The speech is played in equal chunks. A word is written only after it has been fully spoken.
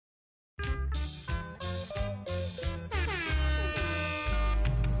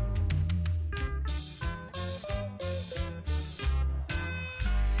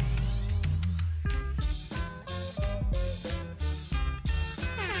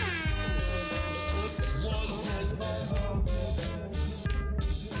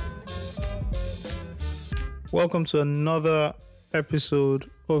Welcome to another episode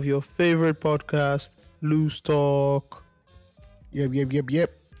of your favorite podcast, Loose Talk. Yep.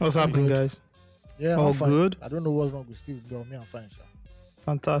 What's I'm happening, good. guys? Yeah, All I'm fine. good? I don't know what's wrong with Steve, but me, I'm fine, sir.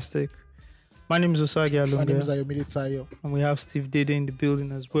 Fantastic. My name is Osagi My name is Alunga, Ayomide Tayo. and we have Steve Dede in the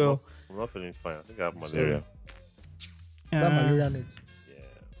building as well. I'm not feeling fine. I think I have malaria. That Uh, malaria net.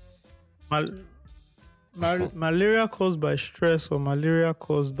 Yeah. malaria caused by stress or malaria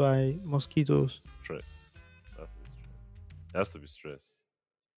caused by mosquitoes? Stress. That's to be stress. It has to be stress.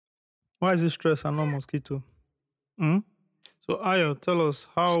 Why is it stress and not mosquito? Hmm? So, Ayo, tell us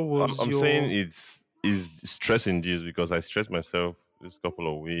how was I'm your... saying it's stress induced because I stressed myself this couple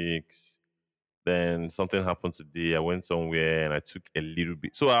of weeks. Then something happened today. I went somewhere and I took a little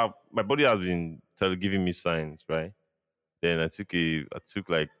bit. So my body has been giving me signs, right? Then I took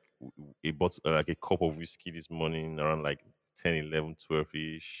like a bottle, like a cup of whiskey this morning around like 10, 11, 12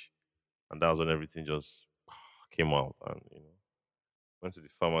 ish, and that was when everything just came out. And went to the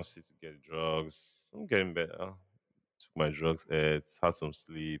pharmacy to get drugs. I'm getting better. Took my drugs, ate, had some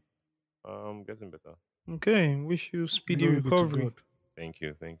sleep. Getting better. Okay, wish you speedy Glory be to recovery. God. Thank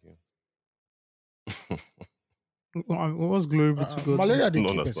you. What's glory be to God? Malaria, they No,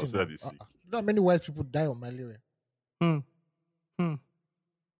 keep that's person. not Now. that is sick. You know how many white people die of malaria? Hmm.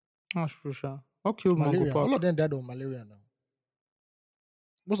 That's true, sha. What killed Malaria. Mango All Park? of them died of malaria now.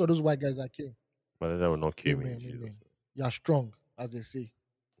 Most of those white guys are killed. Malaria will not kill me. Amen. in Jesus. Amen. You are strong, as they say.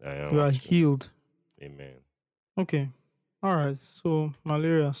 I am. You are actually. healed. Amen. Okay. All right. So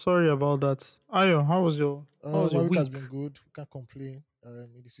malaria. Sorry about that. Ayo, how was your My week week? has been good. We can't complain.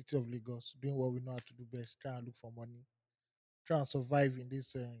 In the city of Lagos, doing what we know how to do best. Try and look for money. Try and survive in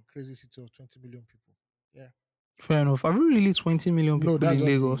this crazy city of 20 million people. Yeah. Fair enough. Have we really 20 million No, people that's in just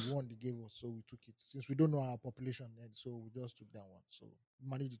Lagos? the one they gave us, so we took it. Since we don't know our population, then so we just took that one. So we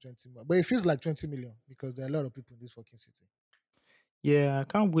managed the 20 million. But it feels like 20 million because there are a lot of people in this fucking city. Yeah, I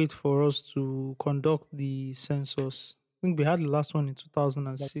can't wait for us to conduct the census. I think we had the last one in But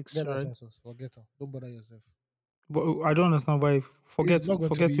 2006, get that right? census. Forget them. Don't bother yourself. But I don't understand why. It's not going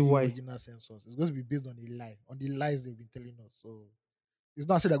to Forget it. be Why? original census. It's going to be based on a lie, on the lies they've been telling us. So it's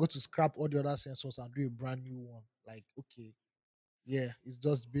not say they're going to scrap all the other census and do a brand new one. Like, okay, yeah, it's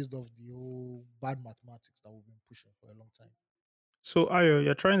just based off the whole bad mathematics that we've been pushing for a long time. So Ayo,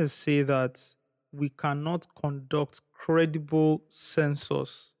 you're trying to say that we cannot conduct credible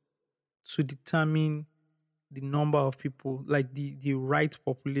census to determine the number of people, like the right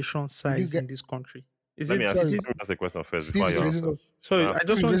population Did you size in get? this country. Is Let me it? ask. Is Sorry, it? Let me ask the question first Steve before is you raising answer. up. Sorry, I Ask. Steve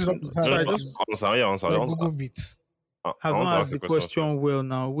just is want raising up to. his No, hand So I no, like just. his answer. Yeah, answer. like Answer. Google Meet. I I haven't want to ask asked the the question question first. well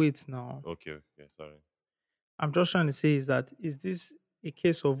now. Wait now. Okay. Sorry. I'm just trying to say is that is this a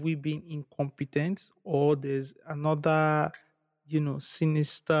case of we being incompetent or there's another,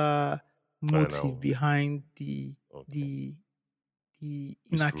 sinister I motive know. behind the Okay. the the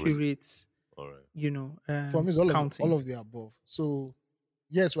Useful reason. inaccurate, All right. For me, it's all counting. of the above. So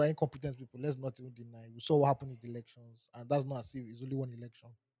yes, we're incompetent people. Let's not even deny. We saw what happened with the elections, and that's not as if it's only one election.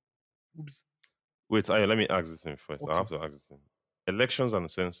 Oops. Wait, Ayo, let me ask this thing first. I Okay. have to ask this thing. Elections and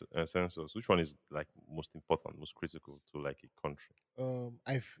census, which one is like most important, most critical to like a country? The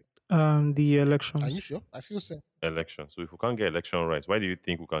Are you elections. sure? I feel so. Election. So if we can't get election right, why do you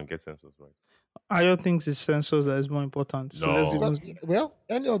think we can get census right? Ayo thinks it's census that is more important. So let's No. even. Well,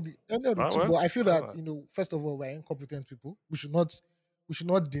 any of the two. Well, But I feel that first of all, we're incompetent people. We should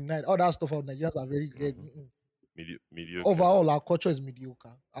not deny all that stuff. Our Nigerians are very great. mhm. Mediocre. Overall, our culture is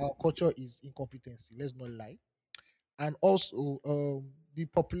mediocre. Our culture is incompetency. Let's not lie. And also, the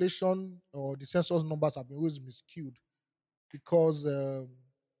population or the census numbers have been always miscued because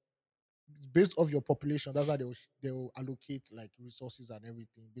based off your population, that's how they will allocate like resources and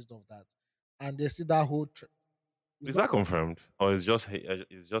everything based off that. And they see that whole. It's Is not that confirmed, or it's just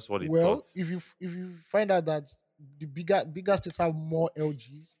what it well. thought? If you find out that the bigger states have more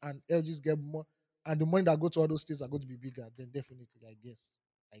LGs and LGs get more, and the money that go to all those states are going to be bigger, then definitely, I guess.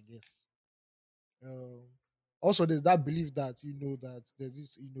 Um, Also, there's that belief that that there's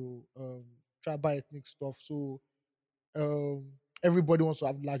this tribal ethnic stuff. So um, everybody wants to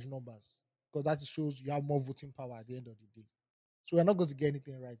have large numbers because that shows you have more voting power at the end of the day. So we're not going to get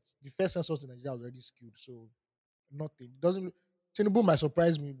anything right. The first census in Nigeria was already skewed, so nothing. Doesn't Tinubu might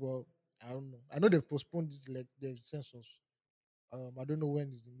surprise me, but I don't know. I know they've postponed this, like the census. I don't know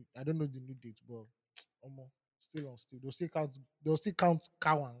when is the I don't know the new date, but still on still. They'll still count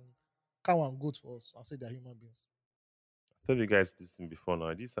cow and goat for us and say they're human beings. I told you guys this thing before now.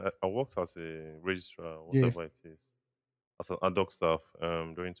 I worked as a registrar, Yeah. whatever it is, as an ad hoc staff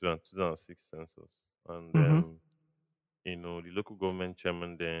during 2006 census. And Mm-hmm. the local government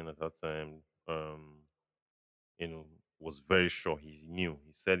chairman then at that time, you know, was very sure. He knew.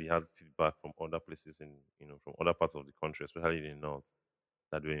 He said he had feedback from other places in, from other parts of the country, especially in the north,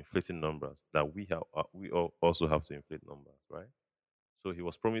 that were inflating numbers. That also have to inflate numbers, right? So he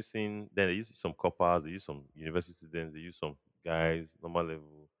was promising. Then they used some coppers, they used some university students, they used some guys normal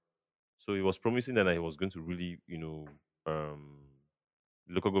level. So he was promising them that he was going to really, the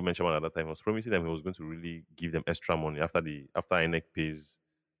local government chairman at that time was promising them he was going to really give them extra money after INEC pays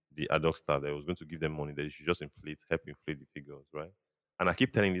the ad hoc staff. That he was going to give them money that they should just help inflate the figures, right? And I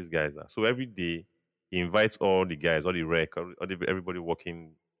keep telling these guys that. So every day he invites all the guys, all the rec, everybody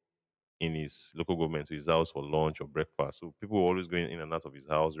working in his local government to his house for lunch or breakfast. So people were always going in and out of his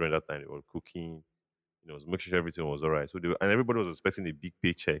house during that time. They were cooking, was making sure everything was all right. And everybody was expecting a big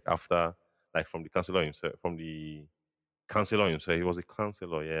paycheck after, like from the councillor himself, from the councillor himself. He was a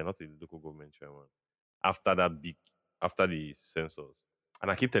councillor, yeah, not a local government chairman. After that big, after the census. And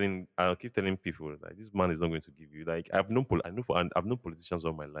I keep telling people like this man is not going to give you like I've known politicians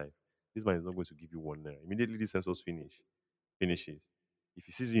all my life. This man is not going to give you one naira. Immediately the census finishes. If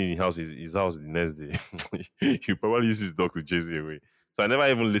he sees you in his house the next day, he probably use his dog to chase you away. So I never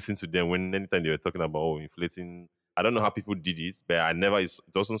even listened to them when anytime they were talking about inflating. I don't know how people did it, but it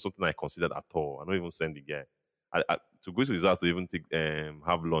wasn't something I considered at all. I don't even send the guy. To go to his house to even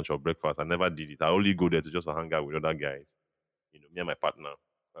have lunch or breakfast. I never did it. I only go there to just hang out with other guys. Me and my partner.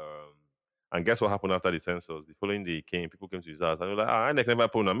 Um, and guess what happened after the census? The following day people came to his house and they were like, I never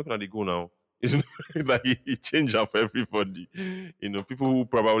put now, make they go now. Like he changed up for everybody. People who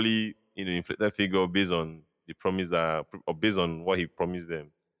probably inflated figure based on the promise or based on what he promised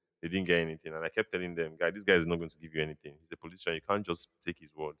them, they didn't get anything. And I kept telling them, guy, this guy is not going to give you anything. He's a politician. You can't just take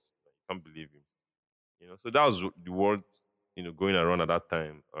his words. You can't believe him. So that was the word, going around at that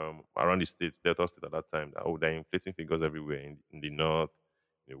time, around the states, Delta State at that time. That, they're inflating figures everywhere in the north,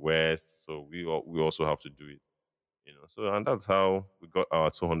 in the west. So we also have to do it. So and that's how we got our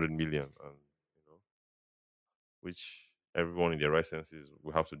 200 million, and which everyone in their right senses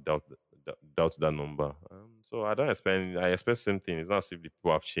will have to doubt that number. So I don't expect. I expect same thing. It's not as if the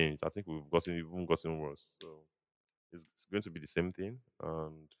people have changed. I think we've gotten worse. So it's going to be the same thing,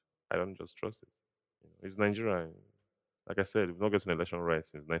 and I don't just trust it. It's Nigeria. Like I said, we've not gotten an election right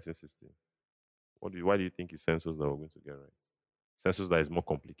since 1960. Why do you think it's census that we're going to get right? Census that is more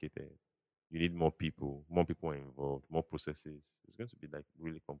complicated. You need more people. More people are involved. More processes. It's going to be like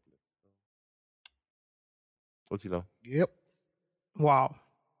really complex. Otila. Yep. Wow.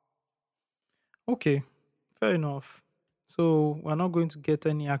 Okay. Fair enough. So we're not going to get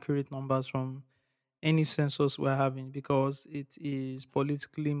any accurate numbers from any census we're having because it is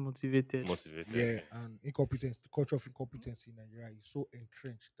politically motivated. Motivated. Yeah, Yeah. and incompetence, the culture of incompetence in Nigeria is so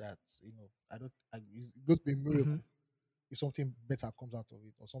entrenched that I don't. It's going to be a Hmm. miracle if something better comes out of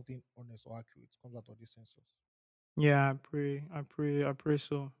it, or something honest or accurate comes out of this census. Yeah, I pray. I pray. I pray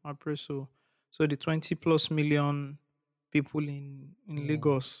so. I pray so. So the 20 plus million people in Mm,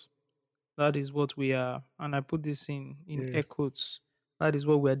 Lagos, that is what we are. And I put this in yeah. air quotes. That is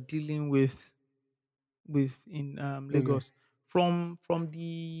what we are dealing with in Oh yeah. Lagos. From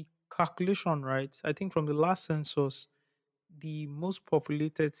the calculation, right? I think from the last census, the most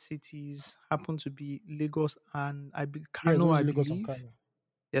populated cities happen to be Lagos and Yeah. It's Kano, always I Lagos and believe. Kano.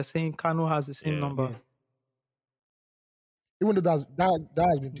 They're saying Kano has the same Yeah. number. Yeah. Even though that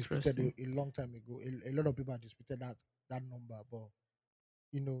has been disputed Interesting. a long time ago. A lot of people have disputed that number, but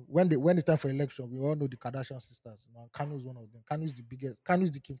when it's time for election, we all know the Kardashian sisters. Kanu is one of them. Kanu is the biggest. Kanu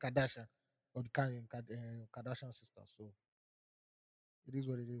is the Kim Kardashian of the Kardashian sisters. So it is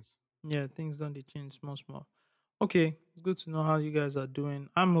what it is. Yeah, things don't they change small small. Okay, it's good to know how you guys are doing.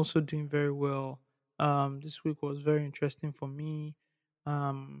 I'm also doing very well. This week was very interesting for me.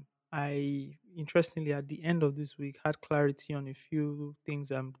 I interestingly at the end of this week had clarity on a few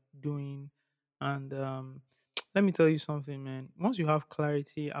things I'm doing, and let me tell you something, man. Once you have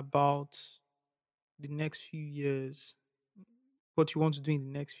clarity about the next few years, what you want to do in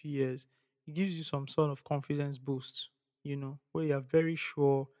the next few years, it gives you some sort of confidence boost, where you're very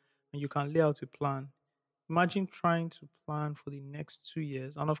sure and you can lay out a plan. Imagine trying to plan for the next 2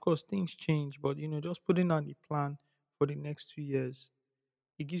 years. And of course, things change, but just putting on the plan for the next 2 years,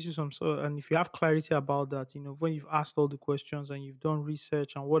 it gives you some sort and if you have clarity about that, when you've asked all the questions and you've done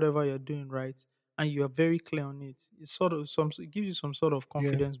research and whatever you're doing, right, and you are very clear on it, it gives you some sort of Yeah,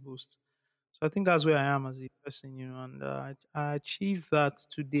 confidence boost. So I think that's where I am as a person, and I achieved that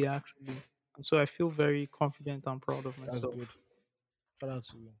today actually. And so I feel very confident and proud of that's good. myself. Shout out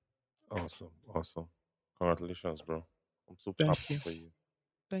to you. Awesome. Awesome. Congratulations, bro. I'm so Thank happy you. for you.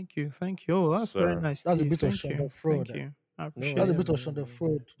 Thank you. Thank you. Oh, Yes, that's very sir. nice, That's a Steve. bit of Thank Shonda you. fraud. Thank you. I No, appreciate That's a it. bit of Shonda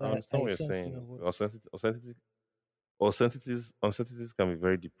fraud I that I understand what you're sense in your saying. voice. Uncertainties can be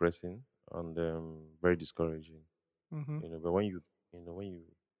very depressing and very discouraging. Mm-hmm. But when you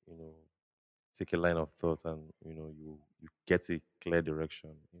you know take a line of thought and you get a clear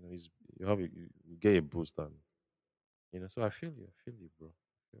direction, you get a boost and so I feel you, bro.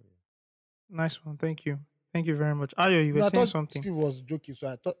 I feel you. Nice one. Thank you. Thank you very much. Ayo, you were No, I saying thought something. Steve was joking, so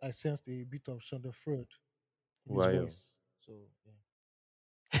I thought I sensed a bit of Fraud in Who his are you? voice. So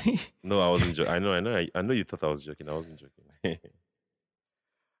yeah. No, I wasn't joking. I know you thought I was joking. I wasn't joking.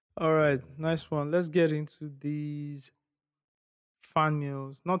 All right, nice one. Let's get into these fan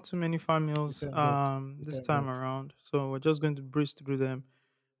mails. Not too many fan We mails thank God. We this thank time God. around, so we're just going to breeze through them.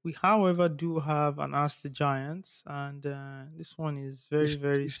 We, however, do have an Ask the Giants, and this one is very,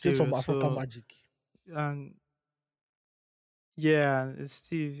 very It's straight from serious. African So, magic. and yeah, it's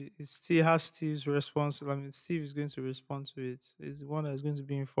Steve. It still has Steve's response. I mean, Steve is going to respond to it. He's the one that's going to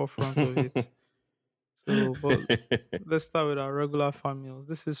be in forefront of it. So, but let's start with our regular fan mails.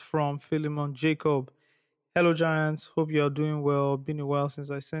 This is from Philemon Jacob. Hello, Giants. Hope you are doing well. Been a while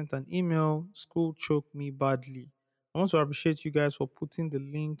since I sent an email. School choked me badly. I want to appreciate you guys for putting the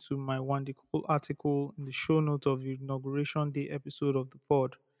link to my wonderful article in the show note of the inauguration day episode of the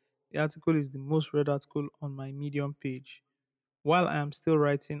pod. The article is the most read article on my Medium page. While I am still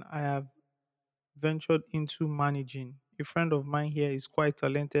writing, I have ventured into managing. A friend of mine here is quite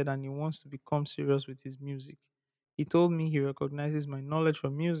talented and he wants to become serious with his music. He told me he recognizes my knowledge for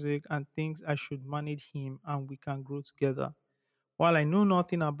music and thinks I should manage him and we can grow together. While I know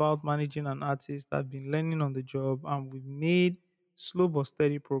nothing about managing an artist, I've been learning on the job and we've made slow but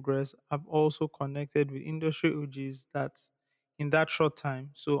steady progress. I've also connected with industry OGs that in that short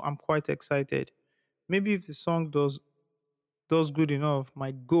time, so I'm quite excited. Maybe if the song does good enough,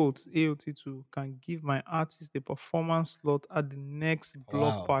 my GOAT AOT2 can give my artist a performance slot at the next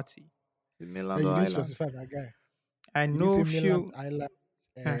block Wow. party. The And mainland you or didn't island. specify my guy. I You didn't know say mainland few. island.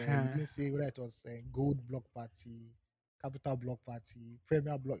 You didn't say whether it was gold block party, capital block party,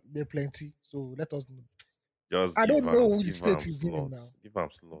 premier block. There are plenty. So let us know. Just I give don't know him, which give state him is in now. slots. Give him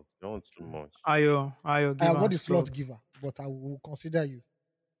slots. Don't want too much. Ayo, I give am not and the slot slots. giver, but I will consider you.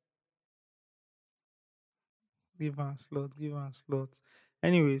 Give and slots.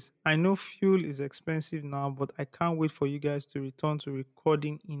 Anyways, I know fuel is expensive now, but I can't wait for you guys to return to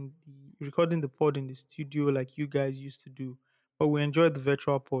recording the pod in the studio like you guys used to do. But we enjoyed the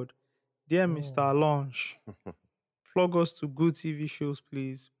virtual pod. Dear Mr. Mm, Alonge, plug us to good TV shows,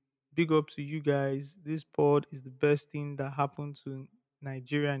 please. Big up to you guys. This pod is the best thing that happened to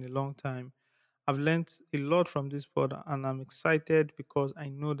Nigeria in a long time. I've learned a lot from this pod and I'm excited because I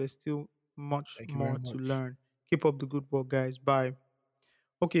know there's still much thank you very more to much. learn. Keep up the good work, guys. Bye.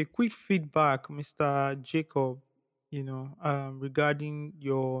 Okay, quick feedback, Mr. Jacob, regarding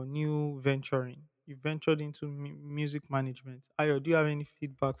your new venturing. You ventured into music management. Ayo, do you have any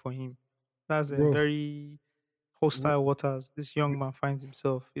feedback for him? That's a Bro, very w- hostile waters this young w- man finds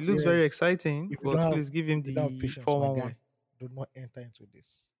himself. It looks very yes. exciting, but please give him If you don't have the patience, my 411. guy, do not enter into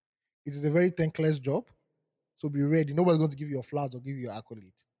this. It is a very thankless job. So be ready. Nobody's going to give you your flowers or give you your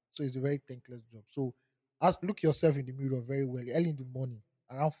accolade. So it's a very thankless job. So look yourself in the mirror very well early in the morning,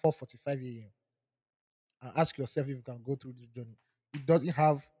 around 4:45 a.m. and ask yourself if you can go through this journey. It doesn't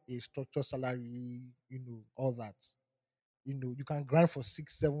have a structured salary, all that. You can grind for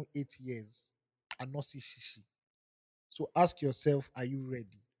 6, 7, 8 years and not see shishi. So ask yourself, are you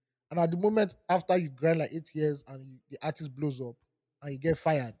ready? And at the moment, after you grind like 8 years and the artist blows up and you get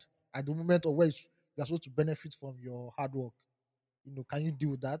fired, at the moment of which you're supposed to benefit from your hard work, can you deal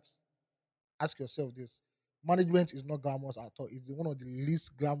with that? Ask yourself this. Management is not glamorous at all. It's one of the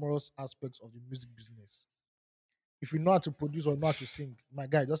least glamorous aspects of the music business. If you know how to produce or know how to sing, my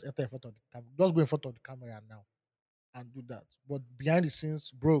guy, just enter in front of the camera. Just go in front of the camera now and do that. But behind the scenes,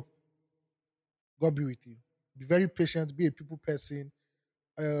 bro, God be with you. Be very patient. Be a people person.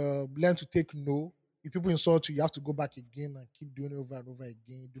 Learn to take no. If people insult you, you have to go back again and keep doing it over and over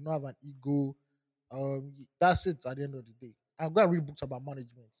again. Do not have an ego. That's it at the end of the day. I'm going to read books about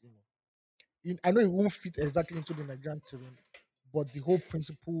management. I know it won't fit exactly into the Nigerian terrain, but the whole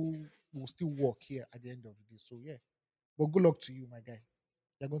principle will still work here at the end of the day. So yeah. But good luck to you, my guy.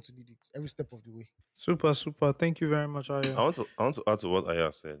 You're going to need it every step of the way. Super, super. Thank you very much, Ayo. I want to add to what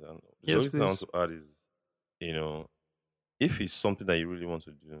Aya said, and the Yes, only thing I want please. to add is, you know, if it's something that you really want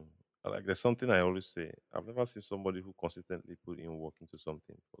to do, like there's something I always say. I've never seen somebody who consistently put in work into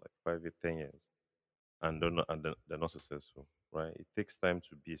something for like 5, 8, 10 years and they're not successful, right? It takes time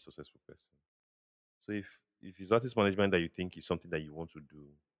to be a successful person. So if it's artist management that you think is something that you want to do,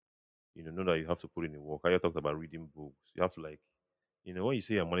 know that you have to put in the work. I talked about reading books. You have to like When you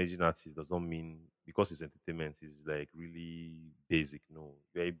say you're managing artists, does not mean because it's entertainment is like really basic. No,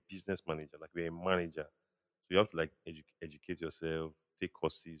 you're a business manager, like you're a manager. So you have to like educate yourself, take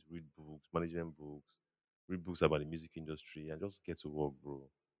courses, read books, management books, read books about the music industry, and just get to work, bro.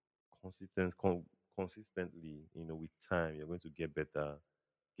 Consistently, with time, you're going to get better,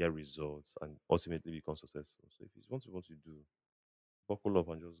 get results, and ultimately become successful. So if it's what you want to do, buckle up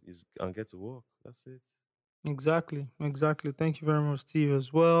and and get to work. That's it. Exactly, exactly. Thank you very much, Steve,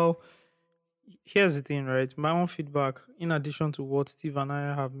 as well. Here's the thing, right? My own feedback, in addition to what Steve and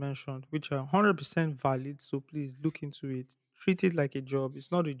I have mentioned, which are 100% valid. So please look into it. Treat it like a job.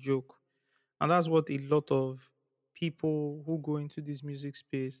 It's not a joke. And that's what a lot of people who go into this music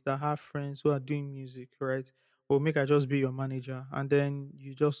space that have friends who are doing music, right? Or make I just be your manager. And then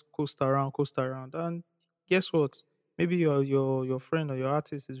you just coast around, coast around. And guess what? Maybe your friend or your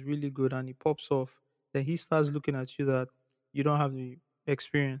artist is really good and he pops off. Then he starts looking at you that you don't have the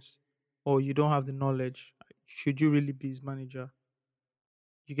experience or you don't have the knowledge. Should you really be his manager?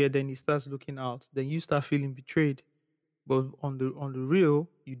 You get then he starts looking out. Then you start feeling betrayed, but on the real,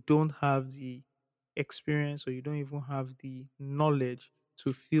 you don't have the experience or you don't even have the knowledge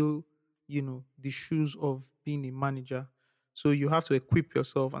to fill, the shoes of being a manager. So you have to equip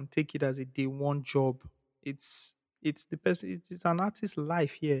yourself and take it as a day one job. It's the person, it's an artist's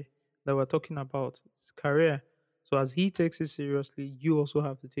life here that we're talking about. It's career. So as he takes it seriously, you also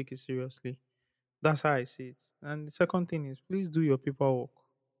have to take it seriously. That's how I see it. And the second thing is please do your paperwork.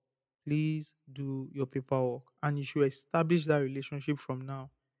 Please do your paperwork and you should establish that relationship from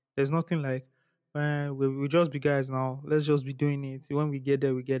now. There's nothing like, we'll just be guys now. Let's just be doing it. When we get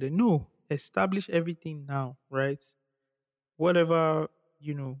there, we get it. No, establish everything now, right? Whatever,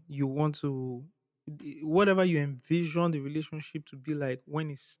 you want to, whatever you envision the relationship to be like when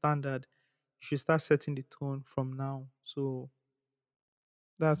it's standard, you should start setting the tone from now. So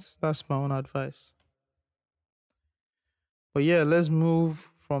that's my own advice. But yeah, let's move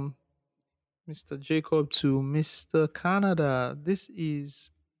from Mr. Jacob to Mr. Canada. This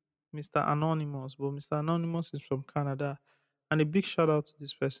is Mr. Anonymous, but Mr. Anonymous is from Canada. And a big shout out to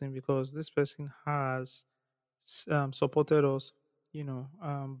this person because this person has supported us,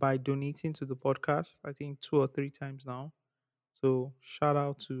 by donating to the podcast, I think 2 or 3 times now. So shout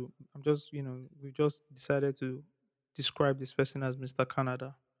out to, I'm just, we just decided to describe this person as Mr.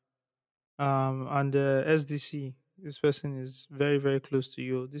 Canada. And SDC, this person is very, very close to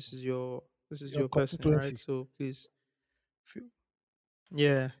you. This is Your your person, right? constituency. So please, feel,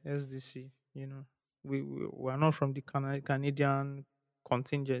 yeah, SDC. We are not from the Canadian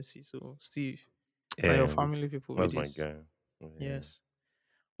contingency. So Steve, now your Yeah, family people with that's my this. guy. Yeah. Yes.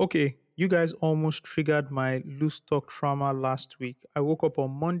 Okay, you guys almost triggered my loose talk trauma last week. I woke up on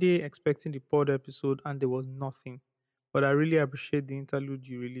Monday expecting the pod episode and there was nothing. But I really appreciate the interlude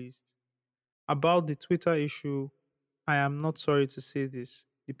you released. About the Twitter issue, I am not sorry to say this.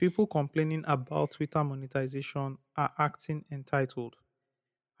 The people complaining about Twitter monetization are acting entitled.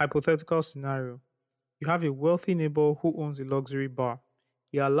 Hypothetical scenario: you have a wealthy neighbor who owns a luxury bar.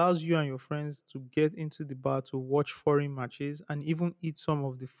 He allows you and your friends to get into the bar to watch foreign matches and even eat some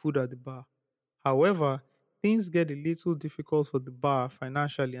of the food at the bar. However, things get a little difficult for the bar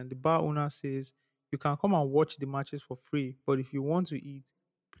financially, and the bar owner says, you can come and watch the matches for free, but if you want to eat,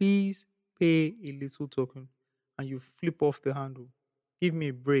 please pay a little token. And you flip off the handle. Give me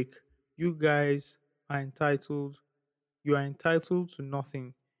a break. You guys are entitled you are entitled to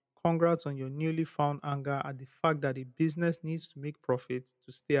nothing. Congrats on your newly found anger at the fact that a business needs to make profit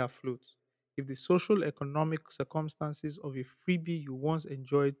to stay afloat. If the social economic circumstances of a freebie you once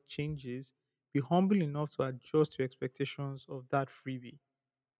enjoyed changes, be humble enough to adjust your expectations of that freebie.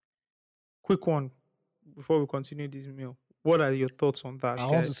 Quick one before we continue this meal. What are your thoughts on that, I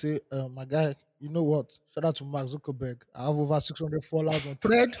want to guys? say, my guy, you know what? Shout out to Mark Zuckerberg. I have over 600 followers on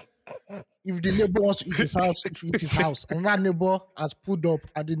Thread. If the neighbor wants to eat his house, it will eat his house. Another neighbor has pulled up,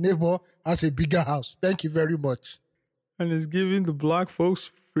 and the neighbor has a bigger house. Thank you very much. And it's giving the black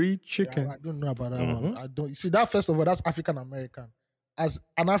folks free I chicken. don't know about that one. Mm-hmm. I don't. You see that first of all, that's African American. As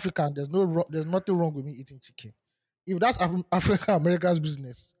an African, there's nothing wrong with me eating chicken. If that's African American's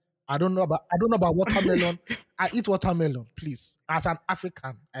business, I don't know about watermelon. I eat watermelon, please. As an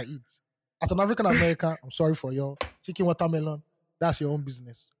African, I eat. As an African American, I'm sorry for your chicken watermelon. That's your own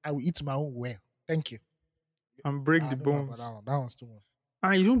business. I will eat my own well. Thank you. And break I the don't know about that bones. one. That one's too much.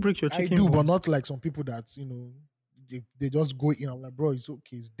 And you don't break your I chicken do, but bones. not like some people that they just go in. I'm like, bro, it's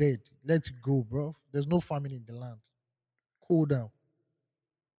okay, it's dead. Let it go, bro. There's no famine in the land. Cool down.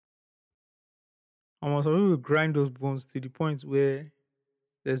 And some people grind those bones to the point where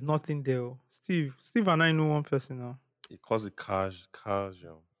there's nothing there. Steve and I know one person now. It calls it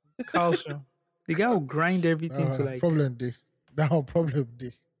calcium. calcium. The guy will grind everything to like Problem day. That one problem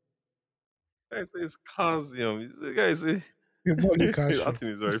day. Guy say it's calcium. The guy say It's not only that calcium. thing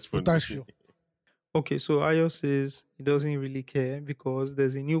is very It's funny. potassium. okay, so Ayo says he doesn't really care because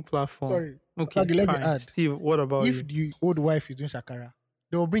there's a new platform. Sorry. Okay, Okagi, let me fine. add. Steve, what about If you? the old wife is doing shakara,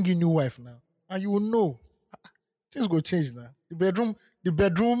 they will bring you new wife now. And you will know. Things go change now. The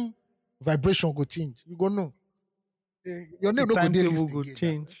bedroom vibration go change. You go know. Your The name no go dey timetable list could again now.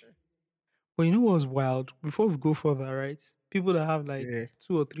 change. But you know what's wild? Before we go further, right? People that have like Yeah.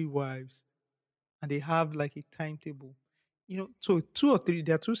 2 or 3 wives and they have like a timetable. So 2 or 3,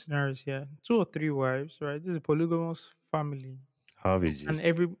 there are 2 scenarios here. 2 or 3 wives, right? This is a polygamous family, Have a and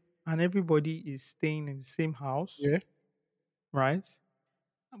gist. everybody is staying in the same house, Yeah. right?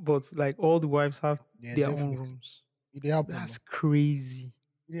 But like all the wives have Yeah, their own definitely. rooms. It dey happen That's now. crazy.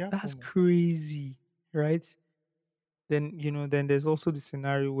 It dey That's happen now. crazy, right? Then there's also the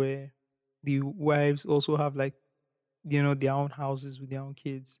scenario where the wives also have like their own houses with their own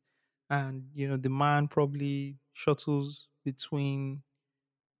kids, and the man probably shuttles between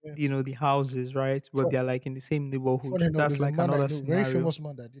Yeah. the houses, right? But Fu- they're like in the same neighborhood. Funny enough, That's there's a like man I another know, very scenario. famous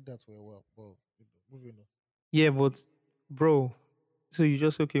man that did that for a while. But moving on. Yeah, but bro, so you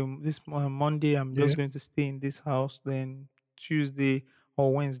just okay, this Monday I'm Yeah. just going to stay in this house, then Tuesday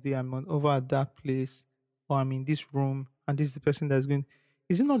or Wednesday over at that place, or I'm in this room, and this is the person that's going.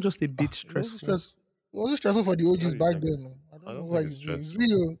 Is it not just a bit It wasn't stressful? stress. It wasn't stressful for the I don't OGs really back think then. it's. No. I I don't know don't why think it's it's real. It's stressful.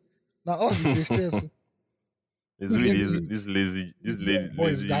 real. Now us is the stress. It's These really lazy this youths, lazy, these young boys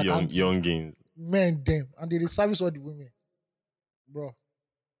lazy that young can't youngins. men them and they service all the women, bro.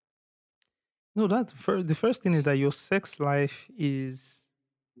 No, the first thing is that your sex life is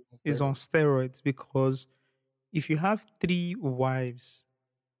on Steroid. steroids, because if you have 3 wives,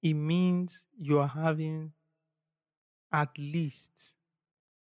 it means you are having at least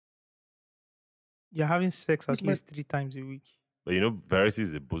you're having sex This at man, least 3 times a week. But Variety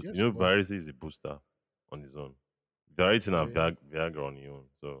is a boost. yes, no. Variety is a booster on its own. Variety and Yeah. Viagra on your own.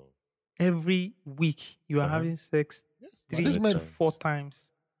 So Every week you are uh-huh. having sex Yes, now there's this three, no man, four chance. times.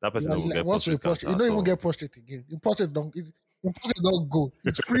 That person will get once you prostate prostate, cancer you at don't even all. get prostate again. The prostate don't. The prostate don't go.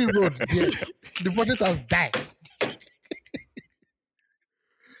 It's free road there. The prostate has died.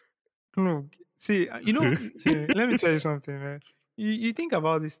 No, see, let me tell you something, man. You think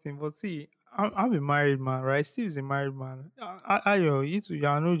about this thing, but see, I'm a married man, right? Steve is a married man. Ayo,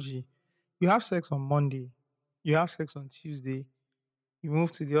 you're an OG. You have sex on Monday, you have sex on Tuesday, you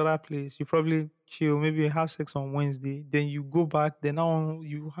move to the other place, you probably chill, maybe you have sex on Wednesday, then you go back, then now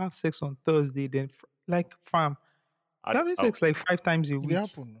you have sex on Thursday, then like fam, I, you're having I, sex like 5 times a It dey week.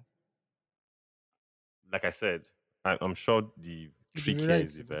 happen. No? like I said, I'm sure the It dey trick here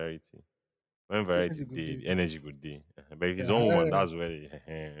is right. the You know. variety. When Energy variety good day, day. the energy good day. But if it's Yeah. one woman, that's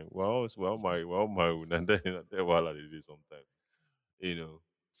where well married, and then while I did it sometimes. You know.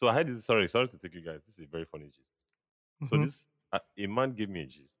 So I had this. Sorry to take you guys. This is a very funny gist. So Hmm. this a man gave me a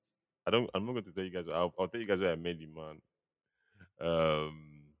gist. I don't. I'm not going to tell you guys. I'll tell you guys where I met the man.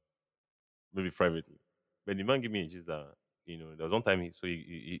 Um, maybe privately. But the man gave me a gist that there was one time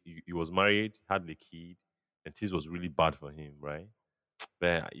he was married, had the kid, and things was really bad for him, right?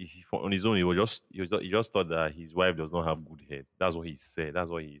 But on his own, he just thought that his wife does not have good head. That's what he said. That's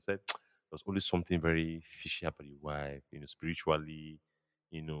what he said. There's always something very fishy about the wife, spiritually.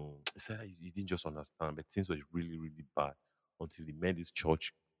 He said he didn't just understand, but things were really, really bad until he met this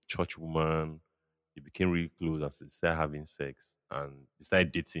church woman. They became really close and they started having sex and they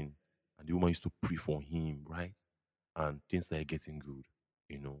started dating. And the woman used to pray for him, right? And things started getting good.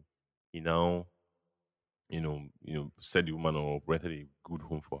 You know, he now set the woman up, rented a good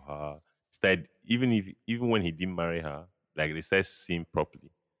home for her. Started even when he didn't marry her, like they started seeing properly.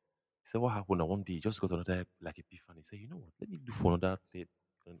 He said, "What happened?" And one day, he just got another like epiphany. He said, "You know what? Let me look for another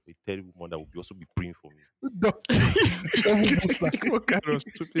a third woman that will also be praying for me." Double booster. What kind of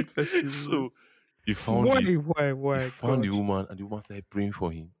stupid person is this? So he found Why, it. He why, found the God? woman, and the woman started praying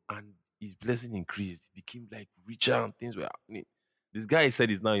for him, and his blessing increased. He became like richer, and things were happening. This guy said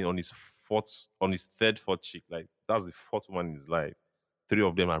he's now on his third, fourth chick. Like that's the fourth one in his life. 3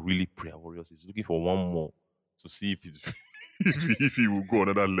 of them are really prayer warriors. He's looking for one more to see if it's if he will go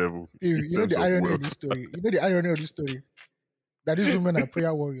another level Steve, in you know terms the of irony of this wealth. story. You know the irony of this story that these women are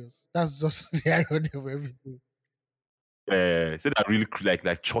prayer warriors. That's just the irony of everything. Say that really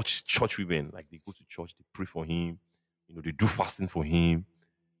like church women, like they go to church, they pray for him, they do fasting for him.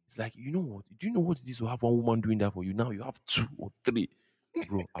 It's like, you know what? Do you know what it is to have one woman doing that for you? Now you have 2 or 3.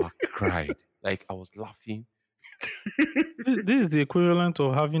 Bro, I cried. Like I was laughing. This is the equivalent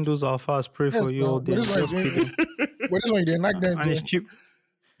of having those alphas pray Yes, for you all now, day but and this you one is just when kidding. But this one they knock them and it's though. cheap.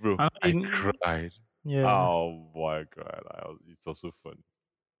 Bro, And I cried. yeah. Oh my god, it's also funny.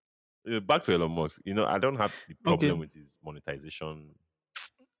 Back to Elon Musk. I don't have the Okay. problem with his monetization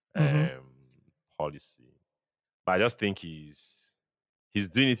Mm-hmm. um, policy, but I just think he's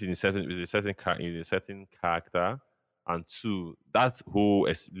doing it in a certain with a certain in a certain character, and two, that whole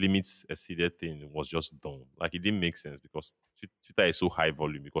limits exceeded thing was just dumb. Like it didn't make sense because Twitter is so high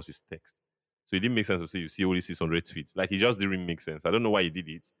volume because it's text, so it didn't make sense to say you see only 600 tweets. Like it just didn't make sense. I don't know why he did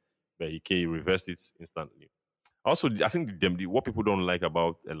it, but he reversed it instantly. Also, I think what people don't like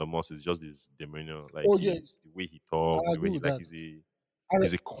about Elon Musk is just his demeanor, like Oh yeah, he's the way he talks, I the way agree he with like that. I,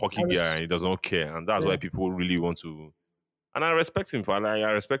 he's re- a cocky I guy res- and he does not care, and that's why yeah. people really want to. And I respect him for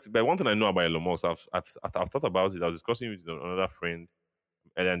I respect. But one thing I know about Elon Musk, I've thought about it. I was discussing it with another friend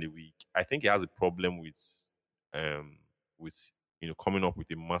earlier in the week. I think he has a problem um with coming up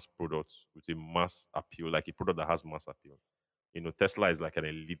with a mass product with a mass appeal, like a product that has mass appeal. Tesla is like an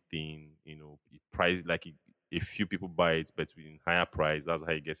elite thing. It price like a few people buy it, but with higher price. That's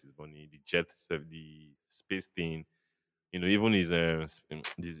how he gets his money. The the space thing. Even his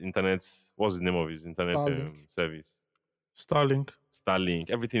his internet. What's the name of his internet Starlink. service? Starlink. Starlink.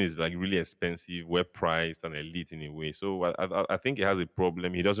 Everything is like really expensive, well priced, and elite in a way. So I think he has a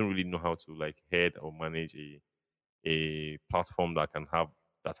problem. He doesn't really know how to like head or manage a platform that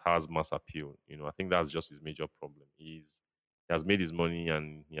has mass appeal. I think that's just his major problem. He has made his money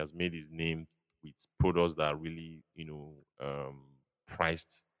and he has made his name with products that are really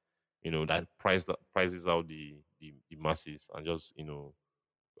priced. That prices out the masses and just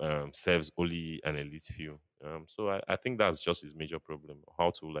serves only an elite few. So I think that's just his major problem.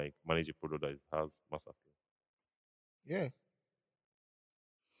 How to like manage a product has mass appeal. Yeah.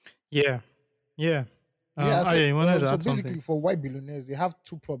 Yeah. Yeah. Yeah, I Oh yeah, said you wanted to so add basically something. for white billionaires, they have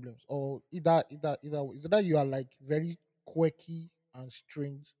two problems. Or either is that you are like very quirky and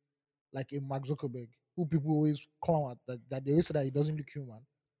strange, like a Mark Zuckerberg, who people always clown at that they always say that he doesn't look human,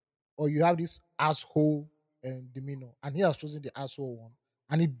 or you have this asshole demeanor, and he has chosen the asshole one,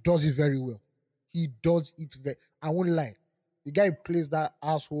 and he does it very well. He does it very. I won't lie, the guy plays that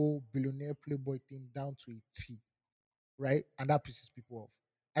asshole billionaire playboy thing down to a T, right? And that pisses people off.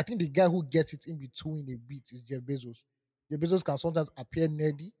 I think the guy who gets it in between a bit is Jeff Bezos. Jeff Bezos can sometimes appear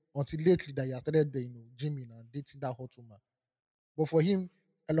nerdy until lately that he has started, gymming and dating that hot woman. But for him,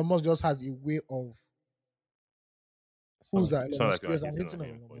 Elon Musk just has a way of who's that? You Elon sound Musk. like you are Yes, I'm hating hating on on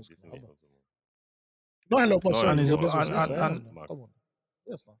him Elon for Musk now. dating How a about? husband. Not Elon Musk, No, sorry, And Elon is Jeff Musk. Bezos. and Yes, and, I and am now. Mark. Come on.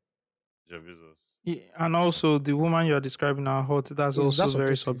 Yes, now. Jeff Bezos. and also the woman you're describing are hot. That's Is that also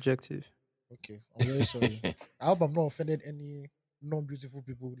very subjective? subjective. Okay, I'm very sorry. I hope I'm not offended any non-beautiful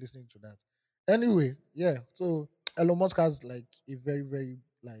people listening to that. Anyway, yeah. So Elon Musk has like a very, very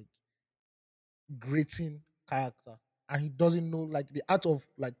like grating character, and he doesn't know like the art of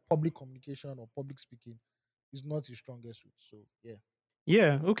like public communication or public speaking is not his strongest suit. So yeah,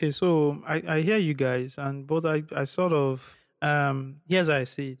 Yeah. Okay. So I hear you guys, and but I sort of here's how I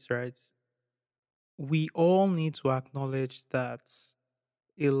see it. Right. We all need to acknowledge that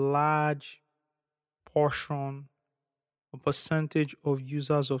a large portion a percentage of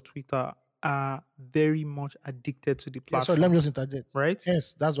users of Twitter are very much addicted to the yeah. Sorry, let me platform, just interject. right?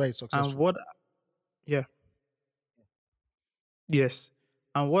 Hence, that's why it's And successful. what, yeah, yes.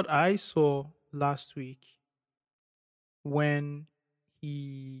 And what I saw last week when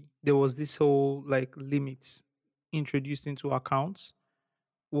there was this whole like limits introduced into accounts,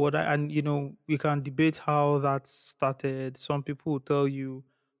 and we can debate how that started. Some people will tell you,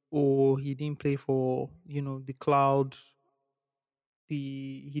 oh, he didn't play for, the cloud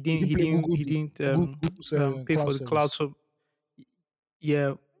He didn't play he didn't Google's pay cloud for the cloud service. sub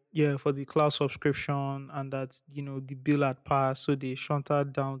yeah for the cloud subscription, and that the bill had passed, so they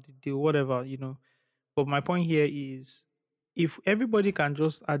shunted down the deal, whatever. But my point here is, if everybody can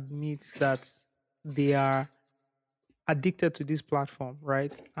just admit that they are addicted to this platform,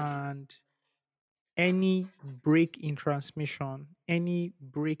 right? And any break in transmission, any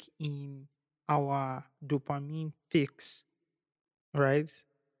break in our dopamine fix, right,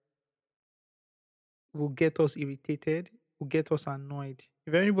 will get us irritated, will get us annoyed.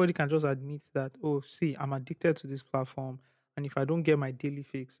 If anybody can just admit that, oh, see, I'm addicted to this platform, and if I don't get my daily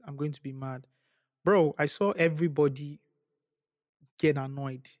fix, I'm going to be mad. Bro, I saw everybody get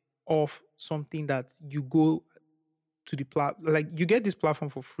annoyed of something that you go to the like you get this platform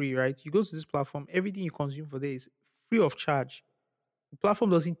for free, right? You go to this platform, everything you consume for there is free of charge. The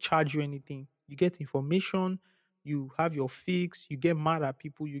platform doesn't charge you anything. You get information, you have your fix, you get mad at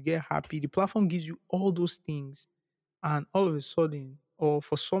people, you get happy. The platform gives you all those things, and all of a sudden, or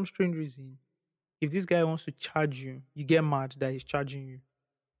for some strange reason, If this guy wants to charge you, you get mad that he's charging you.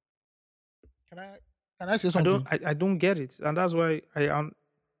 Can I say something? I don't get it. And that's why I am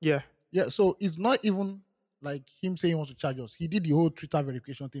yeah. Yeah, so it's not even like him saying he wants to charge us. He did the whole Twitter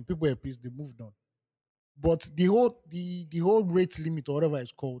verification thing. People were pissed, they moved on. But the whole rate limit or whatever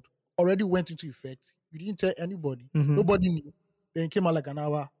it's called already went into effect. You didn't tell anybody. Mhm. Nobody knew. Then it came out like an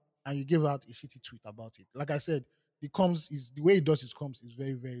hour and you gave out a shitty tweet about it. Like I said, the way he does his comms is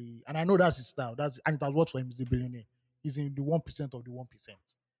very, very, and I know that's his style. And it has worked for him. He's a billionaire. He's in the 1% of the 1%.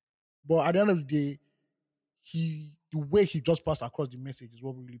 But at the end of the day, the way he just passed across the message is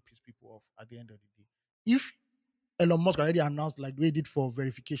what really pissed people off at the end of the day. If Elon Musk already announced, like the way he did for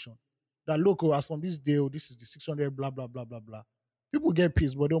verification, that look, oh, as from this day, oh, this is the 600, blah, blah, blah, blah, blah. People get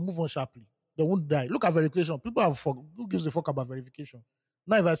pissed, but they'll move on sharply. They won't die. Look at verification. People have who gives a fuck about verification?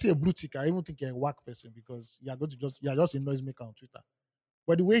 Now, if I see a blue tick, I even think you're a whack person because you're just a noisemaker on Twitter.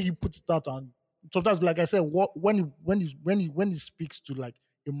 But the way he puts it out, and sometimes, like I said, when he speaks to like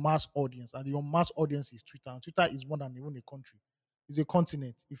a mass audience, and your mass audience is Twitter, and Twitter is more than even a country, it's a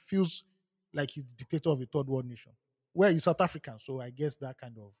continent. It feels like he's the dictator of a third world nation. Where he's South African, so I guess that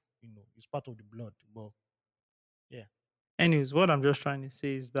kind of is part of the blood. But yeah, Anyways, what I'm just trying to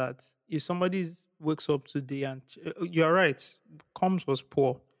say is that if somebody wakes up today and you're right, comms was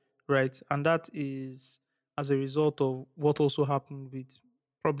poor, right? And that is as a result of what also happened with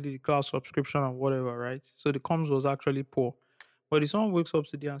probably the cloud subscription or whatever, right? So the comms was actually poor. But if someone wakes up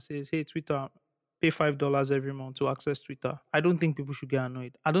today and says, hey, Twitter, pay $5 every month to access Twitter, I don't think people should get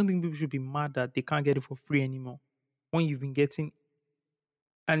annoyed. I don't think people should be mad that they can't get it for free anymore when you've been getting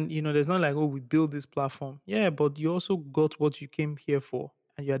and there's not like, oh, we build this platform. Yeah, but you also got what you came here for.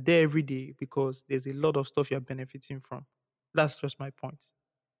 And you're there every day because there's a lot of stuff you're benefiting from. That's just my point.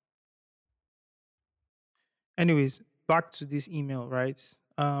 Anyways, back to this email, right?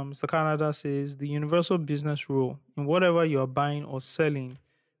 Mr. Canada says the universal business rule in whatever you are buying or selling,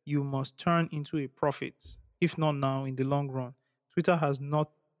 you must turn into a profit. If not now, in the long run. Twitter has not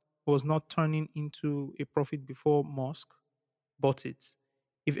was not turning into a profit before Musk bought it.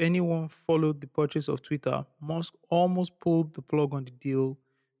 If anyone followed the purchase of Twitter, Musk almost pulled the plug on the deal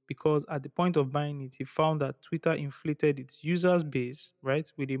because at the point of buying it, he found that Twitter inflated its users base, right,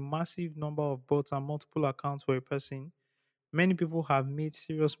 with a massive number of bots and multiple accounts for a person. Many people have made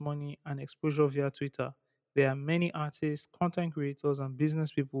serious money and exposure via Twitter. There are many artists, content creators, and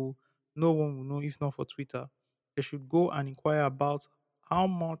business people no one will know if not for Twitter. They should go and inquire about how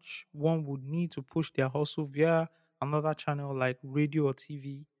much one would need to push their hustle via another channel like radio or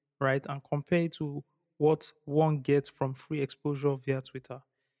TV, right? And compare it to what one gets from free exposure via Twitter.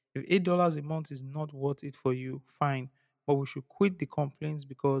 If $8 a month is not worth it for you, fine. But we should quit the complaints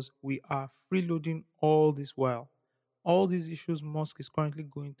because we are freeloading all this while. All these issues Musk is currently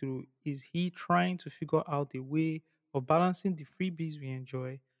going through, is he trying to figure out a way of balancing the freebies we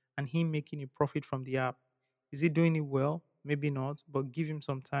enjoy and him making a profit from the app? Is he doing it well? Maybe not, but give him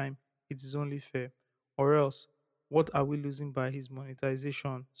some time. It is only fair. Or else, what are we losing by his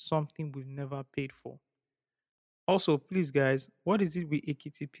monetization? Something we've never paid for. Also, please, guys, what is it with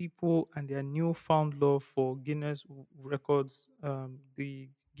Ekiti people and their newfound love for Records, the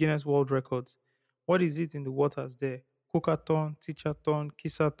Guinness World Records? What is it in the waters there? Cocathon, Teachathon,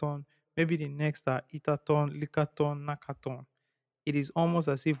 Kissathon, maybe the next are Itathon, Likathon, Nakathon. It is almost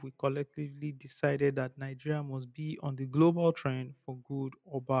as if we collectively decided that Nigeria must be on the global trend for good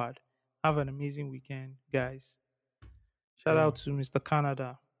or bad. Have an amazing weekend, guys. Shout yeah. out to Mr.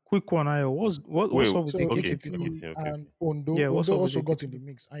 Canada. Quick one, Ayo. What's Wait, up with So okay, Ekiti people? Ekiti okay, okay, and okay. Ondo, Yeah, what's Ondo up with also got Ekiti in the people?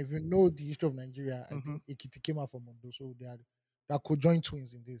 mix. And if you know the history of Nigeria, I Mm-hmm. think Ekiti came out from Ondo, so they are co-joined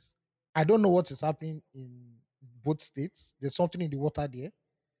twins in this. I don't know what is happening in both states. There's something in the water there.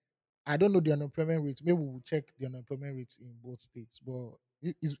 I don't know the unemployment rates. Maybe we'll check the unemployment rates in both states, but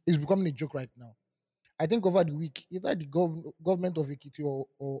it's becoming a joke right now. I think over the week, either the government of Ekiti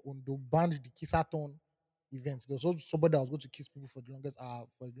or Ondo banned the Kissathon event. There was also somebody that was going to kiss people for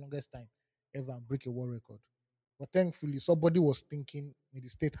the longest time ever and break a world record. But thankfully, somebody was thinking in the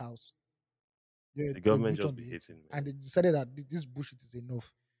state house. The They government breathed just on be the 18 hating, and man. they decided that this bullshit is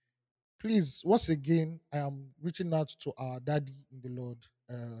enough. Please, once again, I am reaching out to our daddy in the Lord,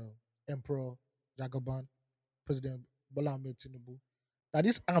 Emperor Jagaban, President Bola Ahmed Tinubu, that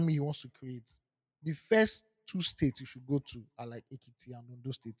this army he wants to create, the first two states you should go to are like Ekiti and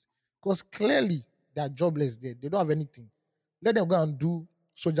Ondo State. Because clearly they are jobless there. They don't have anything. Let them go and do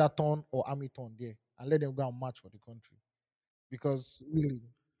soldier turn or army turn there and let them go and march for the country. Because really,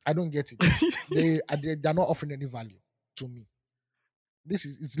 I don't get it. They're not offering any value to me. This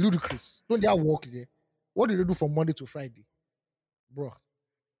is it's ludicrous. Don't they have work there? What do they do from Monday to Friday? Bro.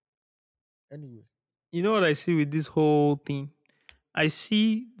 Anyway, You know what I see with this whole thing? I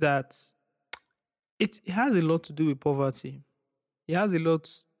see that it has a lot to do with poverty. It has a lot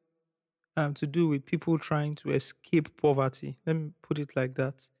to do with people trying to escape poverty. Let me put it like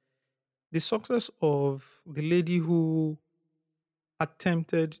that. The success of the lady who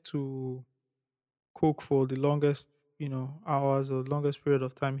attempted to cook for the longest, hours or longest period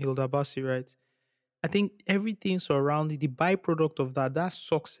of time, Hilda Bassi, right? I think everything surrounding the byproduct of that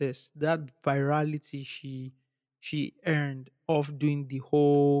success, that virality she earned of doing the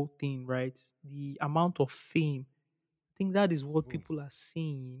whole thing, right? The amount of fame. I think that is what boy, people are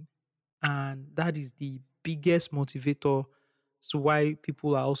seeing, and that is the biggest motivator to why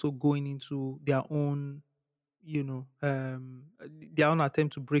people are also going into their own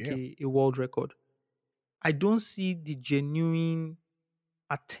attempt to break yeah, a world record. I don't see the genuine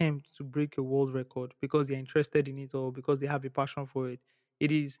attempt to break a world record because they're interested in it or because they have a passion for it.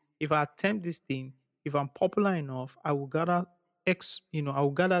 It is, if I attempt this thing, if I'm popular enough, I will gather I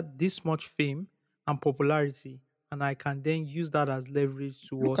will gather this much fame and popularity, and I can then use that as leverage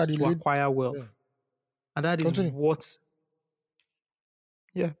look at towards the to lady. acquire Yeah, wealth. And that is continue. what,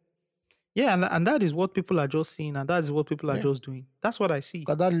 yeah. Yeah, and that is what people are just seeing, and that is what people are Yeah, just doing. That's what I see. look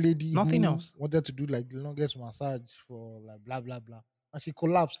at that lady Nothing who else. wanted to do like the longest massage for like blah blah blah, and she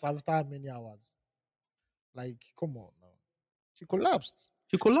collapsed after how many hours? Like, come on now, she collapsed.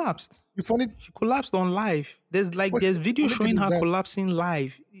 She collapsed. The funny, She collapsed on live. There's the video funny thing showing is her that collapsing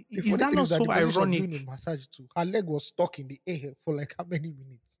live. the Is funny that thing not is that the so person she was giving a ironic? massage to, her leg was stuck in the air for like how many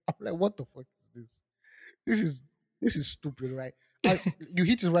minutes? I'm like, what the fuck is this? This is this is stupid, right? And you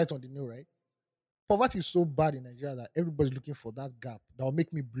hit it right on the nail, right? Poverty is so bad in Nigeria that everybody's looking for that gap that will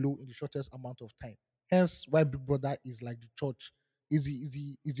make me blow in the shortest amount of time. Hence, why Big Brother is like the church, is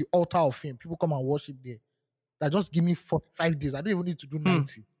the altar of fame. People come and worship there. That just give me 45 days. I don't even need to do Hmm.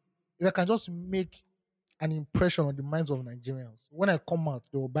 90. If I can just make an impression on the minds of Nigerians, when I come out,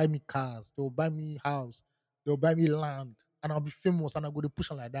 they will buy me cars, they will buy me house, they will buy me land, and I'll be famous and I'll go to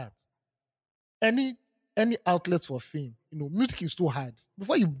push on like that. Any any outlet for fame, music is too hard.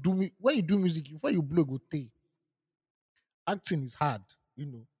 When you do music, before you blow, go take. Acting is hard, you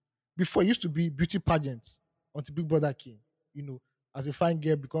know. Before it used to be beauty pageants until Big Brother came. You know, as a fine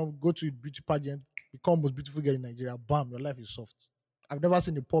girl, go to a beauty pageant, become most beautiful girl in Nigeria. Bam, your life is soft. I've never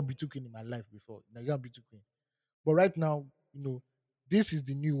seen a poor beauty queen in my life before, Nigerian beauty queen. But right now, this is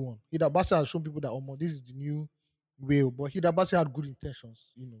the new one. Hida Basi has shown people that this is the new way. But Hida Basi had good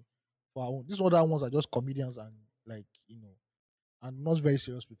intentions, for our own. These other ones are just comedians and like, and not very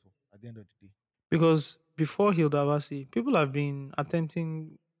serious people at the end of the day. Because before Hilda Vasi, people have been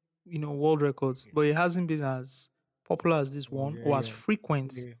attempting, world records, Yeah. but it hasn't been as popular as this Oh one yeah, or as yeah.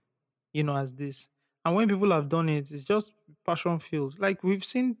 frequent, Yeah. as this. And when people have done it, it's just passion fields. Like we've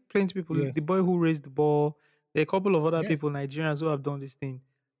seen plenty of people, Yeah. the boy who raised the ball, there are a couple of other Yeah. people, Nigerians, who have done this thing.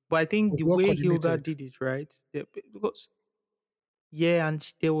 But I think But the well way Hilda coordinated. did it, right? Because yeah,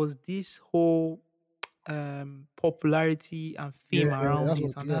 and there was this whole popularity and Yeah, fame yeah, around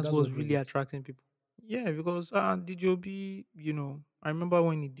it, and that's that's what's what drove really it. attracting people. Yeah, because DJB, I remember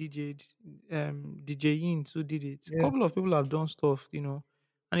when he DJ'd, DJ Yin too did it. A Yeah. couple of people have done stuff,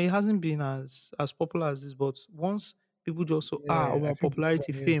 and it hasn't been as popular as this. But once people just so Yeah. I more feel blow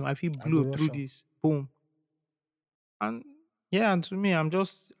popularity, from here. fame, I feel I go blow through Russia. this, boom, and yeah, and to me, I'm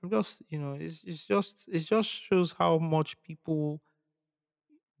just, it just shows how much people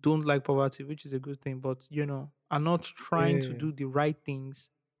don't like poverty, which is a good thing, but are not trying to Yeah. do the right things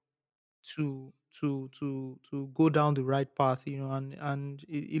to go down the right path, and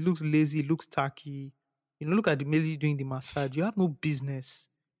it looks lazy, it looks tacky. Look at the lady doing the massage. You have no business.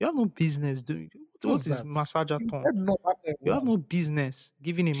 You have no business doing what What's is that? You massageathon? said no after a You have while. no business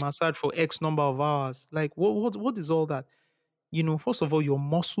giving a massage for X number of hours. Like what is all that? First of all, your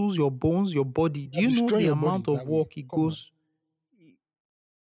muscles, your bones, your body. Do You're you know destroying the your body amount of that way. work it Come on. goes?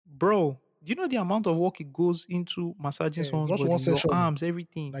 Bro, do you know the amount of work it goes into massaging Yeah. someone's Just body? one Your session. arms,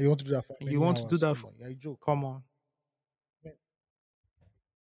 everything. Now you want to do that for And you many want to do hours. that Come for, on. Yeah, you joke. come on. Yeah.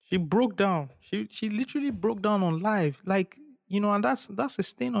 She broke down. She literally broke down on live. Like, and that's a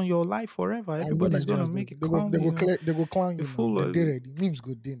stain on your life forever. And you know Everybody's gonna Nigerians, make a they go clown, clear, they go clown a you now. fool. They did it. The memes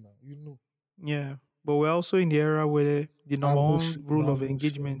go there now. Yeah. But we're also in the era where the number Have no one shame. rule Have of no shame,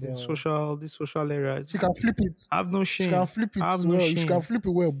 engagement in bro. this social era is She can flip it. have no She can shame. flip it Have no well. She can shame. flip it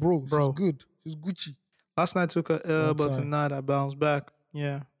well, bro. She's Bro. good. She's Gucci. Last night took a One but time. tonight I bounced back.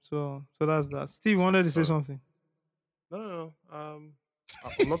 Yeah. So that's that. Steve wanted to say Sorry. something. No, no, no.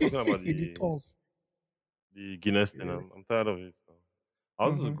 I'm not talking about In the the tons. Guinness thing. Yeah. I'm tired of it. So. I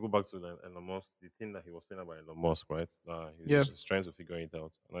also Mm-hmm. go back to Elon Musk, the thing that he was saying about Elon Musk, right? He's Yeah. just trying to figure it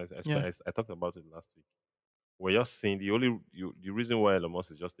out. And Yeah. I talked about it last week. We're just seeing the reason why Elon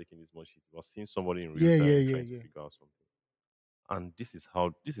Musk is just taking this much heat was seeing somebody in real Yeah, yeah, time yeah, trying to yeah. figure out something. And this is how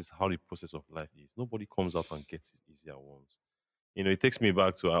the process of life is. Nobody comes out and gets it easy at once. It takes me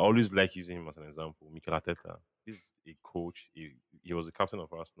back to I always like using him as an example. Mikel Arteta. This is a coach. He was the captain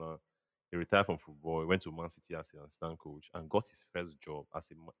of Arsenal. He retired from football. He went to Man City as an assistant coach and got his first job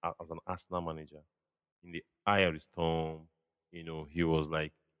as an Arsenal manager in the eye of the storm. He was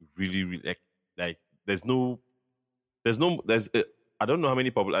like really, really like there's I don't know how many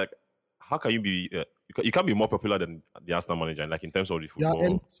people like how can you be you can't be more popular than the Arsenal manager like in terms of the Yeah, football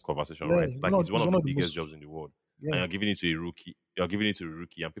elite. conversation, Yeah, right? Like it's one he's of one the of the biggest most. jobs in the world, and Yeah. you're giving it to a rookie,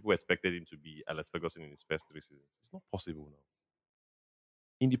 and people expected him to be Alex Ferguson in his first 3 seasons. It's not possible now.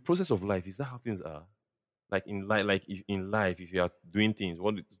 In the process of life, is that how things are? Like in life, if you are doing things,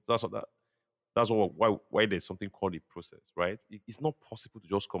 that's why there's something called a process, right? It's not possible to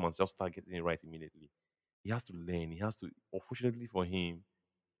just come and just start getting it right immediately. He has to learn. He has to. Unfortunately for him,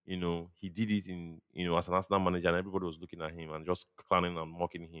 he did it as an Arsenal manager, and everybody was looking at him and just clowning and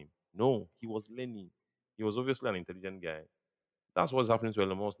mocking him. No, he was learning. He was obviously an intelligent guy. That's what's happening to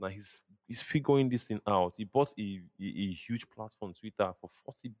Elon Musk now. He's figuring this thing out. He bought a huge platform, Twitter, for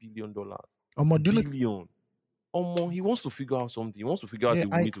 $40 billion. Do you know? Billion. He wants to figure out something. He wants to figure out Yeah, a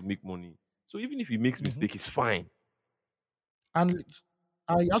way to make money. So even if he makes mhm. mistake, it's fine. And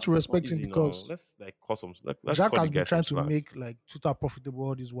I have to It's not respect him easy now. because Let's like call let's Jack cut the has been guy some trying to slack make like Twitter profitable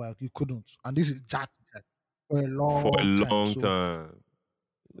all this while. He couldn't. And this is Jack for a for a long time. long So time.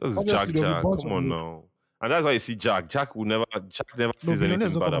 This is obviously Jack there'll be Jack. bonds Come of on load. now. And that's why you see Jack never No, says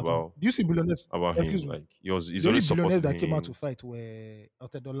billionaires anything don't bad come out. about Do you see billionaires? about him. Excuse me. Like he's The only always billionaires supporting that came out to him. fight were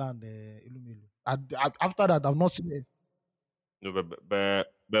Otedola and Ilumelu. After that, I've not seen it. No, but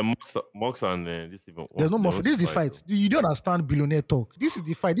Mox and this even There's once no they more. want This to is the fight fight. though. You don't understand billionaire talk. This is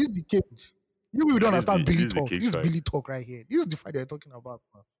the fight. This is the cage. You people Yeah, don't understand this Billy is the talk. cage This is fight. Billy talk right here. This is the fight they're talking about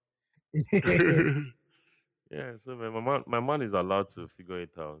now. Yeah, so man, my man is allowed to figure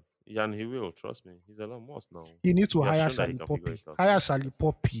it out. Yeah, and he will, trust me. He's Elon Musk now. He needs to He has hire shown that he Charlie can figure it Poppy. out. Hire Charlie Let's see.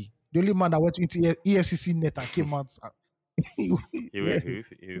 Poppy. The only man that went into EFCC net and came out. He will Yeah, he will,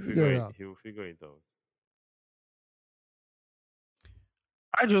 fi- he will figure figure it it out. he will figure it out.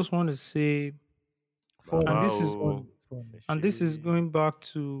 I just want to say, For and Baba this is oh from and this is she. going back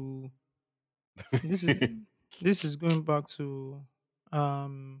to this is this is going back to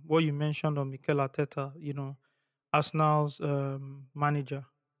what you mentioned on Mikel Arteta, Arsenal's manager.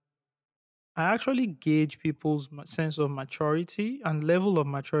 I actually gauge people's sense of maturity and level of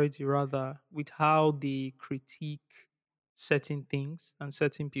maturity rather with how they critique certain things and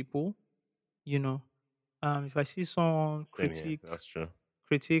certain people. You know, if I see someone Same here. That's true.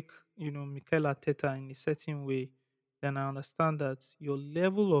 critique, Mikel Arteta in a certain way, then I understand that your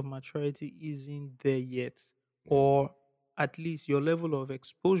level of maturity isn't there yet, Yeah. or at least your level of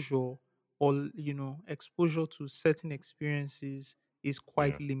exposure or exposure to certain experiences is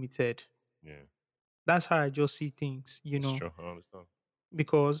quite Yeah. limited. Yeah. That's how I just see things, It's true. I understand.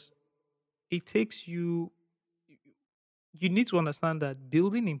 because it takes you need to understand that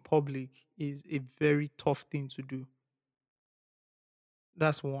building in public is a very tough thing to do.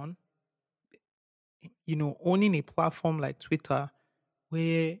 That's one. Owning a platform like Twitter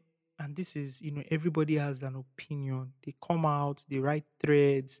where, and this is, everybody has an opinion. They come out, they write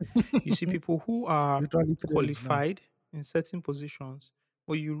threads. You see people who are literally threads now. qualified in certain positions,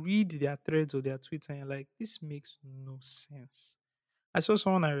 but you read their threads or their Twitter and you're like, this makes no sense. I saw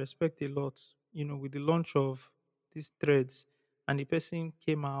someone I respect a lot, with the launch of these threads, and the person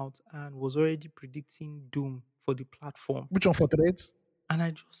came out and was already predicting doom for the platform. Which one for threads? And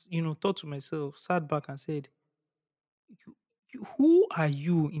I just, thought to myself, sat back and said, who are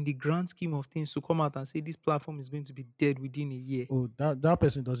you in the grand scheme of things to come out and say this platform is going to be dead within a year? Oh, that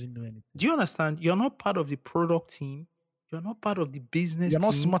person doesn't know anything. Do you understand? You're not part of the product team. You're not part of the business You're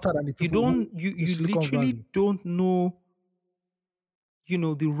not team. smarter than the You people who don't. You in you Silicon literally Valley. don't know. The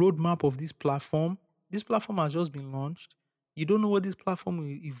roadmap of this platform. This platform has just been launched. You don't know what this platform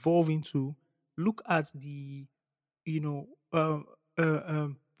will evolve into. Look at the, you know,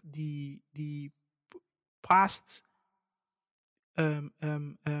 the past um,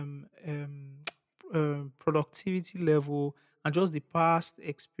 um, um, um, productivity level and just the past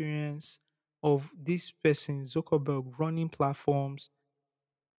experience of this person, Zuckerberg, running platforms,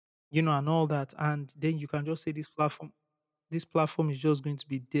 and all that. And then you can just say this platform is just going to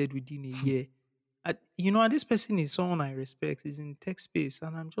be dead within a year. And this person is someone I respect, is in tech space,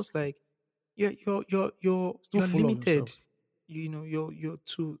 and I'm just like, you're you're you're you're Still you're full of limited. himself. your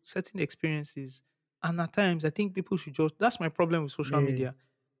to certain experiences. And at times I think people should just that's my problem with social Yeah. media.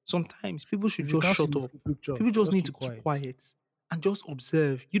 Sometimes people should If you just can't see shut the up. full picture, People just just need keep to keep quiet. quiet and just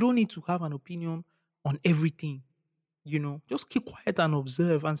observe. You don't need to have an opinion on everything. Just keep quiet and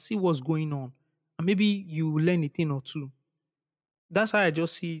observe and see what's going on. And maybe you will learn a thing or two. That's how I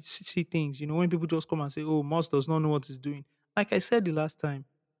just see things. When people just come and say, "Oh, Musk does not know what he's doing." Like I said the last time,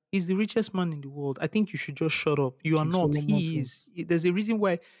 he's the richest man in the world. I think you should just shut up. You are King not. Solomon He is. things. There's a reason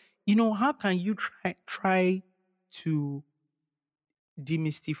why. How can you try to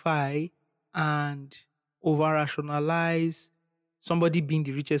demystify and over rationalize somebody being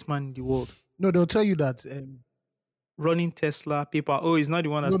the richest man in the world? No, they'll tell you that. Running Tesla, people, oh, he's not the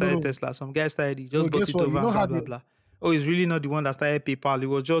one that No, no, started no, Tesla. Some guy started it, no. just bought Guess it what? over You know and how blah, they blah, blah. Oh, he's really not the one that started PayPal. It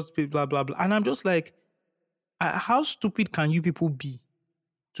was just blah, blah, blah. And I'm just like, how stupid can you people be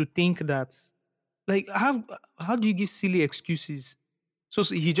to think that, like, how do you give silly excuses? So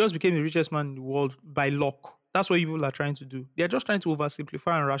he just became the richest man in the world by luck. That's what people are trying to do. They're just trying to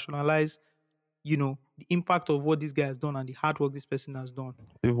oversimplify and rationalize, the impact of what this guy has done and the hard work this person has done.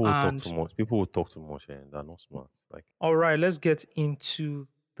 People will talk And too much. People will talk too much, and they're not smart. Like all right, let's get into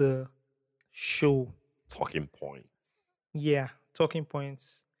the show. talking points. Yeah, talking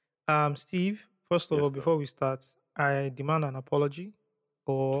points. Steve, first of all, Yes, sir. before we start, I demand an apology,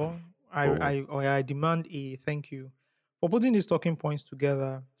 or For what? I demand a thank you for putting these talking points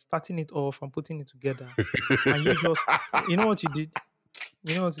together, starting it off and putting it together. And you just, you know what you did?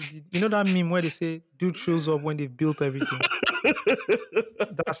 You know what you did? You know that meme where they say dude shows up when they've built everything.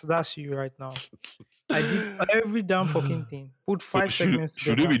 That's you right now. I did every damn fucking thing. Put So five should segments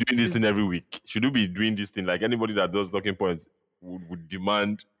should we together. be doing this thing every week? Should we be doing this thing like anybody that does talking points would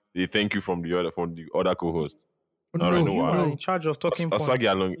demand a thank you from the other co-host? All right, no, no, You are wow. in no. charge of talking Asagi points.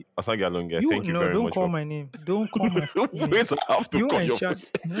 Along, Asagi Alonga, You thank you no, very don't much call for. my name. Don't call my fucking name. Wait, I have to You call are in your charge.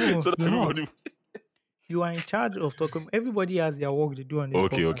 No, so that do not. everybody. You are in charge of talking. Everybody has their work they do on this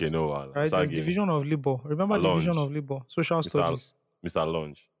Okay, podcast. no, wow. Right? There's Asagi, division of labor. Remember division Alonge, of labor, social Mr. studies. Mr.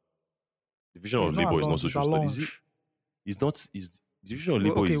 Alonge. Division It's of not a labor is not lunch, it's a social studies. Is it? lunch. It's not. Is division of Well,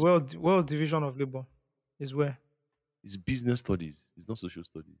 labor okay, is well, division of labor is where. is business studies. It's not social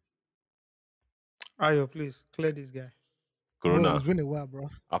studies. Ayo, please clear this guy. Bro, Corona. it's been a while, bro.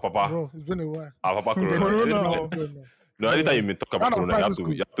 Papa. Bro, it's been a while. Papa They Corona. need to Corona. know Oh. what's going on. No, anytime you may talk about Man of Corona, you have private to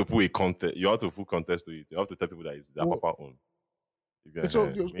school. you have to put a context. You have to put context to it. You have to tell people that it's their What- papa own. You get So,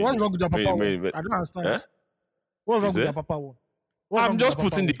 what's wrong with their papa one? I don't understand. Eh? What's You wrong with say? their papa one? What's wrong I'm with just their papa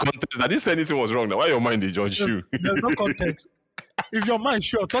putting the one? context. I didn't say anything was wrong. Now, why your mind they judge you? There's no context. If your mind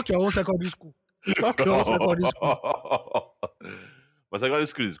sure, talk your own secondary school. Talk your own secondary school But secondary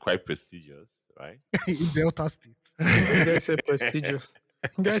school is quite prestigious, right? in Delta State. Guy said prestigious.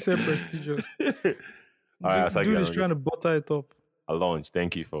 Guy said prestigious. All right, Asagi, Dude is I'll trying to butter it up. launch.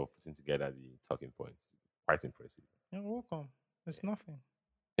 Thank you for putting together the talking points. Quite impressive. You're welcome. It's nothing.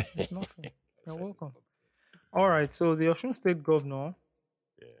 It's nothing. You're welcome. All right. So the Osun State governor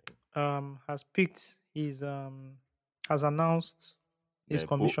Yeah. has picked his has announced his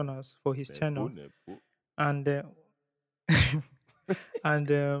Nepo, commissioners for his tenure, Nepo. and and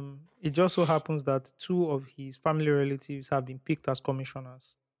it just so happens that two of his family relatives have been picked as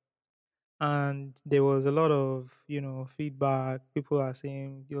commissioners. And there was a lot of feedback. People are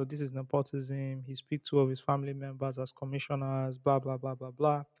saying, this is nepotism. He's picked two of his family members as commissioners, blah blah blah blah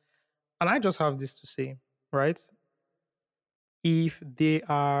blah. And I just have this to say, right? If they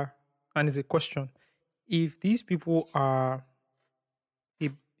are, and it's a question, if these people are,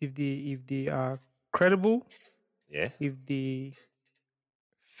 if they are credible, Yeah. if they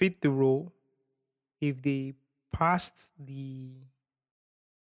fit the role, if they passed the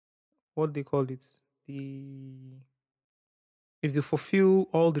what they call it, the if they fulfill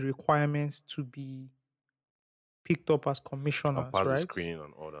all the requirements to be picked up as And commissioners, pass the right? screening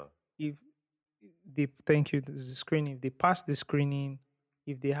and order. If they thank you, this is the screening. If they pass the screening,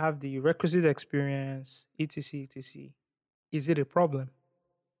 if they have the requisite experience, etc., etc., is it a problem?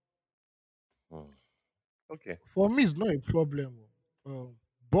 Okay. For me, it's not a problem.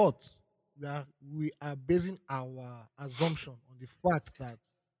 But we are basing our assumption on the fact that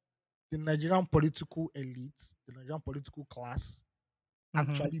the Nigerian political elite, the Nigerian political class, Mhm.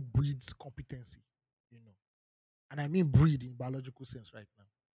 actually breeds competency, and I mean breed in biological sense right now.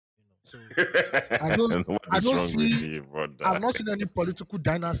 So I don't- What I is don't wrong with see- you, brother? I've not seen any political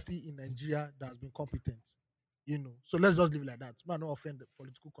dynasty in Nigeria that has been competent. So let's just leave it like that. Might not offend the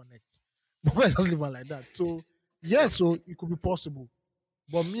political connect, but let's just leave it like that. So so it could be possible.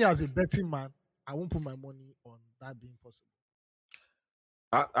 But me as a betting man, I won't put my money on that being possible.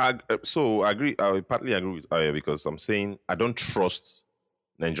 So I agree. I partly agree with Aya because I'm saying I don't trust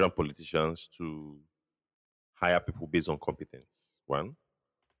Nigerian politicians to hire people based on competence. One,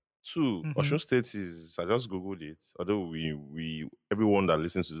 two. Mm-hmm. Osun State is. I just googled it. Although we everyone that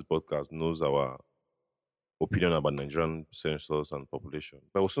listens to this podcast knows our opinion about Nigerian census and population,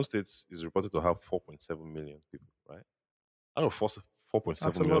 but Osun State is reported to have 4.7 million people. Right, out of 4,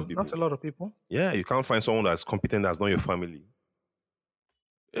 That's 4.7 a million lot. That's people. a lot of people. Yeah, you can't find someone that's competent that's not your family.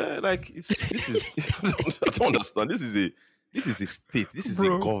 Yeah, like it's this is I don't understand. This is a state. This is a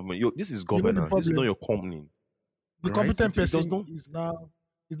Bro, government. This is You know the governance. This is not problem. your company, The right? competent It does person not. is now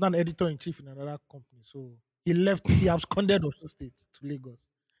an editor in chief in another company. So he left. He absconded Osun State to Lagos,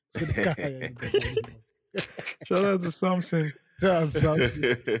 so they can't hire anybody anymore. shout out to Samson. That's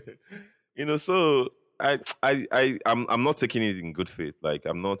something. So I'm not taking it in good faith. Like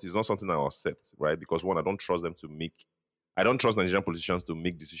I'm not. It's not something I accept, right? Because one, I don't trust them to make. I don't trust Nigerian politicians to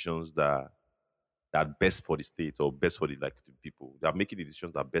make decisions that are best for the state or best for the people. They are making the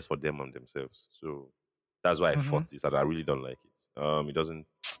decisions that are best for them and themselves. So that's why I Mm-hmm. fought this, and I really don't like it. It doesn't.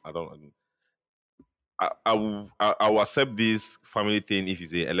 I don't. I will accept this family thing if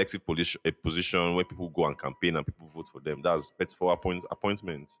it's a elective a position where people go and campaign and people vote for them. That's but for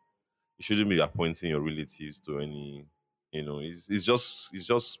appointments. You shouldn't be appointing your relatives to any. It's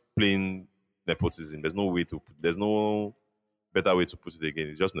just plain nepotism. There's no better way to put it again.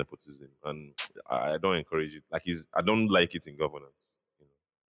 It's just nepotism, and I don't encourage it. I don't like it in governance.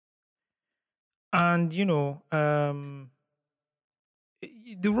 And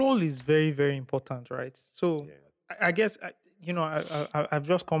the role is very, very important, right? So Yeah, I guess I've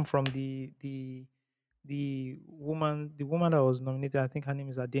just come from the woman that was nominated. I think her name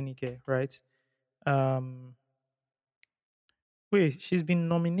is Adenike, right? Um, Wait, she's been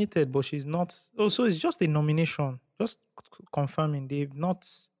nominated, but she's not. Oh, so it's just a nomination. Just confirming they've not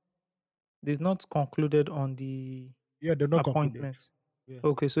concluded on the Yeah, they're not concluded. appointment. Yeah,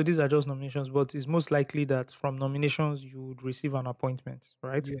 Okay, so these are just nominations, but it's most likely that from nominations you would receive an appointment,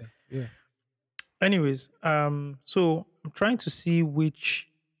 right? yeah, yeah. Anyways, so I'm trying to see which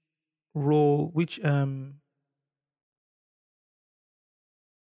the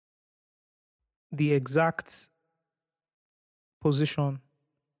exact position.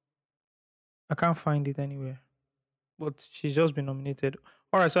 I can't find it anywhere, but she's just been nominated.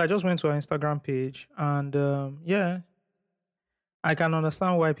 All right, so I just went to her Instagram page, and yeah, I can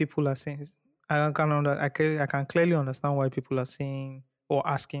understand why people are saying. I can clearly understand why people are saying or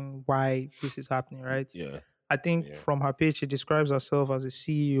asking why this is happening, right? yeah, I think yeah. from her page, she describes herself as a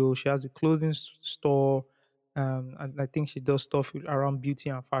CEO. She has a clothing store, and I think she does stuff around beauty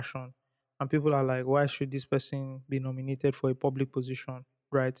and fashion. And people are like, why should this person be nominated for a public position,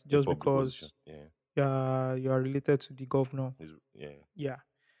 right? A Just public position. because Yeah, you're related to the governor. yeah, Yeah,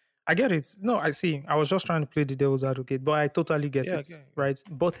 I get it. No, I see. I was just trying to play the devil's advocate, but I totally get yeah, it, yeah, right?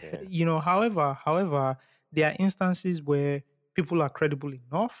 But yeah. however, there are instances where people are credible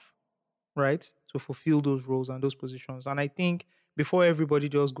enough, right, to fulfill those roles and those positions. And I think before everybody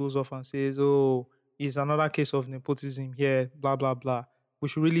just goes off and says, "Oh, it's another case of nepotism here," blah blah blah, we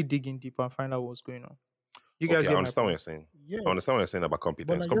should really dig in deeper and find out what's going on. You guys Okay, I get my understand what point? you're saying. I Yeah, understand what you're saying about but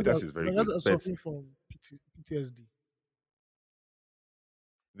competence. Nigerians Competence are, is very Nigerians good, are but suffering from PTSD.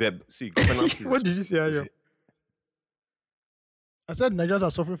 see, governance What did you say, is Ayo? I said Nigerians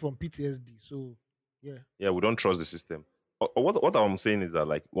are suffering from PTSD. So yeah, yeah, we don't trust the system. What I'm saying is that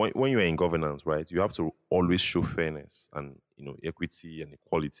like when you're in governance, right, you have to always show fairness and equity and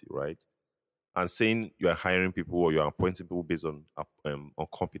equality, right? And saying you are hiring people or you are appointing people based on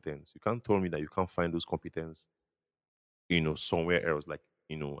competence, you can't tell me that you can't find those competence, somewhere else, like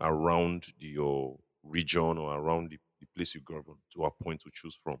around your region or around the place you govern to appoint to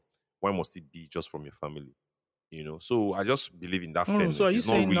choose from. Why must it be just from your family? So I just believe in that No, no. So are fairness. you It's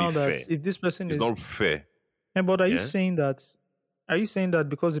not saying really now that fair. if this person It's is, not fair. but Yeah. are you saying that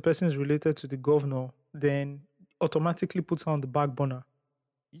because the person is related to the governor, then automatically puts her on the back burner,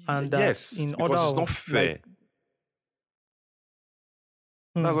 and that Yes, in order because it's not of like, fair.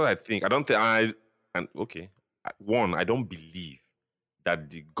 That's hmm, what I think. I don't think and okay. One, I don't believe that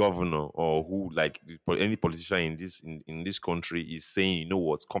the governor or who like any politician in this country is saying, you know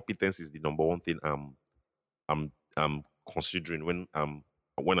what, competence is the number one thing I'm considering when I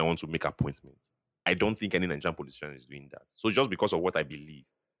want to make appointments. I don't think any Nigerian politician is doing that. So just because of what I believe,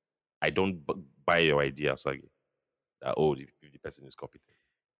 I don't buy your idea, Sagi, that if the person is competent.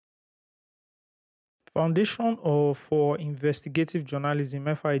 Foundation or for Investigative Journalism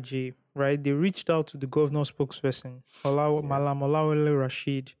 (FIJ), right? They reached out to the governor spokesperson, Yeah. Malam Olawale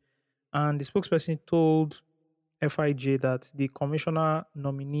Rashid, and the spokesperson told FIJ that the commissioner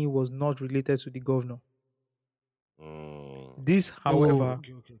nominee was not related to the governor. Mm. This, Oh, however,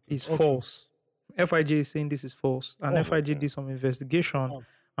 okay, okay, okay, is okay. false. FIJ is saying this is false, and Oh, FIJ Okay. did some investigation wow.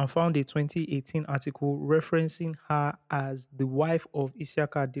 and found a 2018 article referencing her as the wife of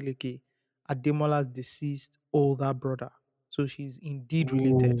Isiaka Adeleke, Ademola's deceased older brother. So she's indeed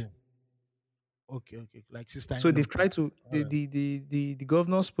related. Oh, okay. Like So sister-in-law they've type tried thing. to All right. the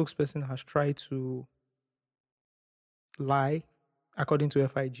governor spokesperson has tried to lie according to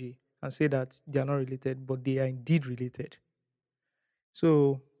FIG and say that they are not related, but they are indeed related.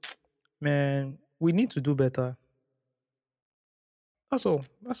 So, man, we need to do better. That's all.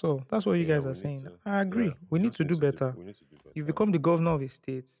 That's all. That's what you Yeah, guys are we need saying. to. I Yeah, agree. We we need just to need do to do. better. We need to do You better. become the governor of a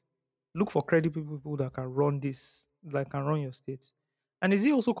state. Look for credible people that can run this, that can run your state. And is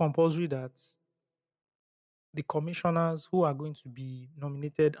it also compulsory that the commissioners who are going to be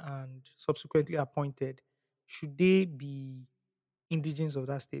nominated and subsequently appointed should they be indigenous of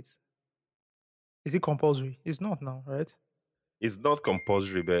that state? Is it compulsory? It's not now, right? It's not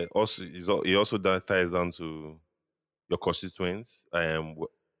compulsory, but also it also ties down to your constituents and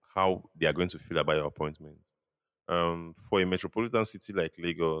how they are going to feel about your appointment. For a metropolitan city like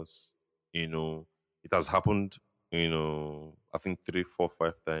Lagos, it has happened, I think 3, 4,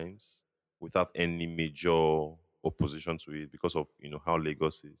 5 times without any major opposition to it because of how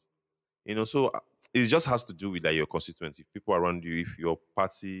Lagos is. So it just has to do with like your constituency. If people around you, if your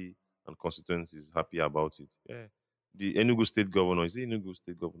party and constituency is happy about it, yeah. The Enugu state governor, is the Enugu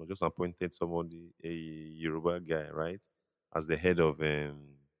state governor just appointed somebody, a Yoruba guy, right, as the head of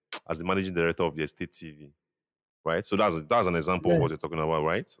as the managing director of the state TV, right? So that's an example of Yeah. what you're talking about,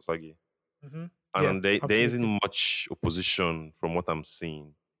 right, Osagi? Hmm. Yeah, And there isn't absolutely. much opposition from what I'm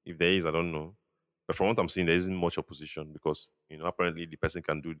seeing. If there is, I don't know. But from what I'm seeing, there isn't much opposition because apparently the person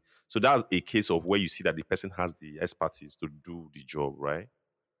can do. So that's a case of where you see that the person has the expertise to do the job, right?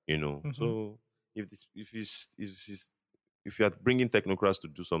 Hmm. So if you're bringing technocrats to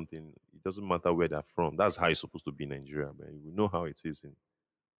do something, it doesn't matter where they're from. That's how it's supposed to be in Nigeria, man. We know how it is in,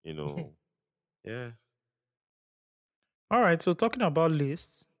 you know, yeah. All right. So talking about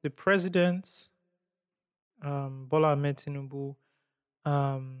lists, the president, Bola Ahmed Tinubu,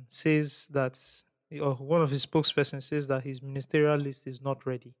 says that, or one of his spokespersons says that his ministerial list is not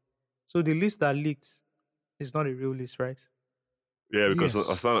ready. So the list that leaked is not a real list, right? Yeah, because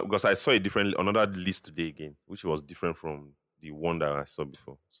Yes. because I saw a different another list today again, which was different from the one that I saw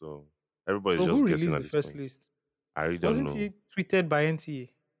before. So everybody's So who just guessing released at the this first point. list? I really don't Wasn't know. he tweeted by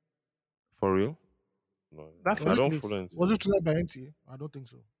NTA? For real? No, That I Was it first don't list. follow was NTA. it today by NTA? I don't think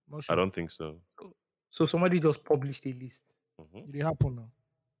so. Not I sure. don't think so. So somebody just published a list. Hmm. Did it happen now?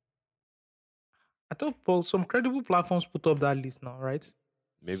 I thought some credible platforms put up that list now, right?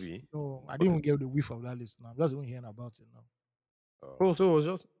 Maybe, No, I but didn't even get the whiff of that list now. I'm just even hearing about it now. uh, Oh, so it was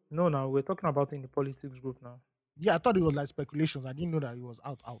just no. Now we're talking about it in the politics group now. Yeah, I thought it was like speculations. I didn't know that it was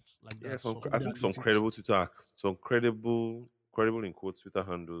out like yeah, that. I Somebody think had leaked it. some credible in quotes Twitter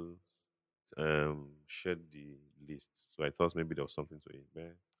handles shared the list. So I thought maybe there was something to it,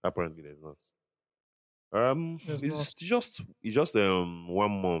 but apparently there's not. There's It's not. just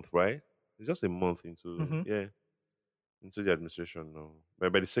 1 month, right? It's just a month into Hmm. into the administration now.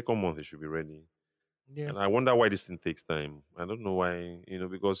 But by the second month, it should be ready. Yeah, And I wonder why this thing takes time. I don't know why.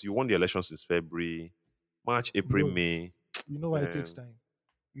 Because you won the elections since February, March, April, bro. May. You know why it takes Man, time?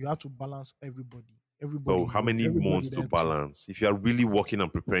 You have to balance everybody. Everybody so how involved. many Everybody months to there to balance? If you are really working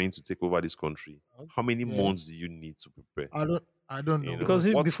and preparing to take over this country, how many yeah. months do you need to prepare? I don't know, but Because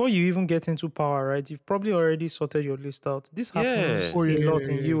if, What's before you even get into power, right, you've probably already sorted your list out. This happens yeah? oh a yeah, lot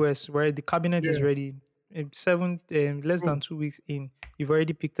in yeah, US, where the cabinet yeah, is yeah. ready. Less than Bro, 2 weeks in, you've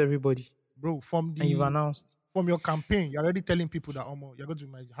already picked everybody bro, from and you've the announced. from your campaign, you're already telling people that you're going to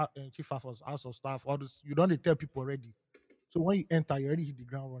be my chief of house of staff. All this, you don't dey tell people already. So when you enter, you already hit the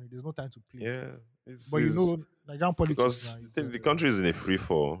ground running. There's no time to play. Yeah, it's But you is know, Nigerian politics now because is the country is in a free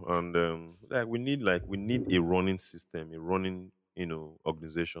fall, and we need a running system, a running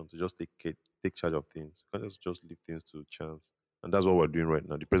organization to just take charge of things. You can't just leave things to chance, and that's what we're doing right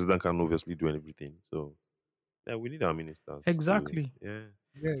now. The president can obviously do everything, so yeah, we need our ministers to Exactly. yeah.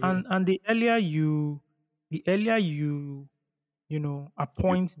 yeah, yeah. And the earlier you You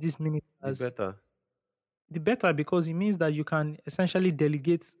appoint these the ministers, better. the better, because it means that you can essentially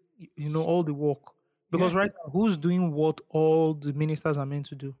delegate all the work. Yeah, Because right now, who's doing what all the ministers are meant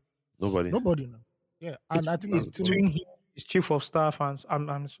to do? Nobody. nobody know. Yeah, It's and I think it's That's it's the point. between Tinubu. him, his chief of staff, and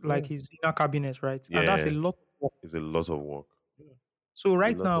Yeah, like his inner cabinet, right? And that's a Yeah, lot of work. it's a lot of work. yeah. So It's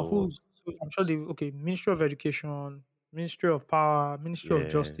a right lot now, of work. who's so I'm sure the okay, Ministry of Education, Ministry of Power, Ministry of Yeah,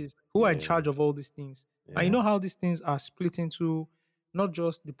 Justice, who are in yeah, charge of all these things. And you yeah, know how these things are split into not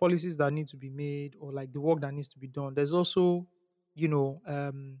just the policies that need to be made or like the work that needs to be done. There's also, you know,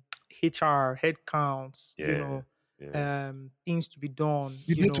 HR, head counts, yeah, yeah. things to be done,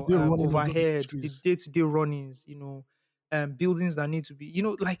 The day-to-day running of those overhead, the ministries. day-to-day runnings, buildings that need to be,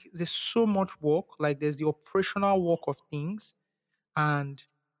 like there's so much work. Like there's the operational work of things, and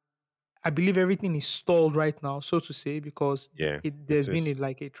I believe everything is stalled right now, so to say, because Yeah, it there's been is.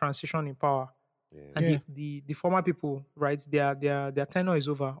 like a transition in power, Yeah. and Yeah. the former people, right? Their tenure is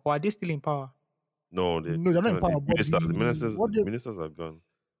over, or are they still in power? No, No, the they're not in kind of the power, but ministers, the the ministers, what the they ministers are gone.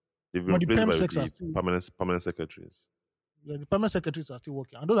 They've been but the replaced perm by secs are the still permanent secretaries. yeah, the permanent secretaries are still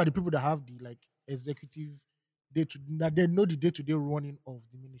working. And those are the people that have the like executive day to that they know the day-to-day running of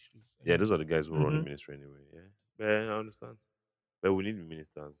the ministries Yeah, anyway. those are the guys who run the Hmm. ministry anyway. Yeah, but I understand. But we need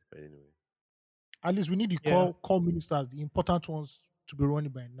ministers anyway. At least we need the Yeah. core ministers, the important ones to be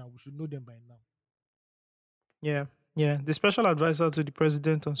running by now. We should know them by now. Yeah, yeah. The special advisor to the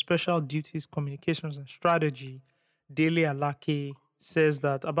president on special duties, communications, and strategy, Dele Alake, says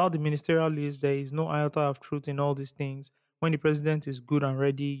that about the ministerial list, there is no iota of truth in all these things. When the president is good and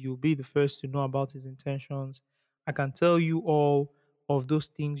ready, you'll be the first to know about his intentions. I can tell you all of those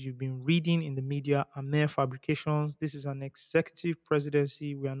things you've been reading in the media are mere fabrications. This is an executive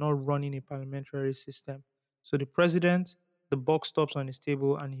presidency. We are not running a parliamentary system. So the president, the buck stops on his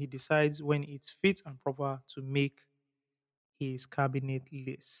table and he decides when it's fit and proper to make his cabinet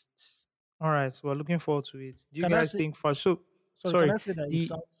lists. All right, so we're looking forward to it. Do you Can I guys say think for so sorry, can sorry, I say that the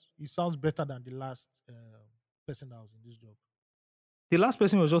it sounds better than the last person that was in this job? the last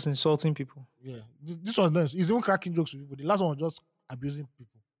person was just insulting people. Yeah. This was nice. He's even cracking jokes with people. The last one was just abusing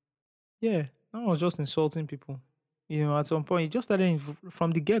people. Yeah, that was just insulting people. At some point, he just started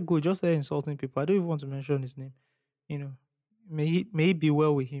from the get go, just started insulting people. I don't even want to mention his name. You know, may he be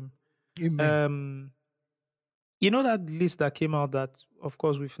well with him. Amen. Um, that list that came out that, of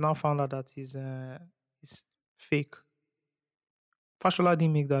course, we've now found out that is fake. Fashola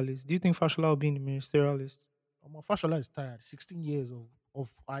didn't make that list. Do you think Fashola will be in the ministerial list? Fashola is tired. 16 years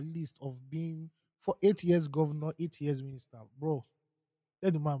of at least of being for 8 years governor, 8 years minister. Bro,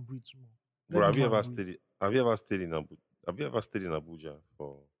 let the man breathe more. Bro, Let the man breathe. Have you ever stayed in Abuja? Have you ever stayed in Abuja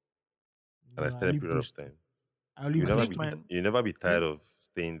for an No, I extended only period of Bristol. time? I only I think Bristol. mine. You never be Yeah. tired of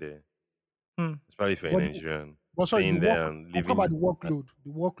staying there, Hmm. especially if you're a But, Nigerian. but sorry, the Staying work. there and I'm talking about living. the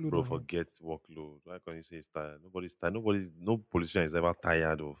workload Bro, on him. forget workload. Why can't you say it's tired? Nobody's tired. No politician is ever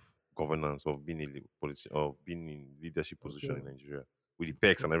tired of governance, of being of being in leadership position Okay, in Nigeria with the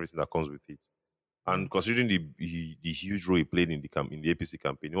perks okay. and everything that comes with it. Yeah. And considering the huge role he played in the APC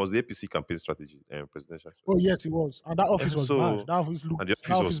campaign, it was the APC campaign strategy, presidential Oh strategy. yes, it was, and that office was bad. So, and the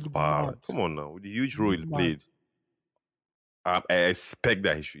That office was office looked bad. mad. Come on now, with the huge It role looked he mad. played, I expect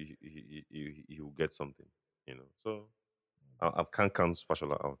that he will get something. So I can't count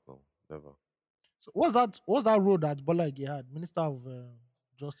Fashola out now. Never. So what's that role that Bola Ige had, Minister of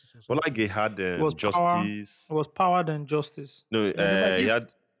Justice or Well, something? like he had It was power. It justice. was power than justice. No, Yeah, they might give.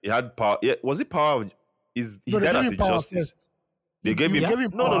 he had power. Yeah, was it power? Is he No, they died gave as him a power justice? first. They gave He him Yeah. gave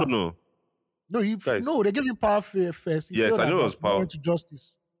him no, no, no, power. no, No, guys. no, they gave him power first. He Yes, failed I at know it that. was Now power. went to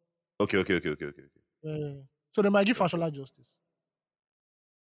justice. Okay. So they might give Okay. Fashola justice.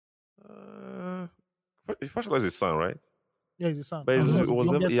 Uh, Fashola is his son, right? Yeah, he's the son. But And he Mhm. was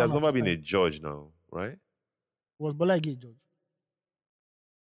the he youngest has son at never this been a time. judge now, right? Was Bola Ige judge?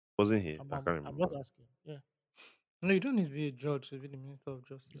 Wasn't he? I'm, I I'm, can't I'm remember. just asking. Yeah. No, you don't need to be a judge to be the minister of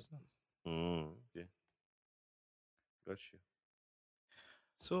justice now. Okay, got you.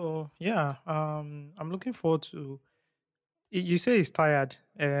 So yeah, I'm looking forward to. You say he's tired,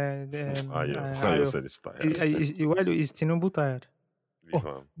 and I just Ayo, said it's tired. why is Tinubu tired? Leave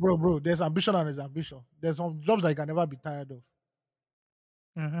Oh, him. bro, there's ambition and there's ambition. There's some jobs that you can never be tired of.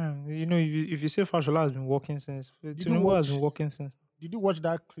 If you say Fashola has been working since, Did you Tinubu has been watch? working since. Did you watch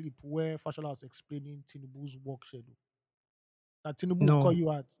that clip where Fashola was explaining Tinubu's work schedule? That Tinubu will call No,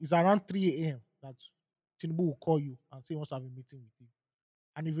 you at it's around 3 a.m. That Tinubu will call you and say he wants to have a meeting with you.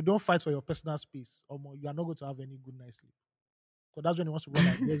 And if you don't fight for your personal space, you are not going to have any good night's sleep. Because that's when he wants to run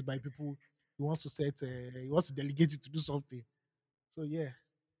ideas by people. He wants to he wants to delegate it to do something. So yeah.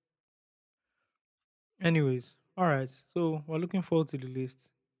 anyways, all right. So we're looking forward to the list.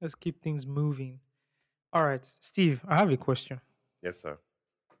 Let's keep things moving. All right, Steve, I have a question. Yes, sir.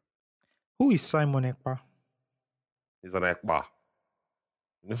 Who is Simon Ekpa? He's an ekpa.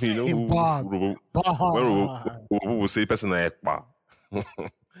 You know Hey, bars. when Bars. we will say person an ekpa.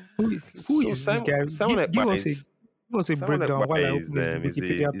 Who So is this guy? Simon Give Ekpa us is a Simon breakdown Ekpa while I open his is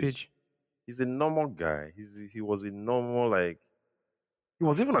Wikipedia page. He's a normal guy. He was a normal like he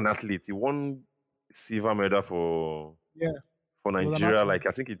was even an athlete. He won silver medal Yeah, for he was an Nigeria, athlete. like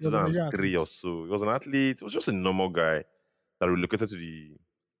I think in He was a Nigerian 2003 athlete. or so. He was an athlete. He was just a normal guy that relocated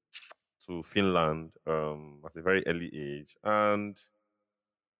to Finland at a very early age. And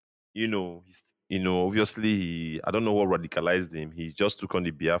obviously I don't know what radicalized him. He just took on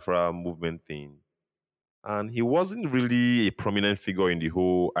the Biafra movement thing. And he wasn't really a prominent figure in the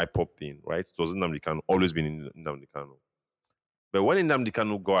whole IPOP thing, right? It was Nnamdi Kanu, always been in Nnamdi Kanu. But when Nnamdi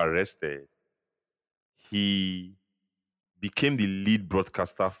Kanu got arrested, he became the lead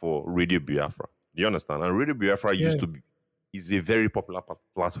broadcaster for Radio Biafra. Do you understand? And Radio Biafra Yeah, is a very popular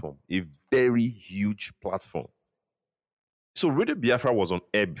platform, a very huge platform. So Radio Biafra was on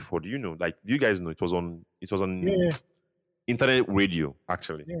air before. Do you know? Like, do you guys know it was on yeah, internet radio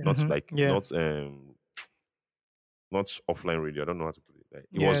actually, yeah. not Mm-hmm. like Yeah. not offline radio. I don't know how to put it. Like,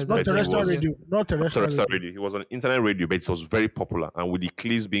 it Yeah, was, Not but it that's terrestrial was radio. Not terrestrial terrestrial radio. radio. It was on internet radio, but it was very popular. And with the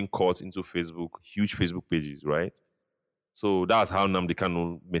clips being caught into Facebook, huge Facebook pages, right? So that's how Nnamdi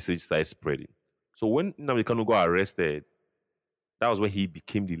Kanu message started spreading. So when Nnamdi Kanu got arrested, that was when he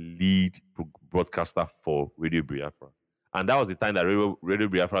became the lead broadcaster for Radio Biafra. And that was the time that Radio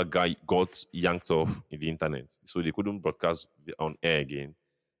Biafra got yanked off in the internet. So they couldn't broadcast on air again.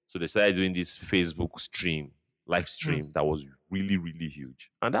 So they started doing this Facebook stream, live Mm. stream that was really, really huge.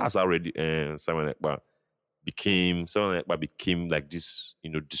 And that's how Simon Ekpa became like this,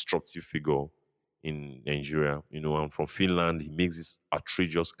 disruptive figure in Nigeria. And from Finland, he makes these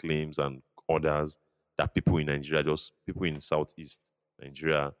outrageous claims and orders that people in Nigeria, just people in Southeast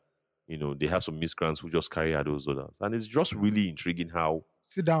Nigeria, they have some miscreants who just carry out those orders. And it's just really intriguing how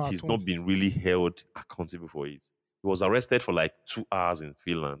Sit down at he's home. not been really held accountable for it. He was arrested for like 2 hours in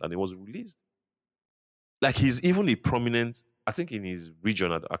Finland and he was released. Like he's even a prominent, I think in his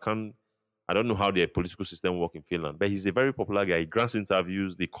region, I don't know how their political system work in Finland, but he's a very popular guy. He grants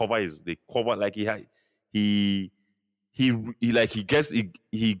interviews, they cover like he he like he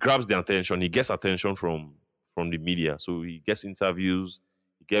grabs the attention, he gets attention from the media. So he gets interviews,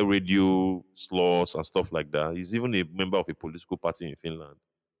 he get radio slots and stuff like that. He's even a member of a political party in Finland.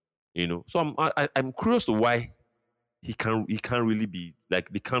 So I'm curious to why he can't really be like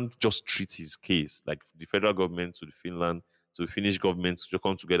they can't just treat his case like the federal government to the Finland to the Finnish government to just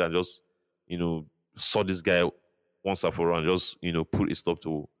come together and just you know sort this guy once and for all and just put a stop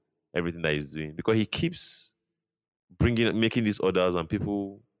to everything that he's doing because he keeps making these orders and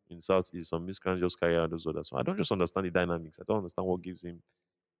people in Southeast some miscreants just carry out those orders. So I don't just understand the dynamics. I don't understand what gives him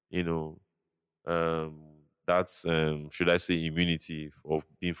you know um that's should I say immunity of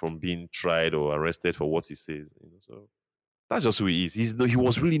being from being tried or arrested for what he says. So that's just who he is. He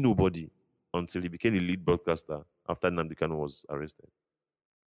was really nobody until he became the lead broadcaster after Nnamdi Kanu was arrested.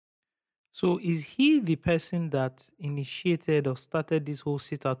 So is he the person that initiated or started this whole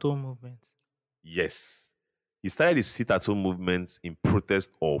sit at home movement? Yes. He started his sit-at-home movement in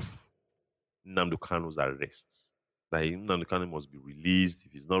protest of Nnamdi Kanu's arrest. That Nnamdi Kanu must be released.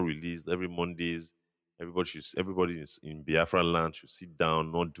 If he's not released, every Mondays, everybody in Biafra land should sit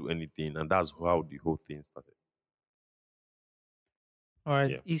down, not do anything. And that's how the whole thing started. All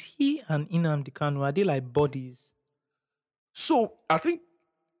right. Yeah. Is he and Nnamdi Kanu, are they like buddies? So I think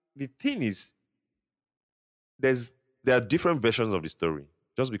the thing is there are different versions of the story.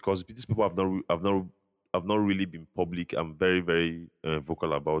 Just because these people have not really been public and very very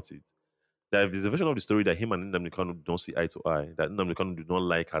vocal about it. There's a version of the story that him and Nnamdi Kanu don't see eye to eye. That Nnamdi Kanu do not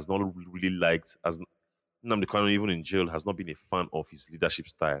like, has not really liked, as Nnamdi Kanu even in jail has not been a fan of his leadership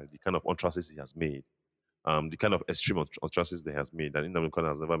style, the kind of utterances he has made, the kind of extreme utterances that he has made. That Nnamdi Kanu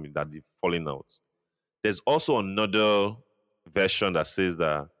has never been that they've fallen out. There's also another version that says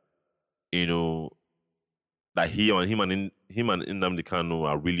that you know that him and Nnamdi Kanu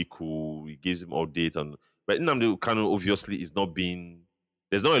are really cool. He gives him updates but Nnamdi Kanu obviously is not being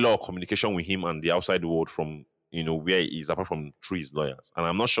there's not a lot of communication with him and the outside world from where he is apart from through his lawyers. And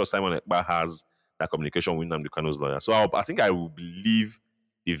I'm not sure Simon Ekpa has that communication with Nnamdi Kanu's lawyer. So I think I will believe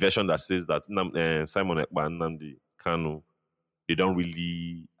the version that says that Simon Ekpa and Nnamdi Kanu they don't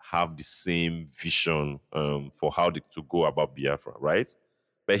really have the same vision for how to go about Biafra, right?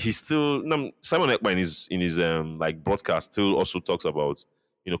 But he's still Simon Ekpa in his like broadcast still also talks about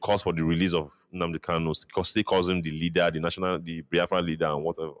calls for the release of Nnamdi Kanu because still calls him the leader, the Biafra leader and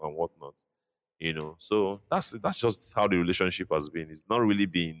whatever and whatnot. So that's just how the relationship has been. It's not really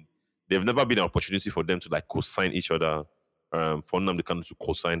been they've never been an opportunity for them to like co-sign each other. For Nnamdi Kanu to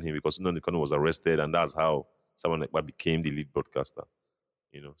co-sign him because Nnamdi Kanu was arrested and that's how Simon Ekpa became the lead broadcaster.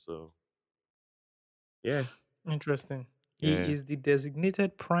 So yeah. Interesting. He Yeah. is the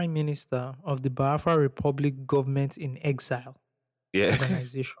designated prime minister of the Biafra Republic Government in Exile Yeah.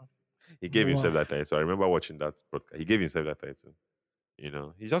 organization. He gave himself Wow. that title. I remember watching that podcast. He gave himself that title. He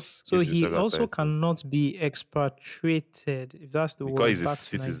just So gives himself he that also title cannot be expatriated, if that's the because word, he's a back to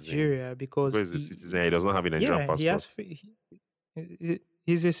citizen. Nigeria because Because he's a citizen, he does not have a Nigerian yeah, passport.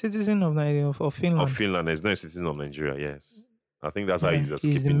 he's a citizen of of Of Finland. Finland, he's not a citizen of Nigeria. Yes, I think that's how Yeah, he's he's the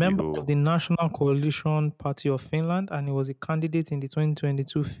escaping the member of whole. the National Coalition Party of Finland, and he was a candidate in the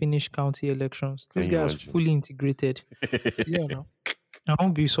 2022 Finnish county elections. Can This you guy is imagine? fully integrated. Yeah, no. I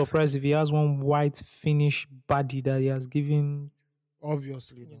won't be surprised if he has one white Finnish body that he has given.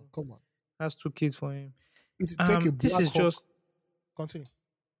 Obviously, You no. know, Come on. has two kids for him. It will take a This Black is Hawk. just. Continue.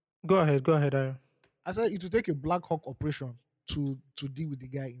 Go ahead, Aaron. I said it will take a Black Hawk operation to deal with the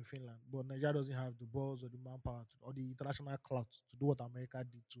guy in Finland, but Nigeria doesn't have the balls or the manpower or the international clout to do what America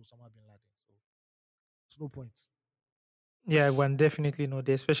did to Osama bin Laden. So it's no point. Yeah, one definitely not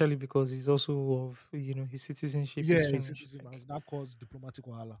there, especially because he's also of his citizenship Yeah, is it's Finnish. citizen Like, that caused diplomatic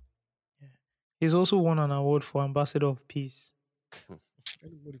wahala. yeah. He's also won an award for Ambassador of Peace.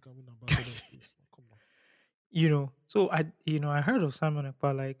 Anybody can win ambassador of peace. Come on. So I heard of Simon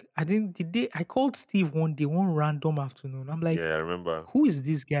Ekpa. Like, I didn't the day I called Steve one day, one random afternoon. I'm like, Yeah, I remember. who is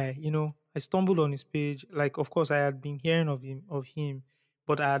this guy? I stumbled on his page. Like, of course, I had been hearing of him,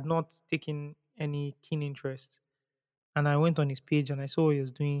 but I had not taken any keen interest. And I went on his page and I saw what he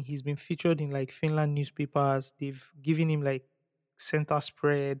was doing. He's been featured in like Finland newspapers. They've given him like center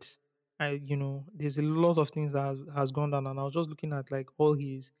spread. There's a lot of things that has gone down. And I was just looking at like all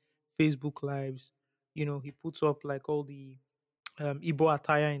his Facebook lives. He puts up like all the Igbo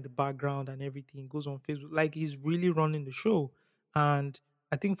attire in the background and everything. Goes on Facebook. Like he's really running the show. And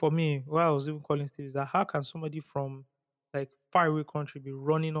I think for me, what I was even calling Steve is that how can somebody from like faraway country be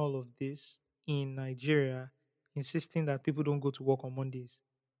running all of this in Nigeria, insisting that people don't go to work on Mondays?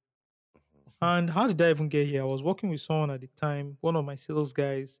 And how did I even get here? I was working with someone at the time, one of my sales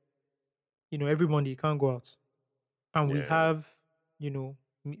guys. Every Monday you can't go out, and we Yeah, have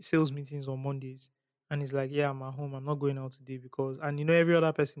sales meetings on Mondays. And he's like, yeah, I'm at home. I'm not going out today because, and every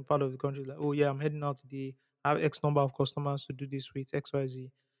other person part of the country is like, oh yeah, I'm heading out today. I have X number of customers to do this with X Y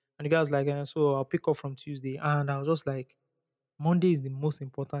Z. And the guy's like, so I'll pick up from Tuesday. And I was just like, Monday is the most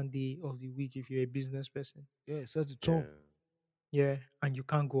important day of the week if you're a business person. Yeah, it sets the tone. yeah, Yeah, and you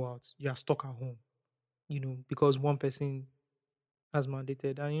can't go out. You are stuck at home. Because one person has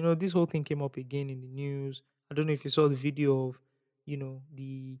mandated. And this whole thing came up again in the news. I don't know if you saw the video of,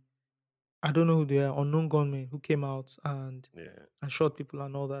 the I don't know who they are, unknown gunmen who came out yeah. and shot people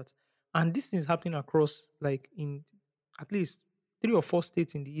and all that. And this thing is happening across like in at least 3 or 4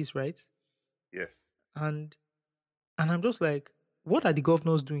 states in the east, right? Yes. And I'm just like, what are the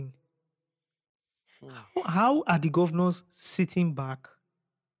governors doing? Hmm. How are the governors sitting back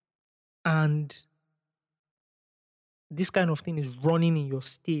and this kind of thing is running in your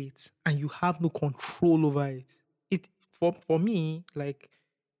state and you have no control over it? For me, like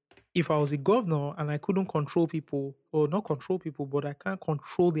if I was a governor and I couldn't control people, or not control people, but I can't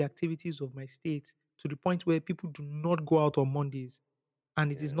control the activities of my state to the point where people do not go out on Mondays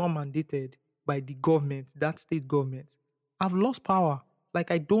and it is not Yeah, mandated by the government, that state government, I've lost power. Like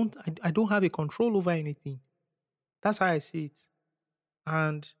I don't have a control over anything. That's how I see it.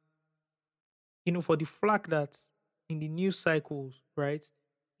 And for the fact that in the news cycles, right,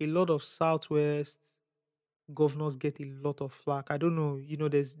 a lot of Southwest governors get a lot of flack. I don't know.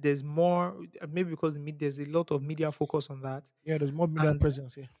 There's more maybe because there's a lot of media focus on that, Yeah, there's more media and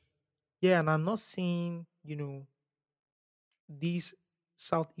presence here. yeah, and I'm not seeing these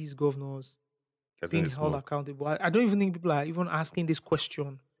southeast governors getting being the held smoke. accountable. I don't even think people are even asking this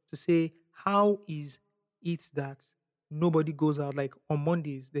question to say how is it that nobody goes out like on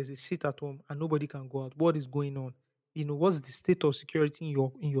Mondays there's a sit at home and nobody can go out. What is going on? What's the state of security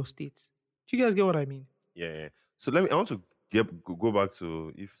in your state? Do you guys get what I mean? Yeah, yeah. So I want to go back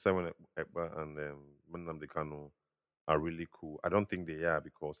to if Simon Ekpa and Nnamdi Kanu are really cool. I don't think they are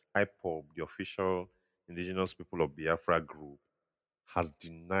because IPOB, the official Indigenous People of Biafra group, has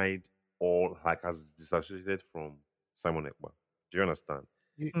denied has disassociated from Simon Ekpa. Do you understand?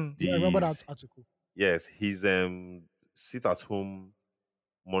 Mm, Yeah, I remember that These article. Yes, his sit at home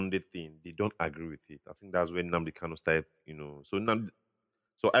Monday thing, they don't agree with it. I think that's when Nnamdi Kanu started,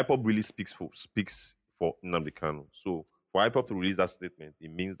 so IPOP really speaks for Nnamdi Kanu. So for IPOP to release that statement,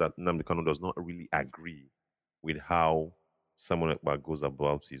 it means that Nnamdi Kanu does not really agree with how Simon Ekpa goes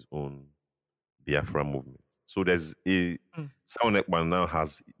about his own Biafra movement. So there's a mm. Simon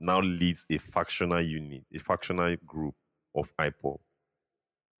Ekpa now leads a factional unit, a factional group of IPOP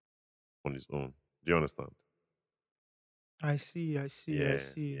on his own. Do you understand? I see, I see, I Yeah,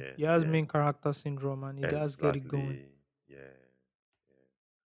 see. yeah, He has yeah. main character syndrome and he does get it going. Exactly. Yeah.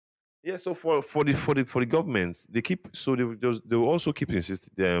 Yeah, so for the governments, they keep so they will also keep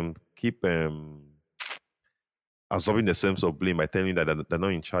insisting keep absorbing the sense of blame by telling you that they're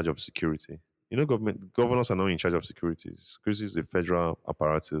not in charge of security. Governors are not in charge of security. Security is a federal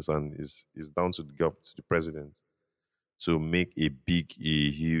apparatus and is down to the president to make a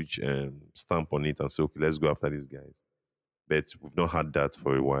huge stamp on it and say, okay, let's go after these guys. But we've not had that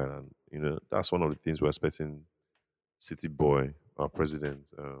for a while, and that's one of the things we're expecting City Boy, our president,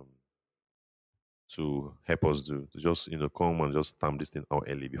 to help us do, to just come and just stamp this thing out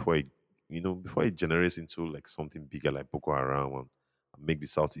early before it generates into like something bigger like Boko Haram and make the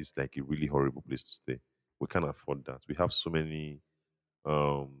southeast like a really horrible place to stay. We can't afford that. We have so many.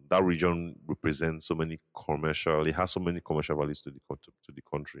 That region represents so many commercial. It has so many commercial values to the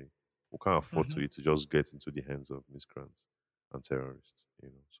country. We can't afford Hmm. to just get into the hands of miscreants and terrorists.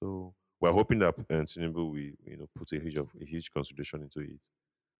 So we're hoping that Tinubu will put a huge consideration into it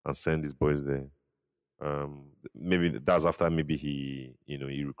and send these boys there. Maybe that's after maybe he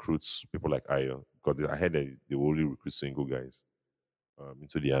recruits people like Ayo, because I heard that they will only recruit single guys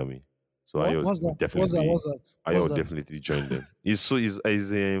into the army. So What? Ayo What's that? would What's that? definitely What's that? Ayo What's would that? definitely join them. He's I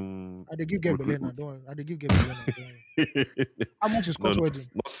they give recruit. Gebelena, don't worry. I they give Gebelena, don't worry. How much is No, court wedding?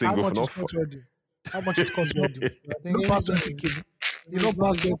 not How single for much is not court for. wedding? How much is court wedding? I You know think pass anything 20K. is You know it's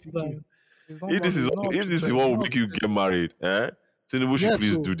not pass it's not 20K. it's not If this more is it's not what up if to this is 20 what it's will not up make to you 20. get married, Tinubu should Yes,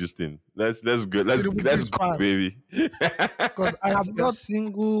 please so do this thing. Let's go. Let's Tinubu let's please go, fast. baby. Because If you are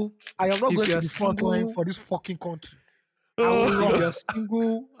single, I am not if going you to are the front line single, for this fucking country. I will if run. you are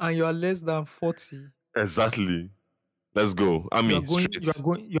single and you are less than 40, Exactly. Let's go. I you are mean, going you straight. are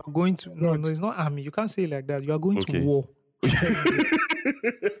going you are going to no, God. no, it's not army. You can't say it like that. You are going to Okay. war.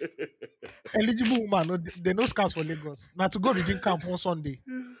 Eligible woman, no, they no scouts for Lagos. Now to go reading camp on Sunday.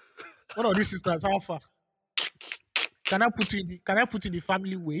 One of these sisters, how far? Can I put in the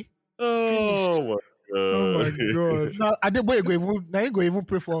family way? Finish. Oh my Oh my god. god. Now Adeboye go even now he go even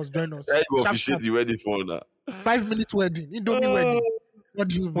pray for us, join us. How you go Sharp, officiate sharp. the wedding for now? 5 minutes wedding, Indomie Oh, wedding. What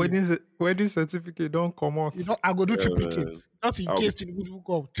do you mean? Wedding certificate don't come out. I go do yeah, triplicate. man. Just in I'll be, case Tinubu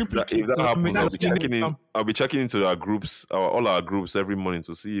come. if Triplicate. that happens, Let me make some I'll be checking into our groups, all our groups every morning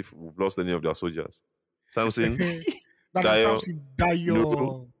to see if we've lost any of their soldiers. Samson, That is Dio, something Nuru,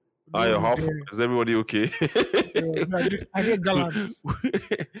 Dio. Ayo, Nuru there. is everybody okay? I did gallant.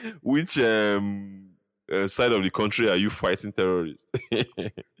 Which side of the country are you fighting terrorists?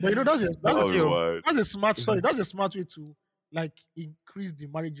 But you know, That would be Yo, wild. that's a smart sorry, that's a smart way to like increase the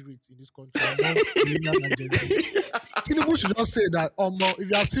marriage rate in this country among millennials and Gen Z. Tinubu should just say that if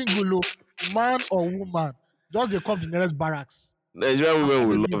you are single, man or woman, just they come to the nearest barracks. Nigerian women After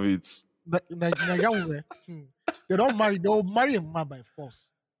will they love it. Nigerian women, they don't marry, they'll marry a man by force.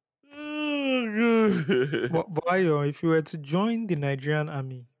 Oh, God. but Ayo, if you were to join the Nigerian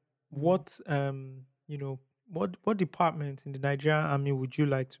army, Mhm. what department in the Nigerian army would you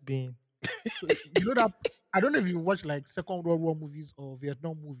like to be in? So you know that I don't know if you watch like Second World War movies or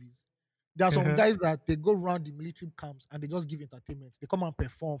Vietnam movies. There are some Uh-huh. guys that they go around the military camps and they just give entertainment. They come and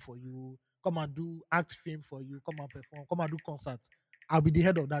perform for you, come and do act film for you, come and perform, come and do concerts. I'll be the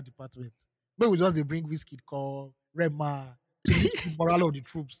head of that department. Maybe just they bring whiskey call Rema to lift the morale of the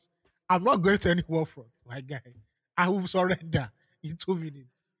troops. I'm not going to any war front, my guy. I will surrender in 2 minutes.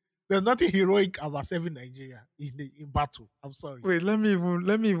 There's nothing heroic about saving Nigeria in battle. I'm sorry. Wait, let me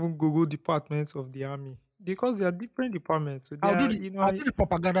even Google departments of the army because there are different departments. So I'll there do are, the I'll do the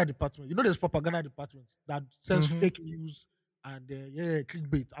propaganda department. You know, there's propaganda department that sends Mhm. fake news and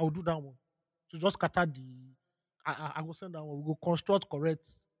clickbait. I'll do that one to just scatter the. I will send that one. We go construct correct,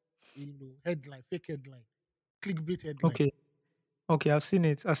 headline, fake headline, clickbait headline. Okay, okay, I've seen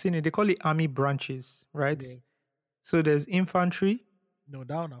it. I've seen it. They call it army branches, right? Yeah, So there's infantry. no,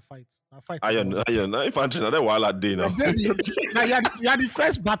 that one I fight. I fight with that Iron, one. iron. Now infantry, now that while day Now, now. now you're the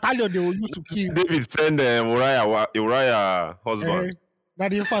first battalion they will use to kill. David send Uriah Eh, husband. now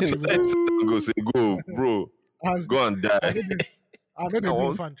the infantry with Let's that. go say, go, bro, I, go and I die. know the I know I they do want.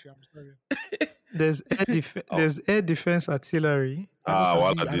 infantry. I'm sorry. Oh. There's air defense artillery. While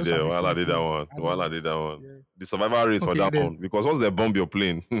I I know did that, Sabi while I fight. did that Oh. one, I while I know. did that one, Yeah. the survival rate for Okay, that there's one because once they bomb your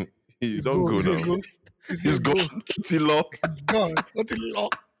plane, you It's don't go. go It's a now. go. It's It's a go. gone. It's low. It's gone. Nothing long.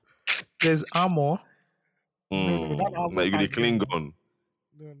 there's armor. No, that Now album you get a tag clean them. gun.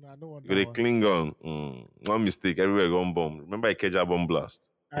 No, I don't want You that get a one. clean gun. One mistake, everywhere gone bomb. Remember Ikeja bomb blast?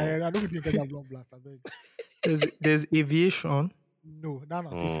 I don't think I blood blast. I beg. There's aviation. No, that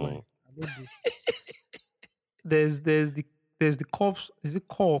not see fly. Mm. I don't do. There's the corps. Is it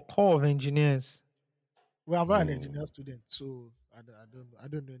corps of engineers? Well, I'm not an Hmm. engineer student, so I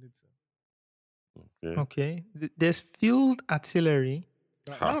don't know anything. Okay. Okay. There's field artillery.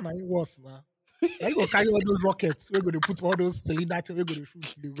 Ha. Now it worse now. Now you go carry all those rockets. We're going to put all those cylinder things. We're going to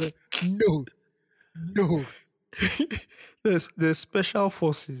shoot. They go, no, no. There's special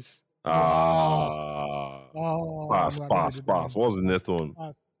forces. Wow. Ah. Oh Pass, no, I know they pass, do that pass. one. What's the next one?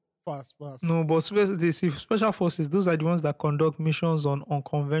 Pass, pass, pass. No, but special forces, those are the ones that conduct missions on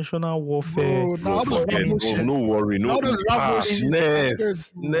unconventional warfare, Bro, Bro, now those forget. Rambo No, shit. communication, no worry. Now No. those Rambo Pass. shit. I said,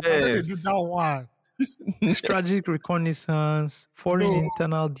 Next. bro, I know they do Next. that one. strategic reconnaissance, foreign No,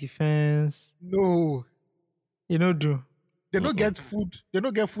 internal defense. no. Do. They don't Mm-mm. get food. They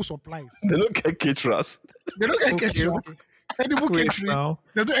don't get food supplies. They don't get caterers. They don't get Okay, catering. okay. Edible Wait catering. now.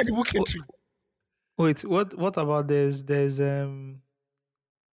 They do edible Oh, catering. wait, what about there's this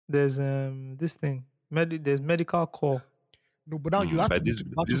thing. There's medical corps. No, but now you have to But be this to the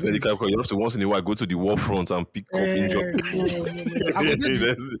this battlefield. medical corps, you have to once in a while go to the war front and pick up injured No, people. no, no, no. I go there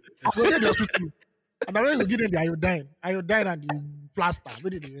That's- I go there the hospital. And I will give them the iodine and the plaster.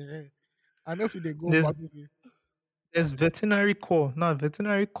 I know if they go There's battlefield. there's veterinary corps. Now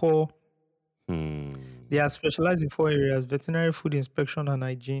veterinary corps, Hmm. they are specialized in 4 areas: veterinary food inspection and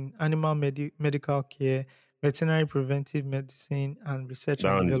hygiene, animal medical care, veterinary preventive medicine, and research That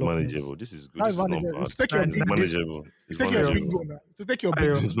and one is development. manageable. This is good. That's This is not manager. bad. To take your And It's bingo. this manageable. It's To take your Ayo, bingo manageable. now. To take your Ayo,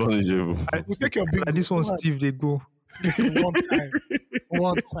 bingo. It's manageable. I, To take your like bingo. this one, One Steve, they go. one time.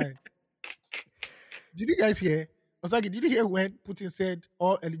 One time. Did you guys hear? Osagi, did you hear when Putin said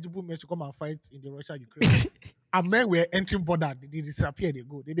all eligible men should come and fight in the Russia-Ukraine? And men were entering border, they disappear, they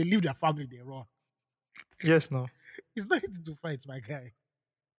go. They leave their family, they run. Yes, no, It's not easy to fight, my guy.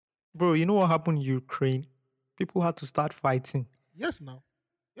 bro. You know what happened in Ukraine? People had to start fighting. Yes, now.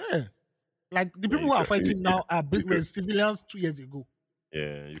 Yeah. Like the Yeah, people who are fighting now were civilians 2 years ago.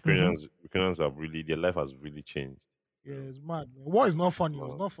 Yeah, Mm-hmm. Ukrainians have really their life has really changed. Yeah, it's mad, man. War is not funny. It's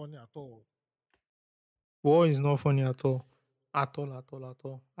Wow. not funny at all. War is not funny at all, at all, at all, at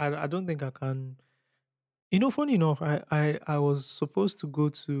all. I don't think I can. Funny enough, I was supposed to go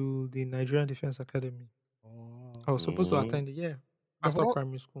to the Nigerian Defense Academy. Oh. I was supposed to Mhm. attend it, yeah, But for after not,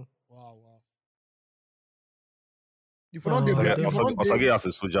 primary school. wow, wow. If you don't do, Then if you don't do, Osage as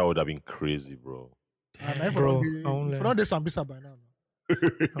a soldier would have been crazy, bro. and if you bro, don't I do, won't if you lie. don't do Sambisa by now.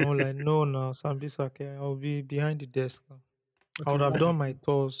 I won't lie. No, now Sambisa, okay, I'll be behind the desk now. I Okay, would have that's done my true.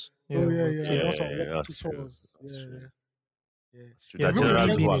 tours. Oh Yeah, yeah, but yeah. Yeah, That's what that's true. tours. That's Yeah, true. yeah. It's true. yeah, There are People but will me generals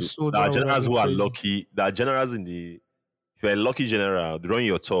say, who being are a soldier would have been crazy. lucky. There are generals in the if you're a lucky general, during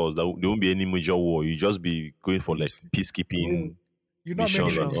your tours, there won't be any major war. You just be going for like bro, peacekeeping you know many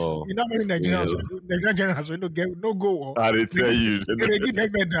missions and Missions. all. you know many Yeah. Nigerian generals will no get no go or I they tell you. they give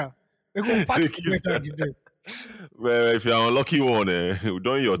them medal. They go pack the medal give them. Well, if you're a lucky one,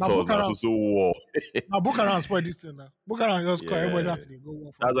 during your Now tours, that's Bukaram, also war. now Bukaram spoil this thing now. Bukaram just call everybody Yeah. have to dey go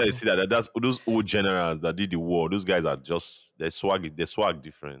one for That's why you one. see that. That's those old generals that did the war. Those guys are just their swag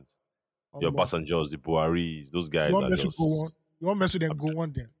different. Your Omo, passengers, the Buaris, those you guys want are mess with go one? just You want mess with them go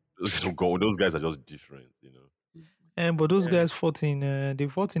one then? those guys are just different. But those Yeah, guys they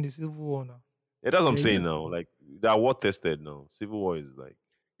fought in the Civil War now. Yeah, that's what I'm yeah. saying now. Like they are war tested now. Civil War is like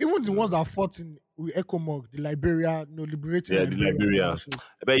Even the you ones know, that fought in with Ecomog, the Liberia, liberating yeah, the Liberia and all Liberia. that shit.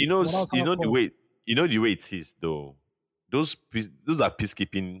 But But that was kind of cool. the way it is though. Those are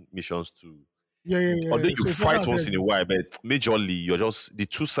peacekeeping missions too. Although Yeah. you So if you're fight not once there, in a while, but majorly you're just the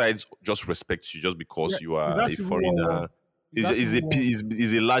two sides just respect you just yeah, because you is are that a civil war one? foreigner. Is that civil war?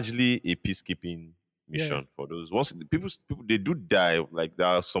 Is a largely a peacekeeping Yeah. mission for those. Once the people they do die, like there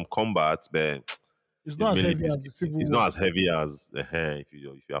are some combats, but It's it's not as mainly heavy as the peacekeeping. civil It's war. not as heavy as the if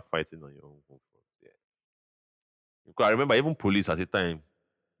you are fighting on your own home front. Yeah. Because I remember even police at the time.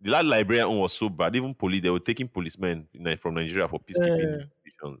 The last Liberian one was so bad. Even police, they were taking policemen from Nigeria for peacekeeping Yeah,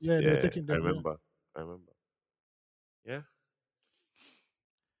 missions. they were Yeah, taking I them. Yeah. remember. I remember. Yeah.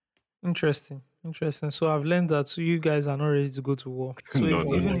 Interesting. So I've learned that you guys are not ready to go to war. So No, if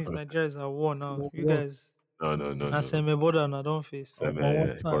no, even no, if no, Nigeria is at war now, you What? guys no, no, no, na no, no. seme border na don't face. Same,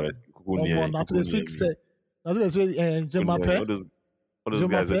 One time. correct. Kuku near, Now to Kuku the near speak me. say, now to the speak Kuku near me. Jemape, All those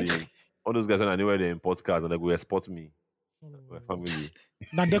guys Jemape. all those guys when I know where they import cars and they go export me. My family.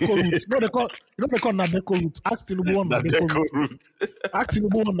 Nadeco route. They call Nadeco route. Ask Tinubu on That Nadeco deco route. route. Ask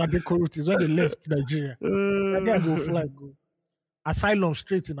Tinubu on Nadeco route is when they left Nigeria. That guy go fly go asylum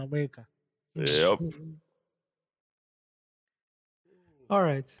straight in America. Yep. All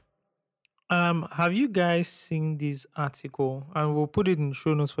right. Have you guys seen this article? And we'll put it in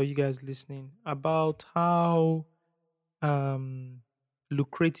show notes for you guys listening about how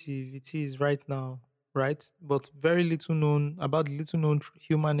lucrative it is right now, right? But very little known about the little known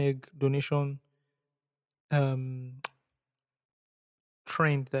human egg donation um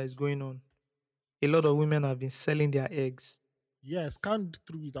trend that is going on. A lot of women have been selling their eggs. Yeah, I scanned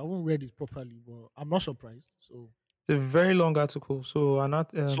through it. I haven't read it properly, but I'm not surprised. So It's a very long article. So,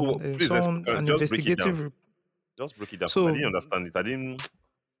 So please someone, an just break it down. investigative. Just break it down for me. I So didn't understand it. I didn't.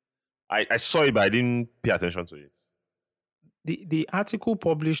 I saw it, but I didn't pay attention to it. the article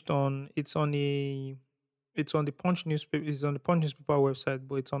published on it's on the Punch newspaper. It's on the Punch newspaper website,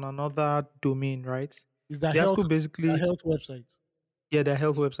 but it's on another domain, right? is that The article the basically, health website? yeah, their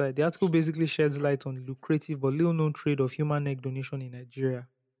health website. The article basically sheds light on lucrative but little known trade of human egg donation in Nigeria,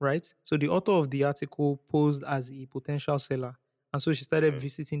 right? So the author of the article posed as a potential seller. And so she started Mm.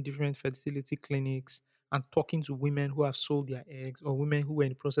 visiting different fertility clinics and talking to women who have sold their eggs or women who were in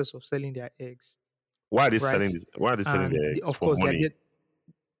the process of selling their eggs, Why are they selling right? this? Why are they selling And their eggs of for course, money?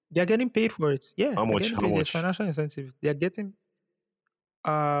 they're getting paid for it. Yeah, How they're much? getting How paid. There's much? financial incentive. They're getting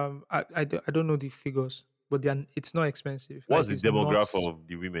I don't know the figures, but it's not expensive. What's Like the it's not demographic of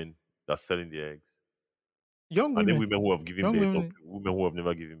the women that's selling their eggs? young Are they women, women who have given young birth or women, women who have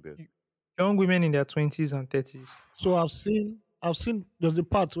never given birth? young women in their 20s and 30s. So I've seen there's the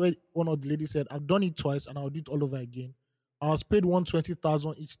part where one of the ladies said, I've done it twice and I'll do it all over again. I was paid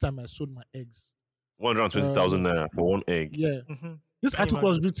 120,000 each time I sold my eggs. 120,000 Uh naira for one egg. yeah. Mm-hmm. This Can you article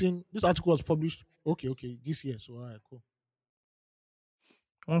was imagine? written, this article was published this year. So all right, cool.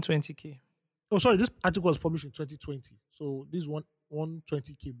 120K. Oh, sorry, this article was published in 2020. So this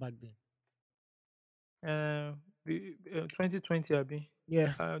 120K back then. Uh, 2020, Abi.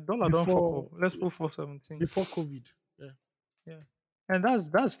 Yeah. Dollar don't fuck up. Before Let's put 417. before COVID. Yeah. Yeah, and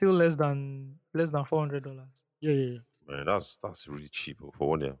that's still less than $400. Yeah, yeah, yeah. Man, that's really cheap for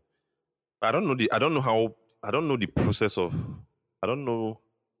one year. I don't know the process of I don't know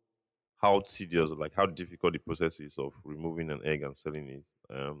how tedious, like how difficult the process is of removing an egg and selling it.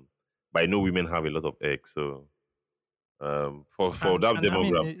 But I know women have a lot of eggs, so for that And I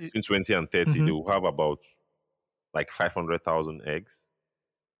mean, demographic between 20 and 30, they mhm. will have about like 500,000 eggs.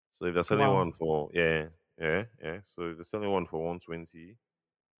 So if they're selling Wow, one for so if they're selling one for 120,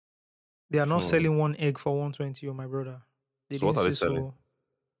 they are not hmm. selling one egg for 120. Oh, my brother, they So what didn't are they say selling? so.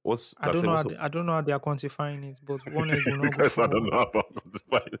 What's I that's don't it? know. What's I don't know how they are quantifying it, but one egg will not go because I far. don't know how to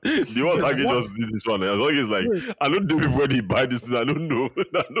quantify. The one Wait, Sagi what just did this one. I was always like, wait, I don't know people when they buy this thing. I don't know.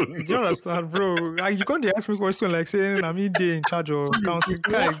 I don't Do you know. understand, bro? Like, you can't dey ask me question like saying I'm in there in charge of sorry, counting.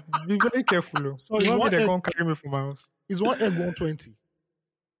 Guy, be very careful. Oh. sorry, You is want me one to egg come carry me from my house? is one egg 120.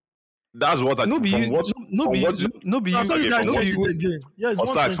 That's what I No be from you. what No from be what you. No be So I saw you. you okay guys from No be what checked you. it again. Yeah, it's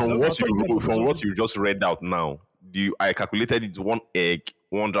Osaks, 120. I thought you guys from were what you just read out now, I calculated it's one egg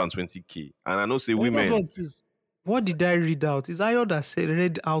 120K, and I know say that's what women. it is. What did I read out? Is Ayo that said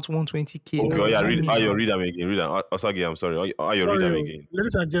read out 120K Okay, now? oh No, yeah, Let that read. is me. Oh, you not. read them again. Read them. Osagi, I'm sorry. Oh, you read Sorry, them again.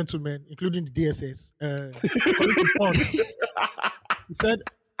 ladies and gentlemen, including the DSS. According to Punch, he said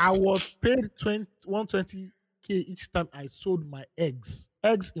I was paid 120K each time I sold my eggs.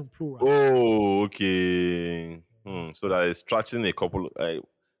 Eggs in plural. Oh, okay. So that is stretching a couple.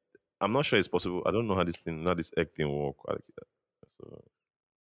 I'm not sure it's possible. I don't know how this egg thing work. So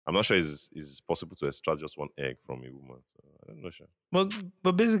I'm not sure it's possible to extract just one egg from a woman. So I don't know, sure.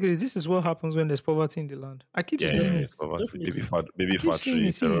 But basically, this is what happens when there's poverty in the land. I keep Yeah, seeing it's it. poverty, Definitely. I baby keep seeing factory,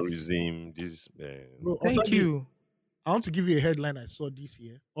 it here. terrorism. This, Bro, Thank Osagi, you. I want to give you a headline I saw this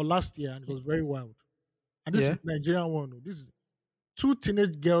year or last year, and it was very wild. And this Yeah. is Nigerian one. Oh. This is two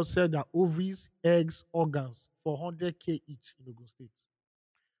teenage girls sell their ovaries, eggs, organs for 100K each in Ogun State.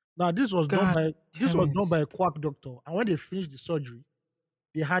 Now, God this damn was done it. by a quack doctor, and when they finished the surgery,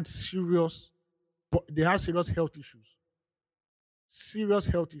 they had serious health issues. Serious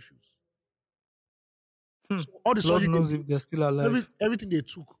health issues. Hmm. So all the Lord surgery they knows did, if they're still alive. everything they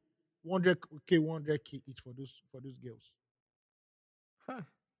took, 100K each for those girls. Huh.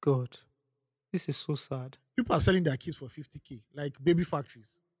 God, this is so sad. People are selling their kids for 50K, like baby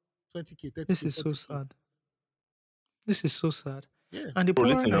factories, 20K, This 30K, is so 40K. sad. This is so sad. Yeah. And the bro. poorer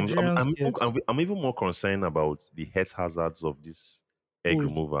Listen, Nigerians get. I'm even more concerned about the health hazards of these egg Oh,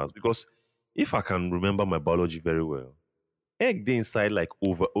 removers because if I can remember my biology very well, egg they inside like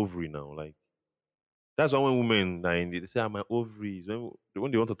ovary now, like. That's why when women are in it, they say, my ovaries.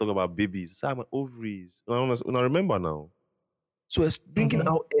 When they want to talk about babies, they say, my ovaries. When I remember now. So it's bringing Mhm.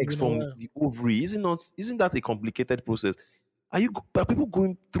 out eggs you know from what? the ovary. Isn't that a complicated process? Are people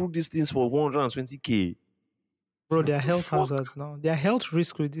going through these things for 120K? Bro, What there are the health fuck? hazards now. There are health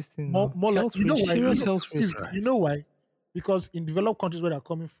risk with this thing now. More like, Health you know risk, why? serious health Jesus See, risk. you know Christ. why? Because in developed countries where they're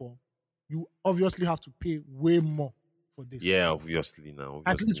coming from, you obviously have to pay way more. for this. Yeah, obviously now.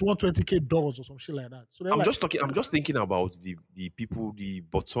 At least Obviously. 120K dollars or some shit like that. So they're like, I'm just thinking about the people, the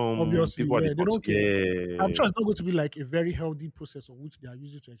bottom obviously, people at the yeah, they bottom. don't care. I'm Yeah. sure it's not going to be like a very healthy process of which they are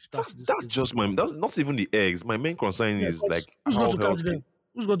using to extract this That's thing. just that's not even the eggs. My main concern Yeah, is 'cause like who's going how to catch healthy them?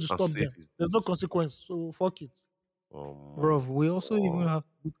 Who's going to and stop safe them? is There's no this. consequence. So fuck it. Bro, Um, we also even uh, have to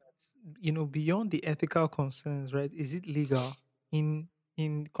look at, beyond the ethical concerns, right? Is it legal in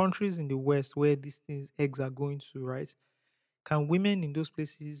countries in the West where these things eggs are going to, right? Can women in those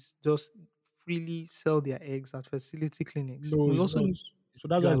places just freely sell their eggs at fertility clinics? No, We it's also not. need is So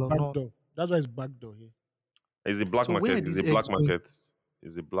that's why it's legal or not. backdoor. That's why it's backdoor here. Is a black So where are market? Is a these black eggs going? market?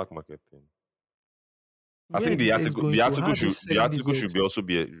 Is a black market thing. I Where are think these eggs going to? How are they the selling these article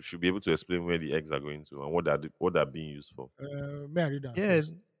eggs? should be able to explain where the eggs are going to and what they're being used for. May I read that Yeah,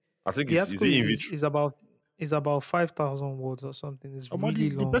 first? I think the is article it in is vitro? is about 5,000 words or something. It's really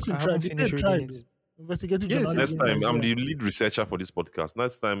The long. person I tried. haven't The finished person reading tried it. though. Investigative Yes, Next journalism in time, I'm Nigeria. the lead researcher for this podcast.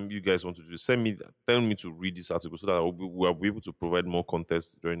 Next time you guys want to do, tell me to read this article so that we'll be able to provide more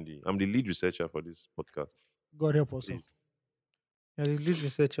context during the. I'm the lead researcher for this podcast. God help us all. Please. yeah, the lead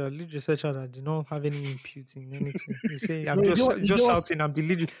researcher that did not have any input in anything. He say, No, "I'm you know what? just You know what? shouting. I'm the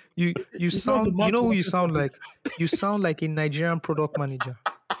lead." You You know what's a sound. You mouth know who you watering for sound this? like? You sound like a Nigerian product manager.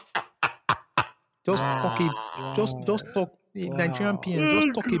 Just talk a just Wow. talk a Nigerian Wow. PMs.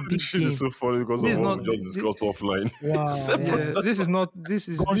 Just talk a This big shit is game. so funny because This of is what not. we just discussed offline. Wow. Separate. Yeah, Wow. this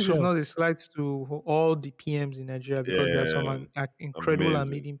is Gunshot. not a slight to all the PMs in Nigeria because there are some Yeah, incredible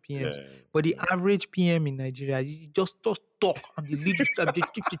amazing. amazing Yeah, PMs. But the average PM in Nigeria, you just talk. I'm the lead.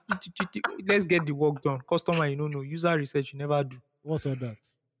 Let's get the work done. Customer, no. User research, you never do. What's all that?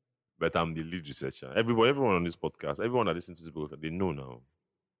 but I'm the lead researcher. Everyone on this podcast, everyone that listens to this podcast, they know now.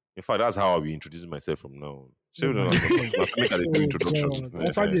 In fact, that's how I'll be introducing myself from now on. Oh Sure, my no, God. make a Oh do introduction. God.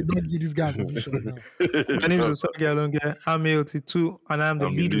 That's why they don't give this guy introduction now. My name is Osagi Alonge. I'm AOT2 and I'm the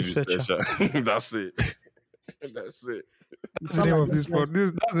I'm the lead lead researcher. researcher. That's it. That's it. You That's the sound name like of those this guys. pod.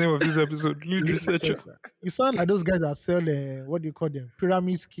 That's the name of this episode. Lead Lead researcher. researcher. You sound like those guys that sell what do you call them?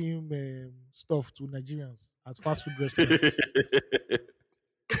 Pyramid scheme stuff to Nigerians at fast food restaurants.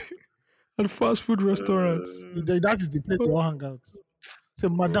 And fast food restaurants. That is the place they all hang out. Say,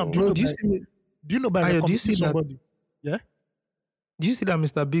 madam, Bro, do you see? do you know by Ayo, do you recommending see that? somebody? Yeah? Do you see that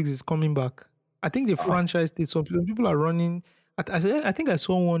Mr. Biggs is coming back? I think the franchise did some people are running. I think I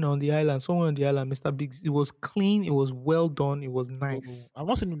saw one on the island. Someone on the island, Mr. Biggs. It was clean. It was well done. It was nice. I've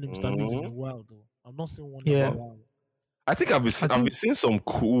not seen Mr. Biggs in a while though. I've not seen one in Yeah. a while. I think I've I been think seeing some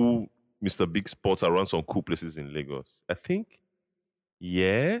cool Mr. Big spots around some cool places in Lagos. I think,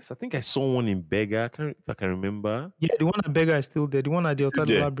 yes, I think I saw one in Bega. If I can remember. yeah, the one at Bega is still there. The one at the It's still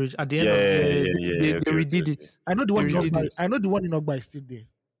there. Otadola Bridge at the end of they Okay, redid okay. it. I know the one They in redid Ogba. it. I know the one in Ogba is still there.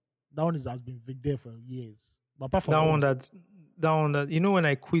 That one has been there for years. But apart from That one that when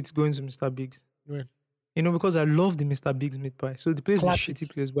I quit going to Mr. Biggs. When? Because I love the Mr. Biggs meat pie. So the place Classic. is a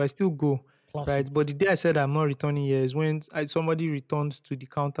shitty place, but I still go. Classic. Right. But the day I said I'm not returning here is when somebody returned to the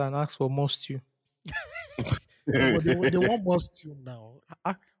counter and asked for more stew. Yeah, but they want more stew now.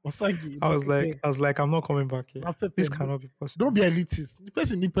 Osagi, I was like, I'm not coming back here. Not pepper. This cannot be possible. Don't be elitist. The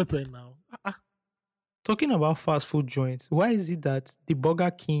person need pepper now. Talking about fast food joints, why is it that the Burger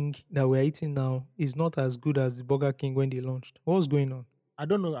King that we're eating now is not as good as the Burger King when they launched? What's going on? I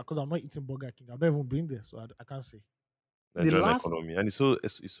don't know because I'm not eating Burger King. I've not even been there, so I can't say. Nigerian last- economy, and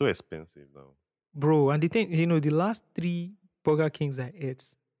it's so expensive now. Bro, and the thing, the last 3 Burger Kings I ate,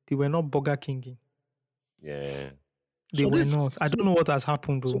 they were not Burger Kinging. Yeah. They were not. I don't know what has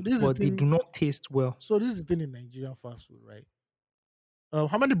happened though, this is the but they thing- do not taste well. So this is the thing in Nigerian fast food, right?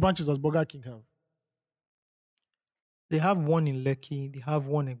 How many branches does Burger King have? They have one in Lekki, they have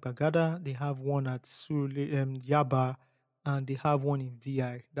one in Bagada, they have one at Yaba, and they have one in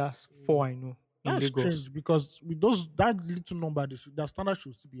VI. That's 4 I know in That's Lagos. strange because with that little number, their standard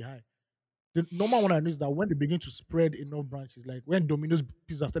should still be high. The normal one I know is that when they begin to spread enough branches, like when Domino's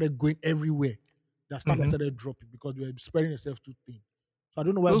Pizza started going everywhere, their standard Mhm. started dropping because they were spreading themselves too thin. So I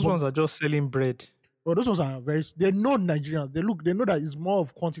don't know why Those ones are just selling bread. But those ones are they know Nigerians. They know that it's more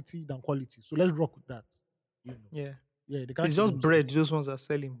of quantity than quality. So let's rock with that. Yeah. Yeah, they can't It's see just themselves. bread. Those ones are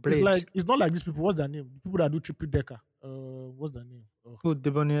selling bread. It's not like these people. What's their name? The people that do triple decker. What's their name? Oh,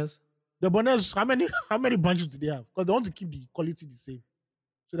 Debonairs. The Boners. How many branches do they have? Because they want to keep the quality the same.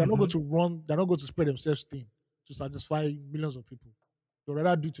 So they're not going to run. They're not going to spread themselves thin to satisfy millions of people. They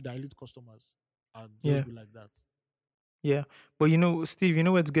rather do to their elite customers and just be like that. Yeah. But Steve,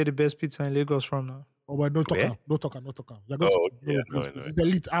 where to get the best pizza in Lagos from now? Oh, but no Where? talker. You're going Oh, to yeah, no, please, no, please. no. It's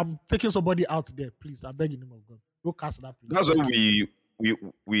elite. I'm taking somebody out there, please. I beg in the name of God. Go cast that, please. That's what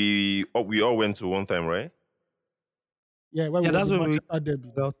we all went to one time, right? Yeah, when Yeah, we were that's the where we Manchester derby.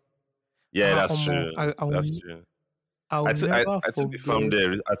 got. Yeah, that's Omo, true. That's true. I'll never I took the farm forget.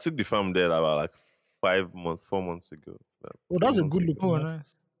 there. I took the farm there about like 5 months, 4 months ago. Oh, Three that's a months good ago. look Oh, now.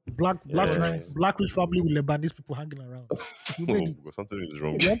 nice. Black Oh, rich, Yeah. nice. black rich family with Lebanese people hanging around. You made it. Something is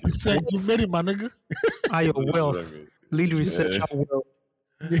wrong with 1%. You made it, my nigga. Your Something is wrong wealth. with Lead You made researcher wealth.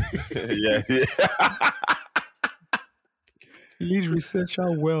 yeah, yeah. Lead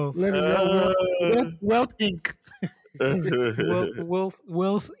researcher wealth. Let it Wealth Inc.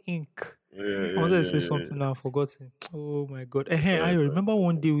 Wealth Inc. I wanted to say something now, I've forgotten. Oh my god. I Sorry. remember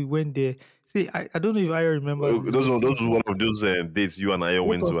one day we went there. See, I don't know if I remembers this. Those but were still- one of those dates you and I No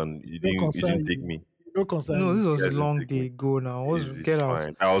went to, cons- and you no didn't concern take you. me. No concern. No, this you. was a Guys didn't long take day me. ago now. It's Get out.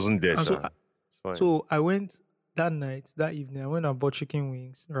 fine. I wasn't there, And so, Sha. It's fine. So I went that night, that evening. I went and bought chicken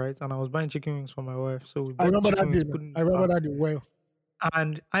wings, right? And I was buying chicken wings for my wife. So we I bought remember that chicken day. wings. Man. Put in I the remember car. that day well.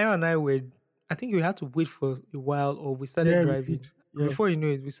 And I were, I think we had to wait for a while, or we started Yeah, we driving. did. Yeah. Before you know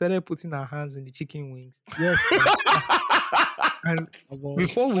it, we started putting our hands in the chicken wings. Yes. And About-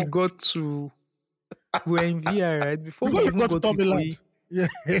 before we got to, we were in VI, right? Before Before we you even got to got to Tomiland. Ikoyi,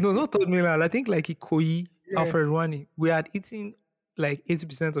 Yeah. no, not Todd Milan. I think like Ikoyi, Yeah. Alfred Wani, we had eaten like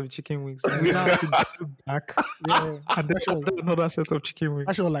 80% of the chicken wings. So we now had to go back Yeah. and then That shit was- order another set of chicken wings.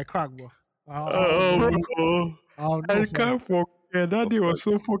 That shit was like crack, bro. Oh, I can't forget. That day was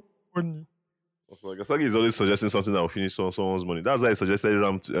so fucking funny. Osagi is always suggesting something that will finish someone's money. That's why he suggested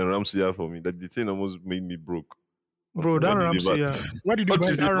Ram Suya for me. That the thing almost made me broke. Bro, that Until I delivered. Ramsuya, Where did you What buy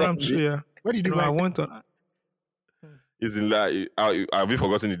did that you buy me? Ramsuya. Where did you I buy went on. Is in like have you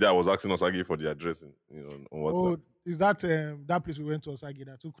forgotten the day I was asking Osagi for the address on WhatsApp? Oh, is that place we went to Osagi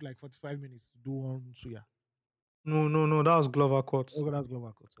that took like 45 minutes to do one suya? No, that was Glover Court. Oh, that's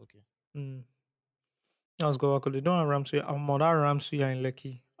Glover Court. Okay. Mm. That was Glover Court. They don't have Ramsuya. I'm on that Ramsuya in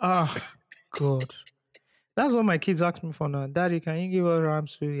Lekki. Ah, God. That's what my kids ask me for now. Daddy, can you give us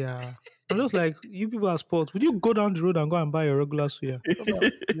Ramsuya? I'm just like, you people are sports. Would you go down the road and go and buy a regular suya?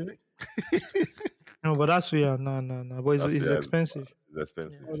 No, but that's suya. No. But it's Suya expensive. It's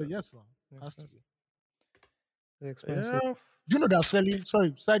expensive. Oh, Sha. yes, sir. It's Has to expensive. be. It's expensive. Yeah. Do you know they're selling?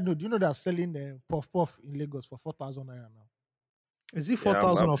 Sorry, side note. Do you know they're selling puff in Lagos for 4,000 naira now? Is it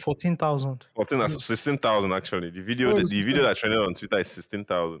 4,000 or 14,000? 16,000 actually. The video, Oh, the it's video that trended on Twitter is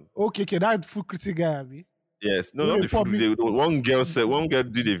 16,000. Okay, that food critic guy, Abi. Yes, no, Yeah, not the food. probably- One girl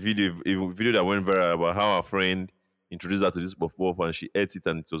did a video that went viral about how her friend introduced her to this puff puff and she ate it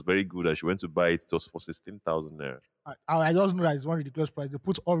and it was very good and she went to buy it. It was for 16,000 naira. I just know that it's one ridiculous price. They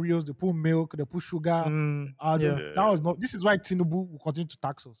put Oreos, they put milk, they put sugar. Yeah. That was not. This is why Tinubu will continue to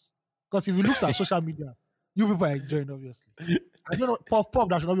tax us. Because if you look at social media, you people are enjoying, obviously. I don't know, puff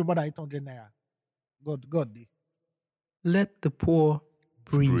that should not be more than 800 naira. God, day. Let the poor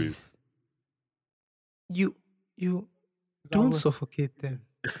breathe. Breathe. You Is that don't what- suffocate them.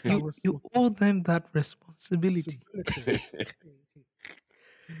 is that what's You owe them that responsibility.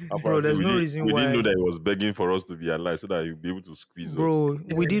 Bro, there's no reason we why. didn't know that he was begging for us to be alive so that he'll be able to squeeze us. Bro,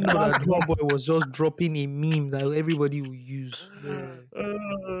 we didn't know Yeah. that Drone Boy was just dropping a meme that everybody will use.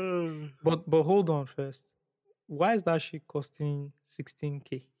 But hold on first. Why is that shit costing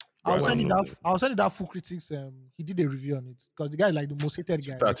 16K? I was Right. sending that full critics. He did a review on it because the guy is like the most hated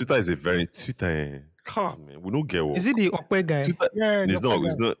guy. Twitter is a very Twitter. Come man, we don't get what. Is it the Okwe guy? Twitter? Yeah, It's the not. guy.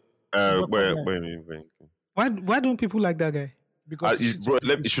 It's not. The Where, guy. where, Why don't people like that guy? Because he shits bro,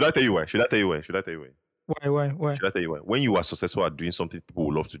 on should I tell you why? Should I tell you why? Why? Should I tell you why? When you are successful at doing something people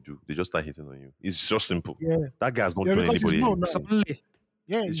will love to do, they just start hitting on you. It's just simple. Yeah. That guy's not Yeah, doing because he's anybody. known any. now. Suddenly.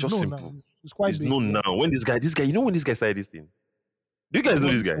 Yeah, It's he's just known simple. now. It's quite It's big. known yeah. now. When this guy, you know when this guy started this thing? Do you guys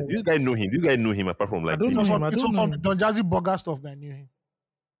know this guy? Do you guys know him? Do you guys know him apart from like don't It's know pictures? him. I don't know from him. Don Jazzy Burger stuff that I knew him.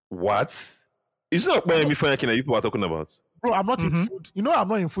 What? It's not by me Fanakin that you people are talking about. Bro, I'm not in Mhm. food. You know I'm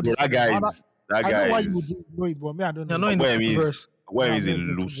not in food. Bro, that guy is I know why you would is know it, but me, I don't You're know. not in the where food is verse. where Yeah, is I'm a not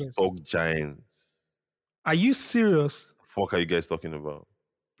in the loose food verse. stock giant? Are you serious? Fuck are you guys talking about?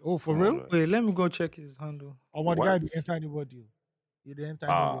 Oh, for Come on, real? man. Wait, let me go check his handle. I want the guy What? to enter anybody. He didn't enter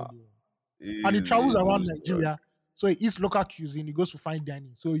Ah. anybody. And he He's travels a around loose stock. Nigeria. So he eats local cuisine. He goes to fine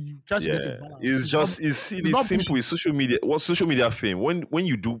dining. So you try to get a Yeah, balance. it's just it's not simple. It's social media. What's social media fame? When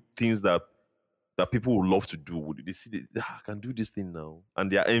you do things that people would love to do, they see I can do this thing now,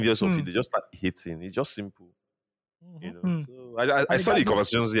 and they are envious of Hmm. it. They just start hating. It's just simple, you know. Hmm. So I the saw guy the go-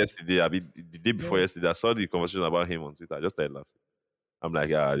 conversations yesterday. I mean, the day before Yeah. yesterday, I saw the conversation about him on Twitter. I just started laughing. I'm like,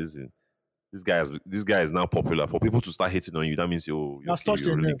 this guy is now popular. For people to start hating on you, that means you're That's touched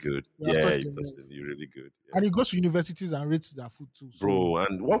really a nerve. good. You have Yeah, touched you've a touched nerve. it. You're really good. Yeah. And he goes to universities and rates their food too. So Bro,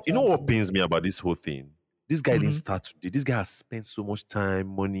 and what you know what pains me about this whole thing? This guy didn't Mhm. start today. This guy has spent so much time,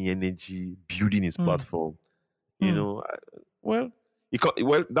 money, energy building his Mm. platform. You Hmm. know, well,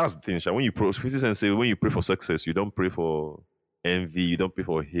 well, that's the thing. Sha. When you 50 Cent say when you pray for success, you don't pray for envy, you don't pray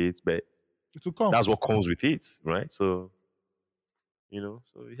for hate, but It will come. that's what comes with it, right? So so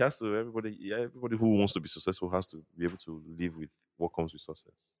it has to everybody, yeah, everybody who wants to be successful has to be able to live with what comes with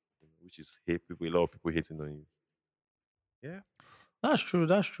success, which is hate people. A lot of people hating on you. Yeah, That's true.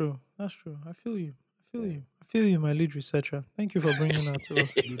 That's true. That's true. I feel you. I feel yeah. you. I feel you, my lead researcher. Thank you for bringing that to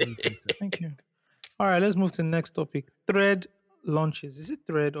us. Lead researcher. Thank you. All right, let's move to the next topic. Thread launches. Is it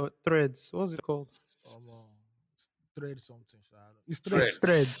thread or threads? What's it called? Um, it's thread something. It's It's threads. Threads.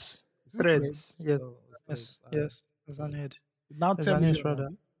 threads. Is it Threads. threads? Yes. It's threads. Yes. Yes. There's an head. Now There's 10 an S million, rather.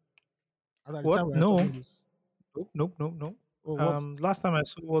 Abby. And at the What? time we are No. talking this. Nope. Nope. Nope. Nope. Oh, what? Last time I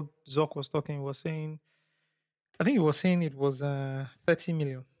saw what Zoc was talking, he was saying, I think he was saying it was 30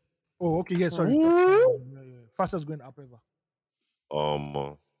 million. Oh, okay. Yeah, sorry. Woo! Yeah. Fastest going app ever.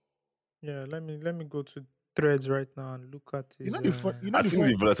 Um, Yeah, let me go to threads right now and look at You his know the fun, you know I the think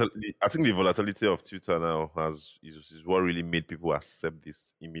fun. the volatility. I think the volatility of Twitter now is what really made people accept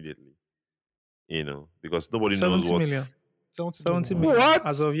this immediately. Because nobody knows 70 million. what's 70 70 million. million what.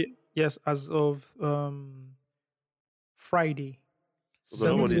 as of yes, as of Friday. So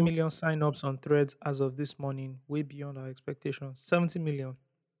 70 nobody. million sign-ups on threads as of this morning, way beyond our expectations. 70 million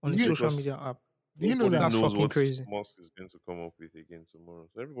on Do a you, social Because media app. do you know nobody that? That's knows fucking what crazy. Musk is going to come up with again tomorrow.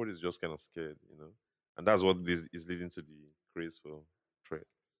 So everybody's just kind of scared. And that's what this is leading to the craze for trade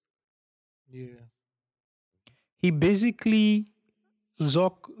Yeah. He basically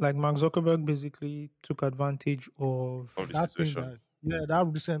like Mark Zuckerberg basically took advantage of of the That thing situation. that, yeah, that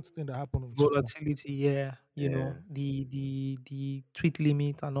recent thing that happened with TikTok. volatility, yeah, Yeah. the tweet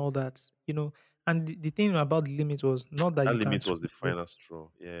limit and all that, and the thing about the limit was not that That you can't limit was the tweet, but final straw.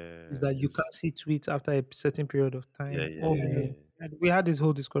 is Yeah. that you can't see tweets after a certain period of Yeah, time. yeah, Oh yeah, Yeah. man, yeah. and we had this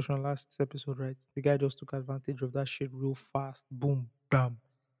whole discussion last episode, right? The guy just took advantage of that shit real fast, boom, bam,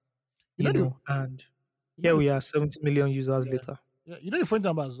 You know the and you know here the we are, 70 million users yeah. later. Yeah. You know the funny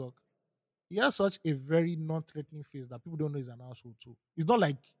thing about Zuck? He has such a very non-threatening face that people don't know he's an asshole too. He's not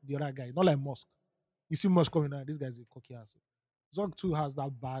like the other guy, not like Musk. You see Musk coming out, this guy's a cocky asshole. Zuck too has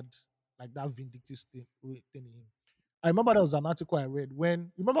that bad, like that vindictive thing in him. I remember there was an article I read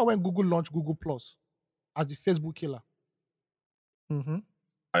when Google launched Google Plus as the Facebook killer. Hmm.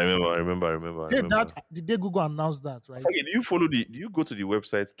 I remember. The day Google announced that, right? Okay, do you go to the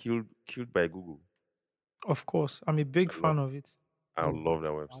website killed by Google? Of course, I'm a big I love fan of it. I Oh, love that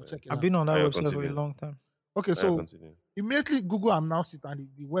I'll website. check it I've out. been on that I website for a continue. long time. Okay, I so continue. immediately Google announced it and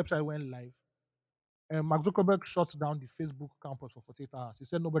the website went live. And Mark Zuckerberg shut down the Facebook campus for 48 hours. He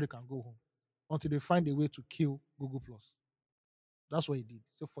said nobody can go home until they find a way to kill Google Plus. That's what he did.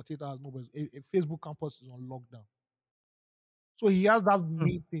 So 48 hours, nobody. A Facebook campus is on lockdown. So he has that Hmm.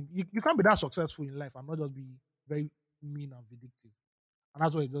 mean thing. You can't be that successful in life and not just be very mean and vindictive. And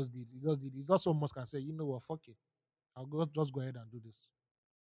that's what he just did. He just did. He's not so much can say, you know what, fuck it. Just go ahead and do this.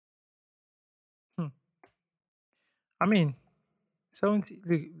 Hmm. I mean, 70,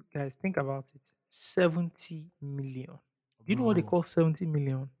 look, guys, think about it. 70 million. Do you know what they Bro, call 70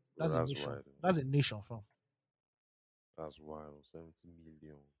 million? Bro, that's a that's nation. wild. That's a nation, fam. That's wild. 70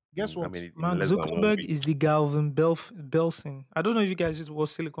 million. Guess I what? mean, in Mark less than 1 week. Zuckerberg is the Galvin Belson. I don't know if you guys just watch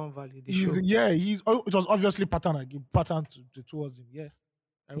Silicon Valley, the show. It was obviously pattern towards him. Yeah.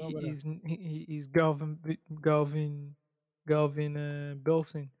 I He remember that. is he's Galvin Belson.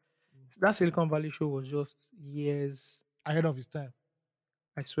 That Silicon Valley show was just years. Ahead of his time.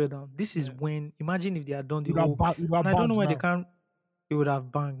 I swear down. This is Yeah. when, imagine if they had done the It would have, whole, it would have and I don't know banned why they now. can't. It would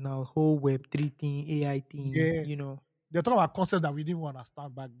have banged now. Whole Web3 thing, AI thing. Yeah. They're talking about concepts that we didn't even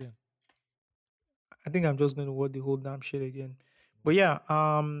understand back then. I think I'm just going to watch the whole damn shit again. But yeah,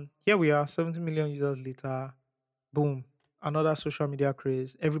 here we are, 70 million users later. Boom, another social media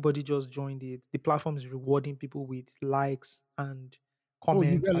craze. Everybody just joined it. The platform is rewarding people with likes and Oh, you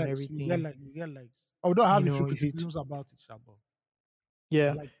comments get and likes. everything. You get likes. Although I have a few If it, criticisms about it, Shabo.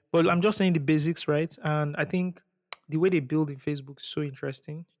 yeah. Like, But I'm just saying the basics, right? And I think the way they build in Facebook is so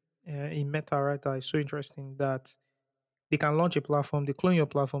interesting. In Meta, right, is so interesting that they can launch a platform, they clone your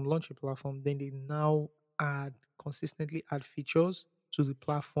platform, launch a platform, then they now consistently add features to the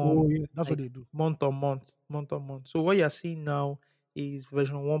platform oh yeah, that's what like they do. month on month, month on month. So what you're seeing now is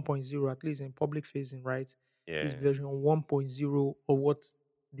version 1.0, at least in public facing, right? Is Yeah. version 1.0 of what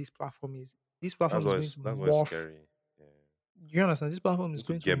this platform is. This platform is going to That's why it's morph. scary. Yeah. You understand? This platform is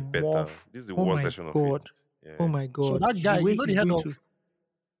Going to going to get better. morph. This is the Oh worst my version of it. god. Oh Yeah. my So god. that The guy, way he's going to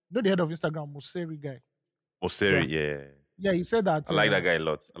the head of Instagram, Mosseri guy. Moseri, yeah. yeah. Yeah, he said that. I like that guy a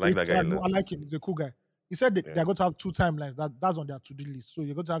lot. I like that guy a no, lot. I like him. He's a cool guy. He said that Yeah. they're going to have two timelines. That's on their to-do list. So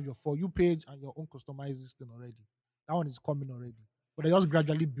you're going to have your For You page and your own customized system already. That one is coming already. But they're just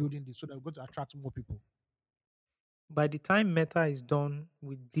gradually building this so they're going to attract more people. By the time Meta is done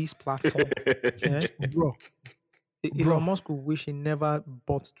with this platform, yeah, Bro, Elon bro. Musk will wish he never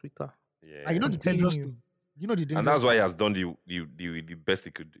bought Twitter. And you know Yeah. I'm the telling dangerous you. thing? You know the And dangerous that's why thing? he has done the best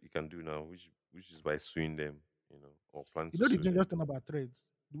he can do now, which is by suing them, or planning You to know the sue them. dangerous thing about threads?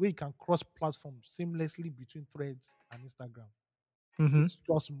 The way you can cross platform seamlessly between threads and Instagram. Hmm. It's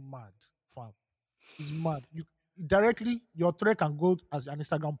just mad, fam. It's mad. You directly your thread can go as an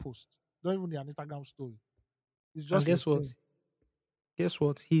Instagram post, not even an Instagram story. It's And just guess what? insane. Guess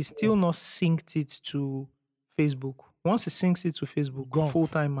what? He's Yeah. still not synced it to Facebook. Once he syncs it to It's Facebook, gone. full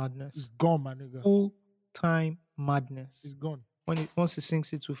time It's madness. gone, my nigga. Full time madness. It's gone. Once he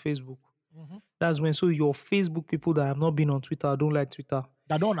syncs it to Facebook, Mm-hmm. that's when. So your Facebook people that have not been on Twitter don't like Twitter.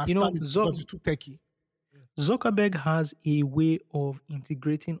 I don't You know, understand it because it's too techy. Zuckerberg has a way of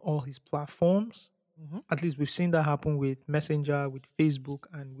integrating all his platforms. Mm-hmm. At least we've seen that happen with Messenger, with Facebook,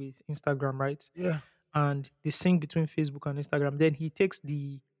 and with Instagram, right? Yeah. And the sync between Facebook and Instagram. Then he takes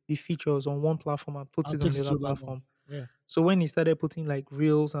the features on one platform and puts I'll it on take the it other to that one. platform. Yeah. So when he started putting like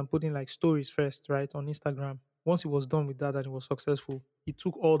reels and putting like stories first, right, on Instagram, once he was done with that and he was successful, he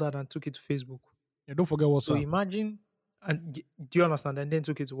took all that and took it to Facebook. Yeah, don't forget So WhatsApp. imagine, and do you understand? And then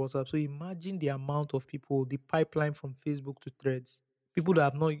took it to WhatsApp. So imagine the amount of people, the pipeline from Facebook to Threads, people that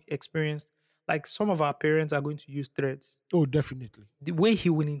have not experienced. Like some of our parents are going to use Threads. Oh, definitely. The way he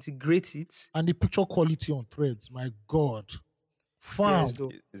will integrate it, And the picture quality on threads, my God. yeah, Fam. it's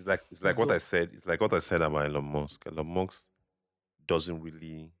dope. It's like what I dope. said. It's like what I said about Elon Musk. Elon Musk doesn't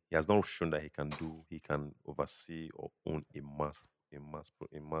really. He has not shown that he can do. He can oversee or own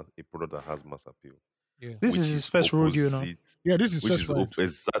a product that has mass appeal, Yeah. This is which his is first rodeo now. opposite. Yeah, this is Which just is right.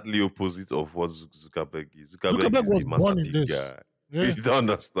 exactly opposite of what Zuckerberg is. Zuckerberg Zuckerberg is was the mass born in appeal this. guy. Yeah. You don't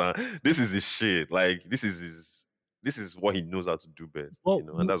understand. This is his shit. Like this is what he knows how to do best. Well,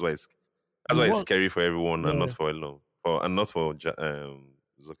 And that's we why it's what scary for everyone and yeah. not for Elon. And not for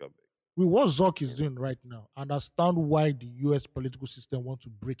Zuckerberg. With what Zuck is You know. doing right now, understand why the US political system wants to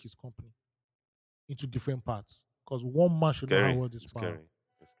break his company into different parts. Because one man should not have Scary. all this It's power. scary.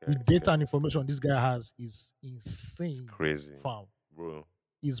 It's The scary. It's data scary. and It's scary. information this guy has is It's insane. crazy. Fam. Bro.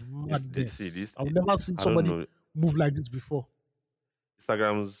 Is See this madness. I've never seen I don't somebody know. move like this before.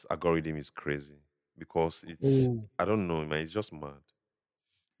 Instagram's algorithm is crazy because it's Oh, I don't know, man. It's just mad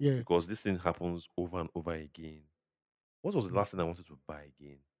yeah. because this thing happens over and over again. What was the last thing I wanted to buy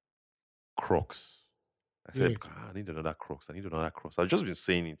again? Crocs. I Yeah. said, "Ah, I need another Crocs. I need another Crocs." I've just been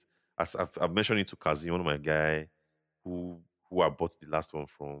saying it. I've mentioned it to Kazi, one of my guy who I bought the last one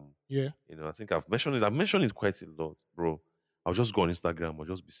from. Yeah. I think I've mentioned it. I've mentioned it quite a lot, bro. I'll just go on Instagram. I'll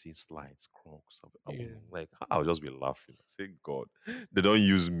just be seeing slides, Crocs. Yeah. Like I'll just be laughing. I say, God, they don't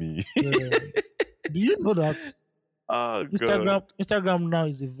use me. Yeah. Do you know that Oh God. Instagram now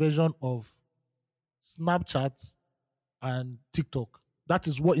is a version of Snapchat and TikTok? That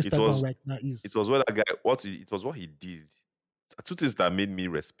is what It Instagram was right now is. it was what that guy it was what he did. Two things that made me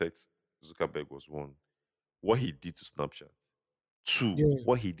respect Zuckerberg was one, what he did to Snapchat. Two, Yeah.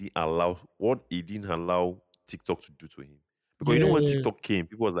 what he didn't allow TikTok to do to him. Because Yeah. when TikTok came,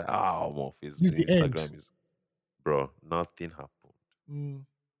 people was like, more This is Facebook, the end. Instagram is bro, nothing happened. Mm.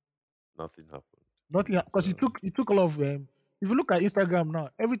 Nothing happened. Nothing because So it took a lot of if you look at Instagram now,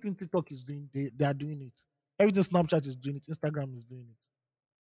 everything TikTok is doing, they are doing it. Everything Snapchat is doing it, Instagram is doing it.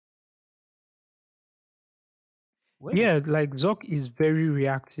 Well, Yeah, like Zuck is very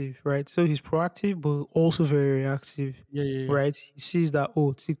reactive, right? So he's proactive, but also very reactive, yeah. right? He sees that,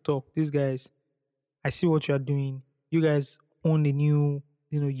 oh, TikTok, these guys, I see what you are doing. You guys own a new,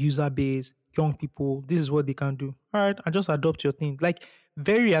 user base, young people. This is what they can do. All right, I just adopt your thing. Like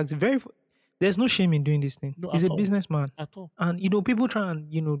very reactive, there's no shame in doing this thing. No, He's at a all. businessman. At all. And people try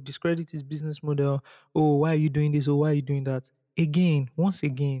and discredit his business model. Oh, why are you doing this? Or why are you doing that? Once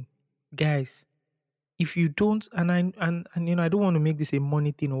again, guys, if you don't, and I don't want to make this a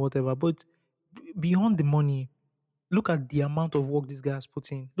money thing or whatever, but beyond the money, look at the amount of work this guy has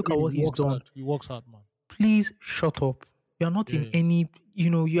put in. Look at what he's done. He works hard, man. Please shut up. You're not in Yeah. any.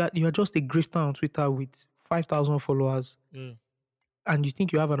 You are just a grifter on Twitter with 5,000 followers, Yeah. and you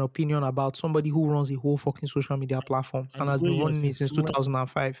think you have an opinion about somebody who runs a whole fucking social media platform And and the has way been he has running it since influenced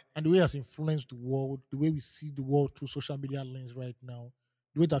 2005. and the way it has influenced the world, the way we see the world through social media lens right now,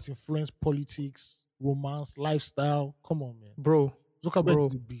 the way that's influenced politics, romance, lifestyle. Come on, man. Bro, Zuckerberg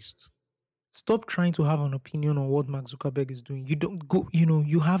is a beast. stop trying to have an opinion on what Mark Zuckerberg is doing. You don't go,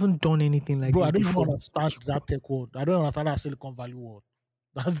 you haven't done anything like Bro, this I don't even before. understand that tech world. I don't understand that Silicon Valley world.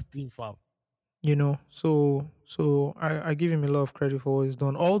 That's the thing, fam. So I give him a lot of credit for what he's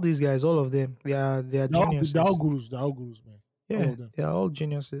done. All these guys, all of them, they are They're all geniuses. gurus. They're all gurus, man. All Yeah, of them. they are all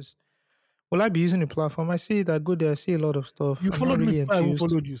geniuses. Will I be using the platform? I see that good there. I see a lot of stuff. You I'm not followed me really before I even enthused.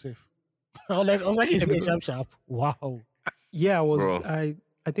 followed you, Seth. I was like, Yeah, it's a because sharp, sharp. Wow. yeah, I was Bro.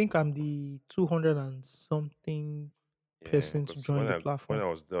 I think I'm the 200 and something Yeah, person to because join the when platform. I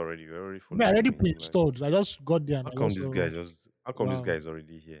was there already, you were already Me, I following already me. I'm like, pre-installed. I just got there and how I come just this saw. guy just how come this guy Wow. is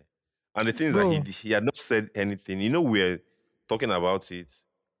already here? And the thing is that he Bro, he had not said anything. You know, we're talking about it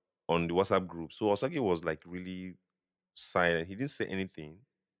on the WhatsApp group. So Osaki was like really silent. He didn't say anything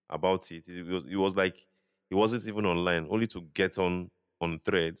about it. It was like he wasn't even online, only to get on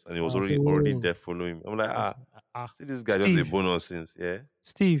threads, and he was I say, already oh, there following. I'm like, I say, see this guy just a Steve, bonus since, yeah,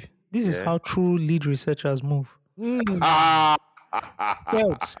 Steve, this is yeah. how true lead researchers move. Mm,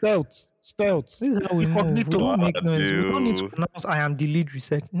 stealth, This is how we move. We incognito. don't make What noise. We don't need to do? announce I am the lead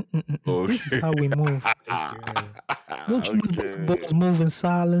research. This is Okay. how we move. Okay. Don't you know bad Okay. boys move in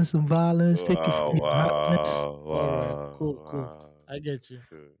silence and violence, take it from Wow, your highness? wow, All right. wow, Cool, cool. wow. I get you.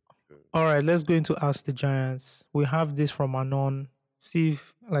 Good, good. All right, let's go into Ask the Giants. We have this from Anon.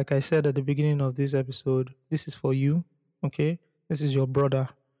 Steve, like I said at the beginning of this episode, this is for you. Okay? This is your brother.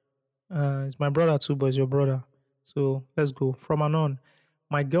 It's my brother too, but it's your brother. So let's go. From Anon.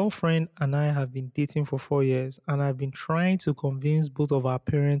 My girlfriend and I have been dating for 4 years, and I've been trying to convince both of our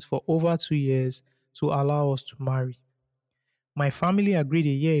parents for over 2 years to allow us to marry. My family agreed a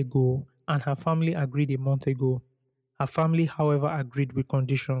year ago, and her family agreed a month ago. Her family, however, agreed with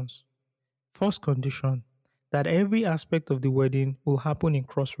conditions. First condition, that every aspect of the wedding will happen in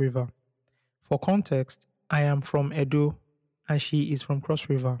Cross River. For context, I am from Edo and she is from Cross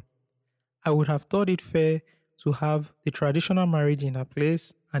River. I would have thought it fair to have the traditional marriage in her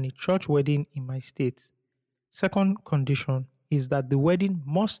place and a church wedding in my state. Second condition is that the wedding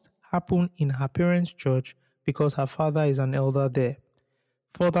must happen in her parents' church because her father is an elder there.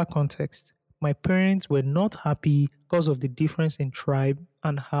 Further context, my parents were not happy because of the difference in tribe,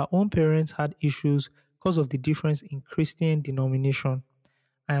 and her own parents had issues because of the difference in Christian denomination.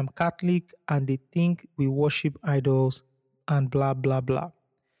 I am Catholic and they think we worship idols and blah blah blah.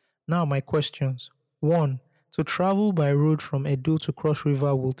 Now, my questions. 1. To travel by road from Edo to Cross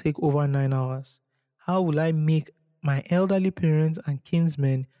River will take over 9 hours. How will I make my elderly parents and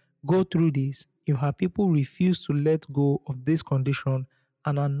kinsmen go through this if her people refuse to let go of this condition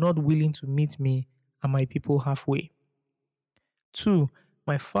and are not willing to meet me and my people halfway? 2.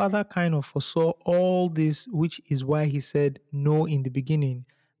 My father kind of foresaw all this, which is why he said no in the beginning,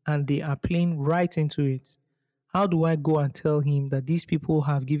 and they are playing right into it. How do I go and tell him that these people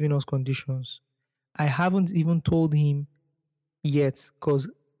have given us conditions? I haven't even told him yet because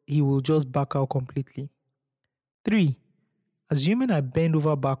he will just back out completely. 3. Assuming I bend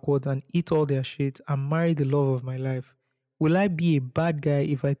over backwards and eat all their shit and marry the love of my life, will I be a bad guy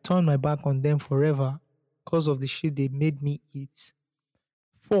if I turn my back on them forever because of the shit they made me eat?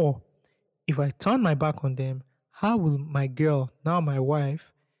 4. If I turn my back on them, how will my girl, now my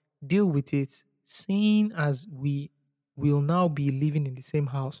wife, deal with it, seeing as we will now be living in the same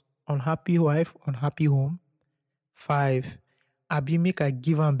house? Unhappy wife, unhappy home. 5. Abi make I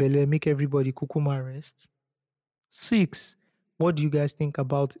give am belle, make everybody kukuma rest. 6. What do you guys think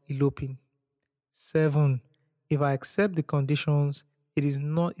about eloping? 7. If I accept the conditions, is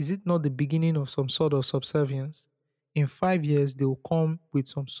it not the beginning of some sort of subservience? In 5 years, they will come with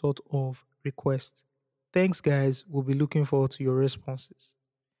some sort of request. Thanks, guys. We'll be looking forward to your responses.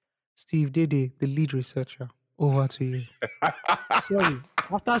 Steve Dede, the lead researcher, over to you. Sorry.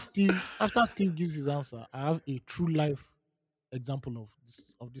 After Steve gives his answer, I have a true life example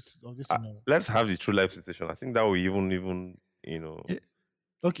of this scenario. Let's have the true life situation. I think that will even Yeah,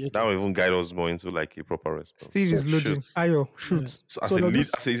 Okay, that okay. will even guide us more into like a proper response. Steve So is loading. Shoot. Ayo, yeah. shoot. So as So a there's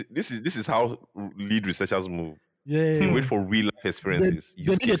lead, this this is how lead researchers move. They yeah. wait Hmm. for real life They experiences, they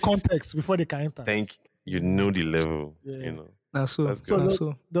use need a cases. context before they can enter. Think you Mm, know the level. yeah. Now so, Let's So go. now there,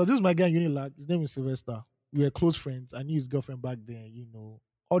 so. there was this my guy in Unilag. His name is Sylvester. We were close friends. I knew his girlfriend back then.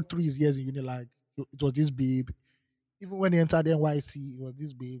 All 3 years in Unilag, it was this babe. Even when he entered NYC, it was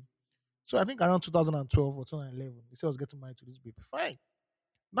this babe. So I think around 2012 or 2011, he said I was getting married to this babe. Fine.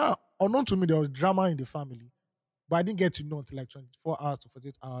 Now, unknown to me, there was drama in the family, but I didn't get to know until like 24 hours to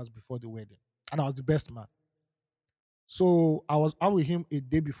 48 hours before the wedding. And I was the best man. So I was out with him a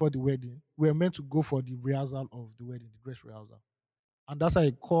day before the wedding. We were meant to go for the rehearsal of the wedding, the dress rehearsal. And that's how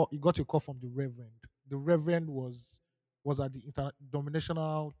he got a call from the reverend. The reverend was at the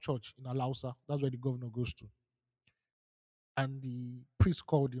interdenominational church in Alausa. That's where the governor goes to. And the priest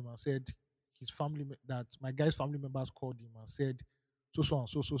called him and said that my guy's family members called him and said so and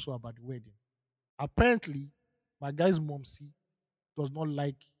so about the wedding. Apparently, my guy's mom does not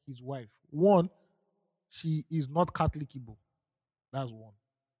like his wife. One, she is not Catholic Igbo. That's one.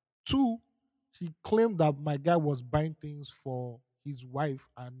 Two, she claimed that my guy was buying things for his wife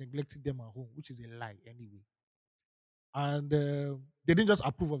and neglecting them at home, which is a lie anyway. And they didn't just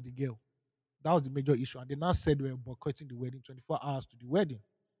approve of the girl. That was the major issue. And they now said they were boycotting the wedding 24 hours to the wedding.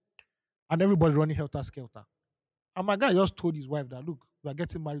 And everybody running helter skelter. And my guy just told his wife that, look, we are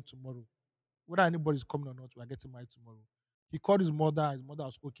getting married tomorrow. Whether anybody's coming or not, we are getting married tomorrow. He called his mother. His mother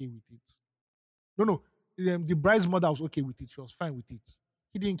was okay with it. No. The bride's mother was okay with it. She was fine with it.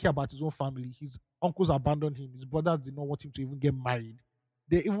 He didn't care about his own family. His uncles abandoned him. His brothers did not want him to even get married.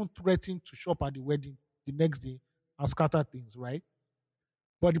 They even threatened to show up at the wedding the next day and scatter things, right?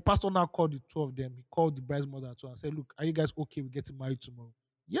 But the pastor now called the two of them. He called the bride's mother too and said, look, are you guys okay with getting married tomorrow?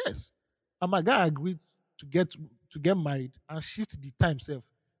 Yes. And my guy agreed to get married and shift the time self.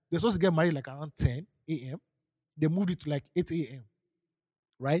 They're supposed to get married like around 10 a.m. They moved it to like 8 a.m.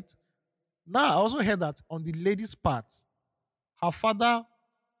 Right? Now I also heard that on the lady's part, her father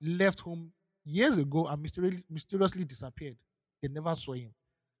left home years ago and mysteriously disappeared. They never saw him.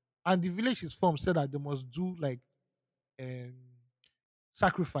 And the village he's from said that they must do like um,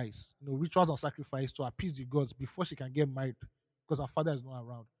 sacrifice, rituals and sacrifice to appease the gods before she can get married because her father is not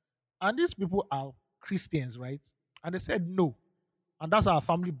around. And these people are Christians, right? And they said no. And that's how our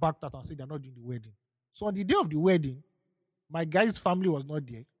family backed out and said they're not doing the wedding. So on the day of the wedding, my guy's family was not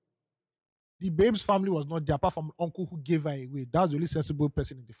there. The babe's family was not there, apart from uncle who gave her away. That was the only sensible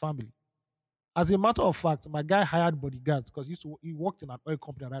person in the family. As a matter of fact, my guy hired bodyguards because he worked in an oil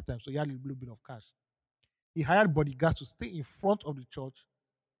company at that time, so he had a little bit of cash. He hired bodyguards to stay in front of the church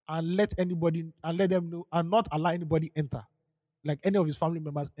and let them know and not allow anybody enter, like any of his family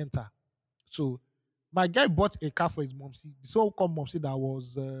members enter. So my guy bought a car for his mom. The so-called mom that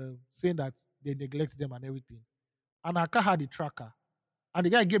was saying that they neglected them and everything. And her car had a tracker. And the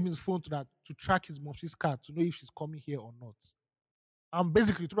guy gave me his phone to track his mom's car to know if she's coming here or not. And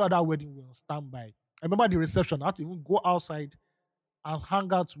basically throughout that wedding, we were on standby. I remember the reception. I had to even go outside and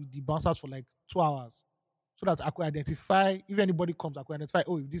hang out with the bouncers for like 2 hours so that I could identify, if anybody comes, I could identify,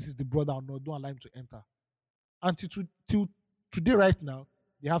 if this is the brother or not, don't allow him to enter. And till today, right now,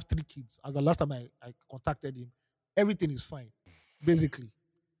 they have 3 kids. As the last time I contacted him, everything is fine, basically.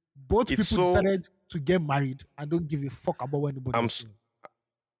 Both It's people so decided to get married and don't give a fuck about what anybody I'm is s- saying.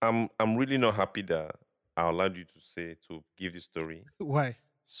 I'm really not happy that I allowed you to give the story, Why?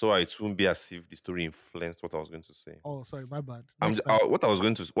 so it won't be as if the story influenced what I was going to say. Oh, sorry, my bad. Next time. What I was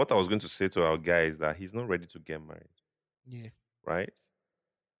going to say to our guy is that he's not ready to get married, Yeah. right?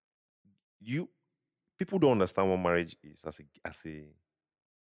 You People don't understand what marriage is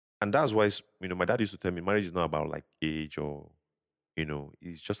and that's why my dad used to tell me marriage is not about like age or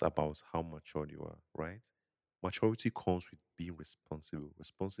it's just about how mature you are, right? Maturity comes with being responsible.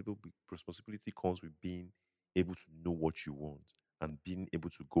 Responsibility comes with being able to know what you want and being able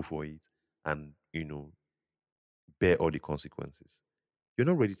to go for it and bear all the consequences. You're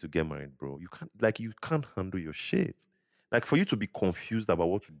not ready to get married, bro. You can't handle your shit. Like for you to be confused about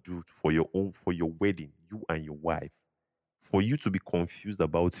what to do for your wedding, you and your wife, for you to be confused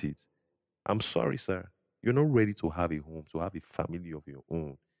about it, I'm sorry, sir. You're not ready to have a home, to have a family of your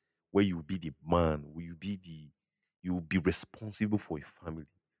own, where you be the man, you will be responsible for a family.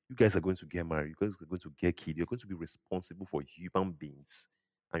 You guys are going to get married, you guys are going to get kids, you're going to be responsible for human beings,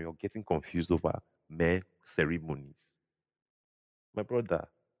 and you're getting confused over mere ceremonies. My brother,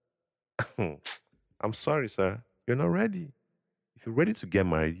 I'm sorry, sir. You're not ready. If you're ready to get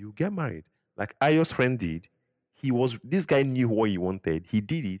married, you get married. Like Ayo's friend did. This guy knew what he wanted. He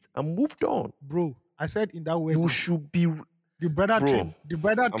did it and moved on. Bro, I said in that You wedding, should be, the brother bro. train, the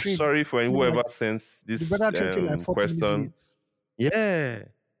brother I'm train sorry for came like whoever sends the this brother train came like 40 minutes question. late. Yeah.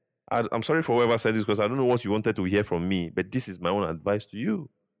 I'm sorry for whoever said this because I don't know what you wanted to hear from me, but this is my own advice to you.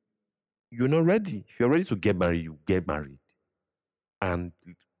 You're not ready. If you're ready to get married, you get married. And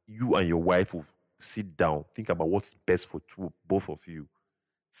you and your wife will sit down, think about what's best for both of you.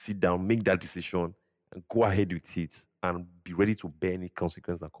 Sit down, make that decision, and go ahead with it, and be ready to bear any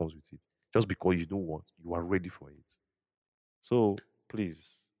consequence that comes with it. Just because you know what you are ready for it. So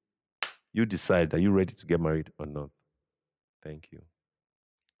please, you decide, are you ready to get married or not? Thank you.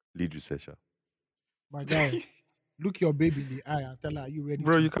 Lead researcher. My guy, look your baby in the eye and tell her, are you ready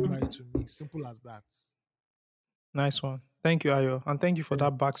Bro, to you get can't. married to me? Simple as that. Nice one. Thank you, Ayo. And thank you for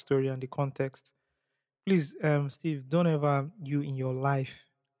Thank that backstory and the context. Please, Steve, don't ever you in your life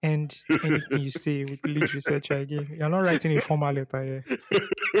end anything you say with lead researcher again. You're not writing a formal letter here.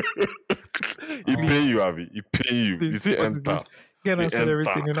 He pay Please, Oh, you, Abby. He pay you. You please, see, what is enter. this? Again, I He said enter.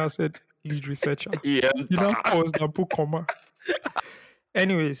 everything, and I said lead researcher. Yeah. You know, pause and put comma.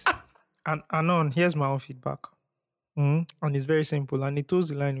 Anyways, and Anon, here's my own feedback. And it's very simple. And it toes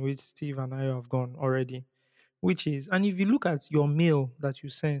the line which Steve and I have gone already, which is, and if you look at your mail that you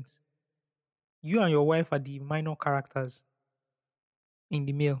sent, you and your wife are the minor characters in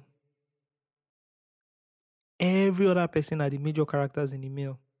the mail. Every other person are the major characters in the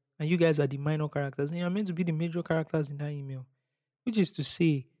mail. And you guys are the minor characters. And you're meant to be the major characters in that email. Which is to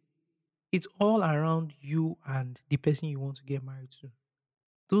say, it's all around you and the person you want to get married to.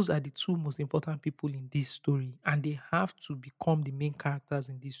 Those are the two most important people in this story. And they have to become the main characters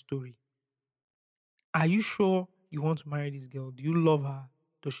in this story. Are you sure you want to marry this girl? Do you love her?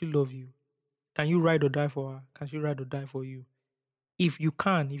 Does she love you? Can you ride or die for her? Can she ride or die for you? If you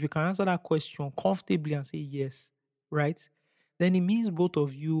can answer that question comfortably and say yes, right? Then it means both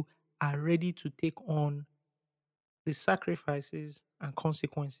of you are ready to take on the sacrifices and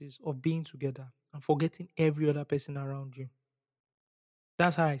consequences of being together and forgetting every other person around you.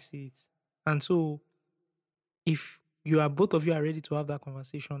 That's how I see it. And so if both of you are ready to have that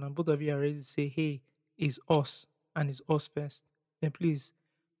conversation and both of you are ready to say, hey, it's us and it's us first, then please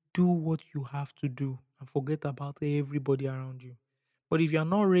do what you have to do and forget about everybody around you. But if you're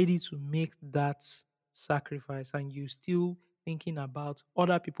not ready to make that sacrifice and you're still thinking about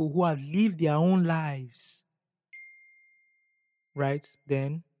other people who have lived their own lives, right?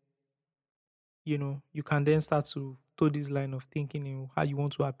 Then, you can then start to toe this line of thinking how you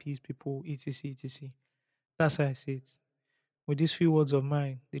want to appease people, etc., etc. That's how I see it. With these few words of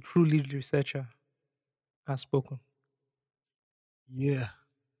mine, the true lead researcher has spoken. Yeah.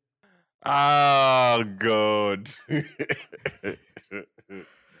 Oh God.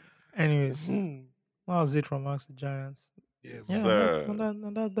 Anyways, that was it from Ask the Giants. Yeah. Yeah, Sir.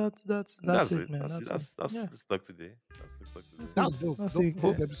 that's it, it. man. That's it. That's the stuck today. That's the stuck today. That's dope. That's Dope, it.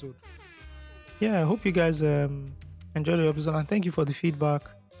 dope episode. Yeah, I hope you guys enjoyed the episode and thank you for the feedback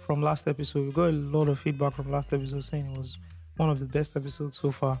from last episode. We got a lot of feedback from last episode saying it was one of the best episodes so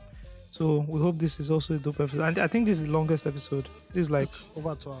far. So we hope this is also a dope episode. And I think this is the longest episode. This is like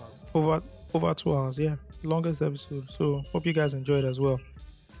Over 2 hours. over 2 hours. Yeah, longest episode. So hope you guys enjoyed as well.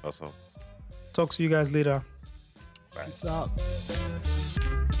 Awesome. Talk to you guys later. Peace out.